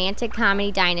 romantic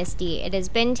comedy Dynasty, it has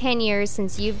been 10 years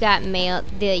since the You've Got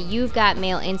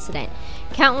Mail incident.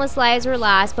 Countless lives were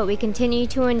lost, but we continue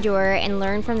to endure and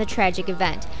learn from the tragic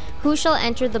event. Who shall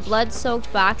enter the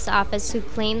blood-soaked box office to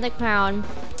claim the crown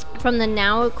from the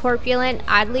now corpulent,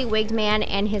 oddly wigged man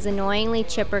and his annoyingly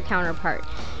chipper counterpart.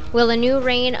 Will a new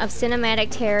reign of cinematic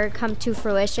terror come to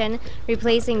fruition,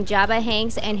 replacing Jabba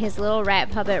Hanks and his little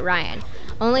rat puppet Ryan?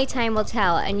 Only time will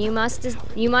tell, and you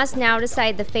must now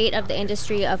decide the fate of the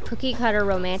industry of cookie cutter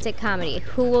romantic comedy.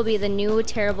 Who will the new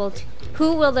Terrible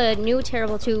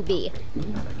 2 be?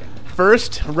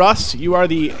 First, Russ, you are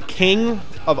the king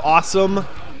of awesome,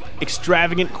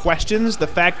 extravagant questions. The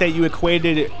fact that you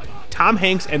equated Tom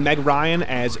Hanks and Meg Ryan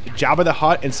as Jabba the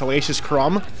Hutt and Salacious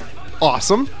Crumb,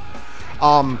 awesome.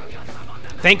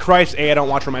 Thank Christ, I don't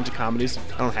watch romantic comedies.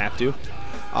 I don't have to.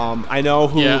 I know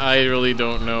who... Yeah, I really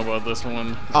don't know about this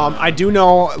one. I do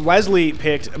know Leslie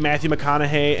picked Matthew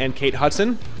McConaughey and Kate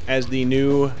Hudson as the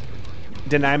new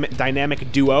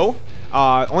dynamic duo.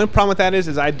 Only problem with that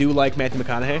is I do like Matthew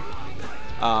McConaughey.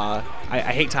 I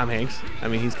hate Tom Hanks. I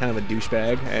mean, he's kind of a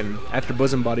douchebag, and after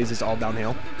Bosom Buddies, it's all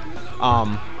downhill.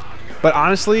 But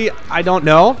honestly, I don't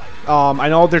know. I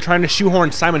know they're trying to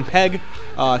shoehorn Simon Pegg,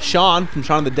 Sean from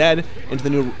Shaun of the Dead, into the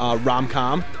new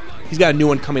rom-com. He's got a new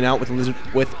one coming out with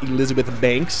Elizabeth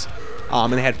Banks.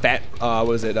 And they had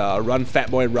Run Fat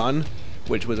Boy Run,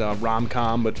 which was a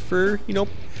rom-com, but for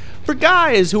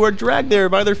guys who are dragged there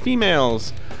by their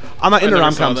females. I'm not into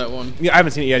rom-coms. I never saw that one. Yeah, I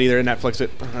haven't seen it yet either. Netflix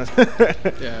it.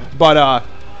 Yeah. But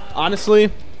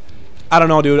honestly, I don't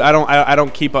know, dude. I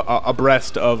don't keep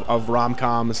abreast of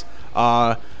rom-coms.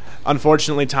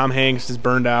 Unfortunately, Tom Hanks is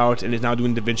burned out and is now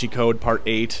doing Da Vinci Code Part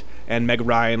 8, and Meg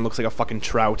Ryan looks like a fucking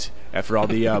trout after all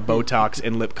the Botox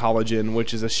and lip collagen,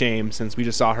 which is a shame since we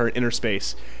just saw her in Inner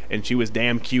Space, and she was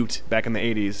damn cute back in the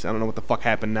 80s. I don't know what the fuck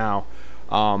happened now.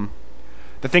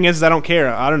 The thing is I don't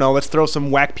care. I don't know. Let's throw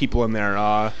some whack people in there.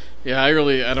 Yeah, I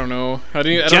don't know. I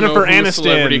don't Jennifer know who the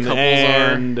celebrity Aniston couples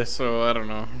and are, so I don't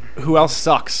know. Who else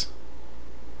sucks?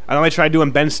 I know they tried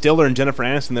doing Ben Stiller and Jennifer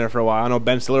Aniston there for a while. I know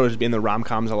Ben Stiller was being the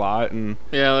rom-coms a lot, and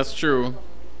yeah, that's true.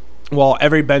 Well,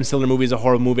 every Ben Stiller movie is a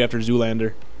horror movie after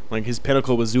Zoolander. Like, his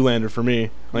pinnacle was Zoolander for me.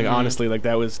 Like, honestly, like,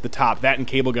 that was the top. That and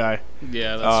Cable Guy.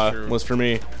 Yeah, that's true. Was for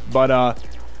me. But I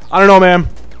don't know, man.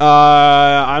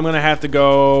 I'm gonna have to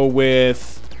go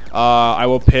with. I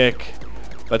will pick.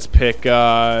 Let's pick.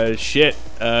 Dead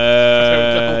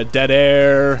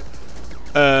Air.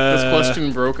 This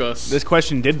question broke us. This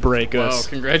question did break us. Wow,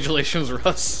 congratulations,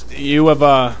 Russ. You have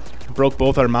broke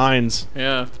both our minds.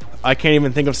 Yeah. I can't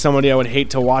even think of somebody I would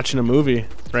hate to watch in a movie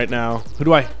right now. Who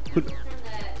do I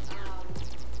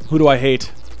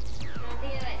hate?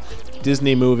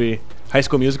 Disney movie. High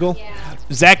School Musical? Yeah.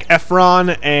 Zac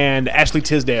Efron and Ashley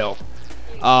Tisdale.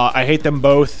 I hate them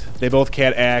both. They both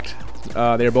can't act.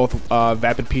 They're both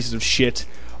vapid pieces of shit.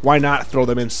 Why not throw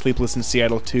them in Sleepless in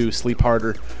Seattle 2, Sleep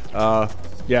Harder?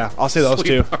 Yeah, I'll say those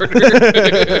Sleep two.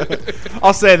 harder.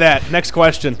 I'll say that. Next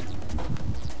question.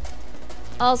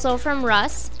 Also from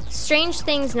Russ, Strange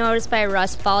Things Noticed by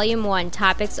Russ, Volume 1,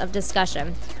 Topics of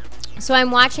Discussion. So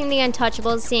I'm watching The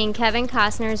Untouchables, seeing Kevin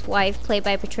Costner's wife, played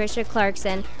by Patricia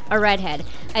Clarkson, a redhead.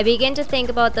 I begin to think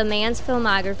about the man's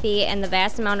filmography and the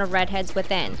vast amount of redheads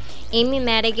within. Amy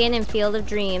Madigan in Field of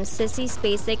Dreams, Sissy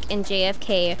Spacek in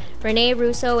JFK, Renee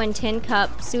Russo in Tin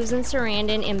Cup, Susan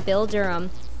Sarandon in Bill Durham,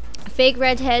 fake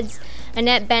redheads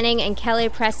Annette Bening and Kelly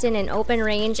Preston in Open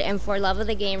Range and For Love of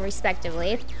the Game,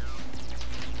 respectively.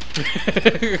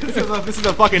 This is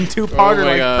a fucking two-parter, Oh my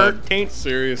like God.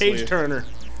 Seriously. Page Turner.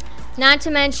 Not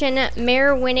to mention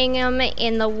Mare Winningham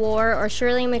in The War or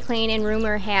Shirley MacLaine in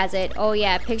Rumor Has It. Oh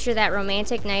yeah, picture that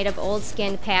romantic night of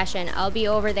old-skinned passion. I'll be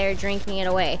over there drinking it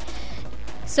away.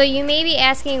 So you may be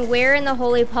asking, where in the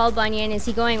holy Paul Bunyan is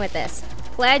he going with this?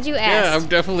 Glad you asked. Yeah, I'm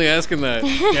definitely asking that.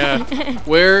 Yeah.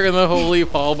 Where in the holy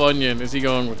Paul Bunyan is he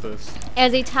going with this?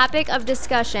 As a topic of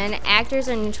discussion, actors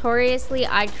are notoriously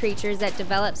odd creatures that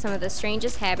develop some of the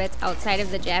strangest habits outside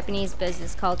of the Japanese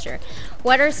business culture.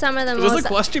 What are some of the Is most... this a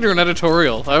question or an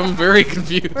editorial? I'm very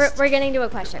confused. We're getting to a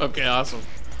question. Okay, awesome.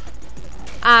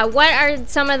 What are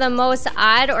some of the most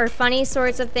odd or funny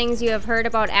sorts of things you have heard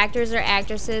about actors or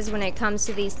actresses when it comes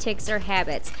to these tics or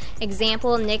habits?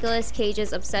 Example, Nicolas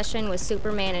Cage's obsession with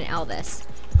Superman and Elvis.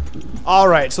 All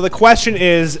right, so the question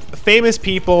is famous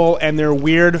people and their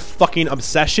weird fucking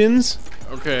obsessions.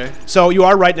 Okay. So you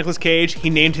are right, Nicolas Cage. He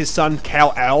named his son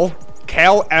Kal-El.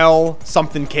 Kal-El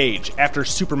something Cage after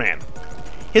Superman.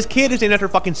 His kid is named after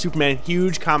fucking Superman.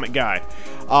 Huge comic guy.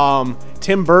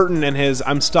 Tim Burton and his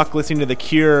I'm stuck listening to The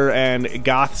Cure and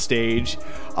goth stage.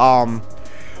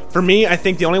 For me, I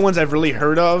think the only ones I've really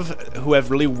heard of who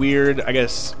have really weird, I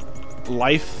guess,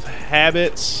 life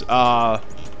habits,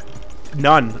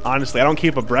 none, honestly. I don't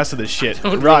keep abreast of this shit.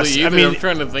 Don't Russ, really either. I mean, I'm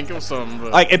trying to think of some.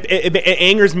 But like, it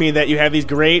angers me that you have these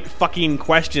great fucking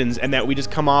questions and that we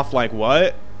just come off like,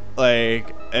 what?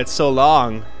 Like, it's so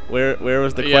long. Where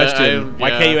was the Yeah, question? Why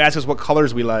yeah. can't you ask us what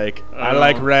colors we like? I know.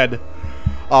 like red.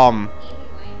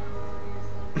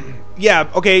 Yeah,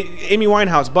 okay, Amy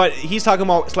Winehouse, but he's talking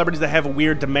about celebrities that have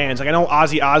weird demands. Like, I know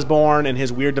Ozzy Osbourne and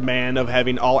his weird demand of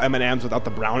having all M&Ms without the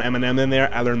brown M&M in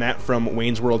there. I learned that from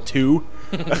Wayne's World 2.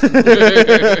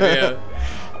 Yeah.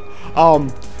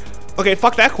 Okay,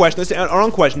 fuck that question. Let's our own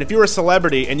question. If you were a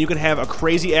celebrity and you could have a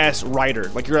crazy ass writer,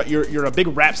 like you're a big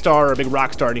rap star or a big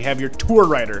rock star, and you have your tour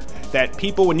writer that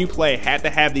people when you play had to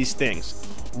have these things,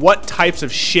 what types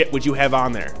of shit would you have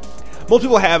on there? Most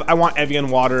people have, I want Evian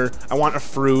water, I want a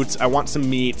fruit, I want some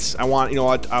meats, I want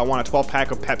I want a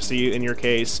 12-pack of Pepsi in your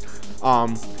case. I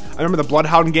remember the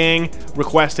Bloodhound Gang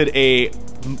requested a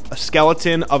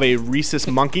skeleton of a rhesus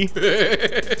monkey.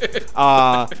 Dave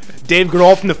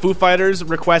Grohl from the Foo Fighters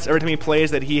requests every time he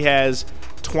plays that he has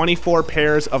 24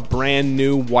 pairs of brand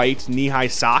new white knee-high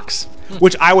socks,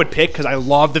 which I would pick because I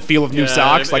love the feel of new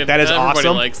socks. Like, that is everybody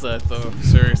awesome. likes that, though.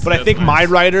 Seriously. But I that's think my nice.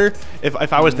 writer,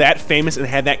 if I was that famous and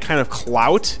had that kind of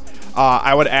clout,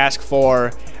 I would ask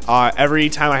for every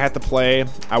time I had to play,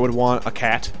 I would want a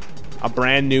cat, a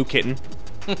brand new kitten,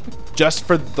 just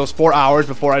for those 4 hours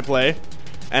before I play.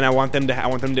 And I want them to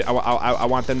have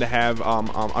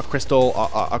a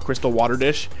crystal water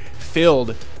dish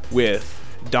filled with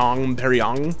Dom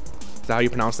Perignon. Is that how you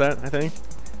pronounce that? I think.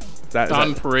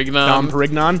 Dom Perignon. Dom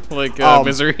Perignon. Like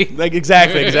Misery. Like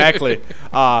exactly.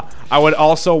 I would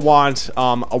also want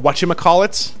a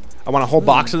whatchamacallits. I want a whole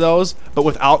box of those, but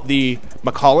without the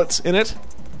McCallits in it.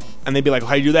 And they'd be like,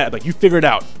 "How do you do that?" Like, you figure it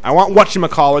out. I want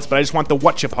whatchamacallits, but I just want the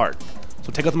whatcha part.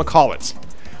 So take out the McCallits.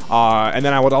 And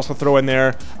then I would also throw in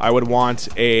there, I would want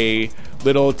a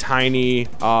little tiny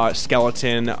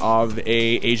skeleton of a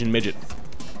Asian midget.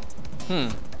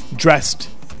 Dressed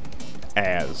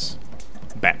as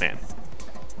Batman.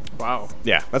 Wow.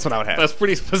 Yeah, that's what I would have. That's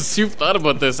pretty. You've thought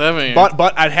about this, haven't you? But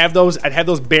I'd have those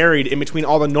buried in between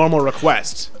all the normal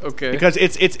requests. Okay. Because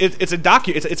it's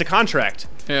a contract.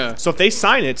 Yeah. So if they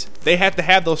sign it, they have to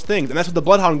have those things, and that's what the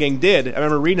Bloodhound Gang did. I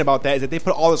remember reading about that. Is that they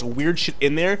put all this weird shit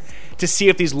in there to see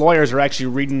if these lawyers are actually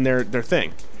reading their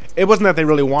thing. It wasn't that they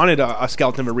really wanted a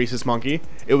skeleton of a rhesus monkey.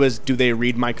 It was, do they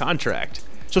read my contract?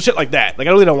 So shit like that. Like,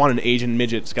 I really don't want an Asian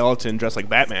midget skeleton dressed like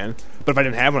Batman. But if I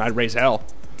didn't have one, I'd raise hell.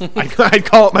 I'd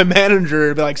call up my manager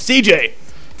and be like, CJ,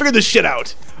 figure this shit out.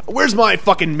 Where's my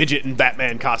fucking midget and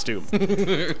Batman costume?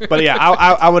 But yeah,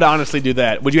 I would honestly do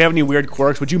that. Would you have any weird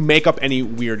quirks? Would you make up any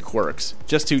weird quirks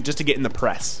just to get in the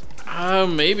press?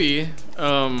 Maybe.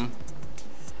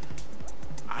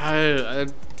 I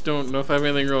don't know if I have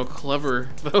anything real clever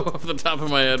though off the top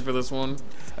of my head for this one.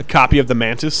 A copy of the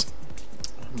Mantis.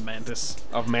 Mantis.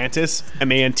 Of Mantis,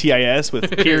 MANTIS,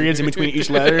 with periods in between each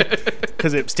letter,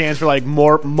 because it stands for like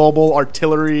more mobile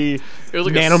artillery, It was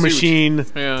like nano a suit. machine,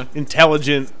 Yeah.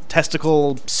 intelligent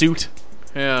testicle suit.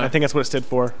 Yeah. I think that's what it stood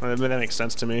for. That makes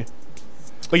sense to me.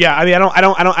 But yeah, I mean,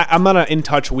 I'm not an In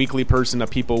Touch Weekly person, a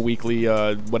People Weekly,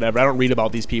 whatever. I don't read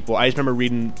about these people. I just remember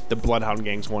reading the Bloodhound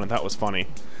Gang's one and thought it was funny.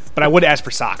 But I would ask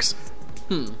for socks.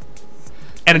 And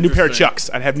a new pair of Interesting. Chucks.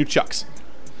 I'd have new Chucks.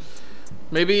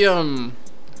 Maybe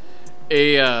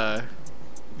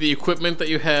the equipment that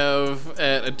you have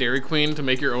at a Dairy Queen to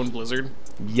make your own Blizzard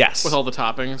Yes. with all the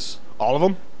toppings. All of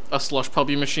them? A slush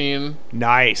puppy machine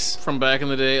Nice. from back in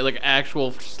the day, like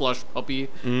actual slush puppy,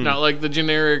 not like the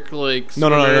generic like. No.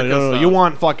 America You stuff.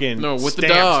 want fucking No, with stamped.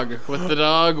 the dog. With the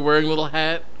dog wearing a little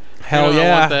hat. Hell You know,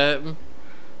 yeah. I want that. I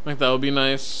think that would be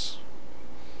nice.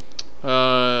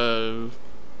 I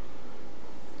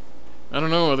don't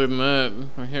know other than that.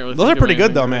 I can't really Those think are of pretty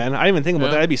good anything though, right. man. I didn't even think about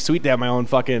Yeah. that. That'd be sweet to have my own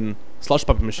fucking slush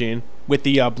puppy machine with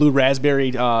the blue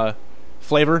raspberry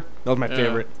flavor. That was my Yeah.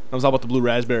 favorite. That was all about the blue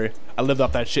raspberry. I lived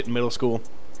off that shit in middle school.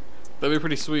 That'd be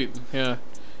pretty sweet. Yeah.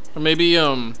 Or maybe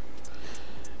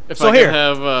if So I here. could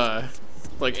have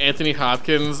like Anthony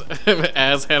Hopkins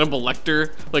as Hannibal Lecter,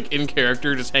 like in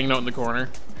character, just hanging out in the corner.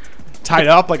 Tied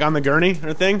up like on the gurney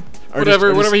or thing. Or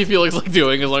Whatever he feels like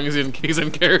doing, as long as he's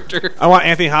in character. I want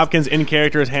Anthony Hopkins in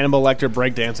character as Hannibal Lecter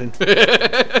breakdancing.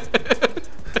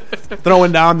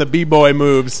 Throwing down the b-boy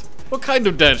moves. What kind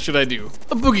of dance should I do?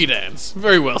 A boogie dance.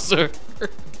 Very well, sir.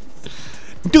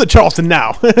 Do the Charleston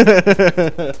now.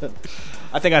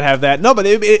 I think I'd have that. No, but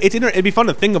it'd be fun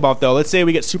to think about, though. Let's say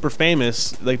we get super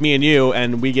famous, like me and you,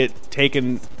 and we do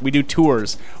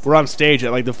tours. We're on stage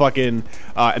at like the fucking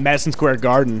at Madison Square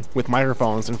Garden with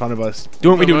microphones in front of us,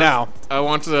 doing what we do now. I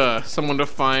want someone to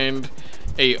find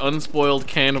a unspoiled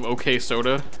can of OK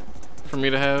Soda for me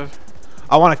to have.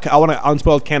 I want an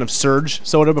unspoiled can of Surge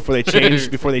soda before they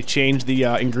change the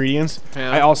ingredients. Yeah.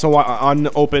 I also want an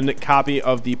unopened copy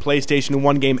of the PlayStation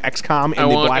 1 game XCOM in I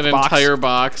the want black an box. entire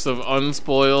box of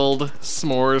unspoiled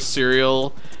s'mores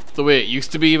cereal, the way it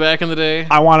used to be back in the day.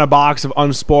 I want a box of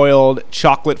unspoiled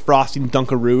chocolate frosting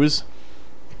Dunkaroos.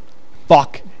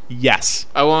 Fuck yes.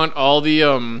 I want all the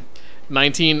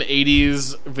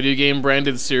 1980s video game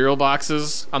branded cereal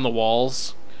boxes on the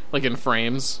walls, like in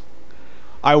frames.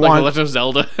 I Like The want Legend of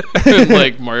Zelda, and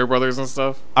like Mario Brothers and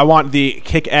stuff. I want the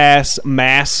kick-ass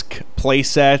mask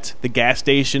playset, the gas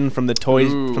station from the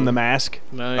toys Ooh. from the mask,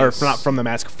 Nice. or not from the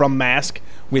mask, from Mask,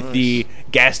 with the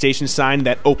gas station sign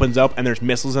that opens up and there's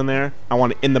missiles in there. I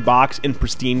want it in the box in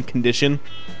pristine condition.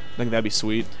 I think that'd be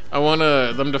sweet. I want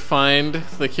them to find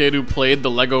the kid who played the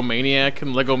Lego Maniac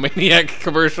and Lego Maniac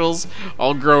commercials,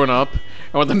 all grown up.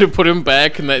 I want them to put him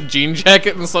back in that jean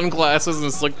jacket and sunglasses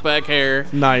and slicked back hair.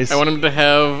 Nice. I want him to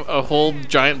have a whole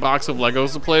giant box of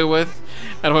Legos to play with.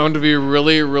 And I want him to be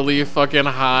really, really fucking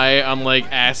high on, like,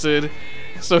 acid.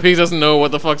 So he doesn't know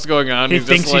what the fuck's going on. He He's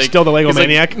thinks just, he's like, still the Lego he's like-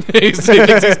 Maniac? he thinks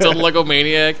he's still the Lego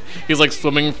Maniac. He's, like,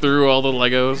 swimming through all the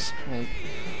Legos.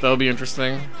 That'll be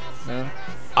interesting. Yeah.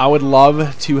 I would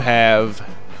love to have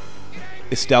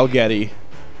Estelle Getty.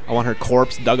 I want her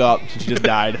corpse dug up since she just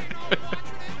died.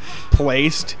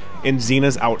 Placed in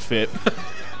Xena's outfit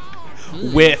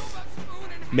with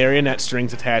marionette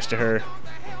strings attached to her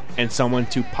and someone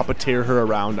to puppeteer her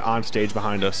around on stage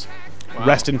behind us. Wow.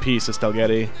 Rest in peace, Estelle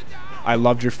Getty. I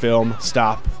loved your film.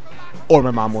 Stop, or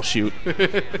my mom will shoot.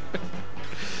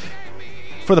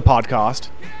 For the podcast,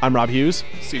 I'm Rob Hughes.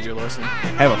 CJ Larson.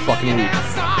 Have a fucking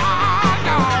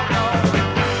week.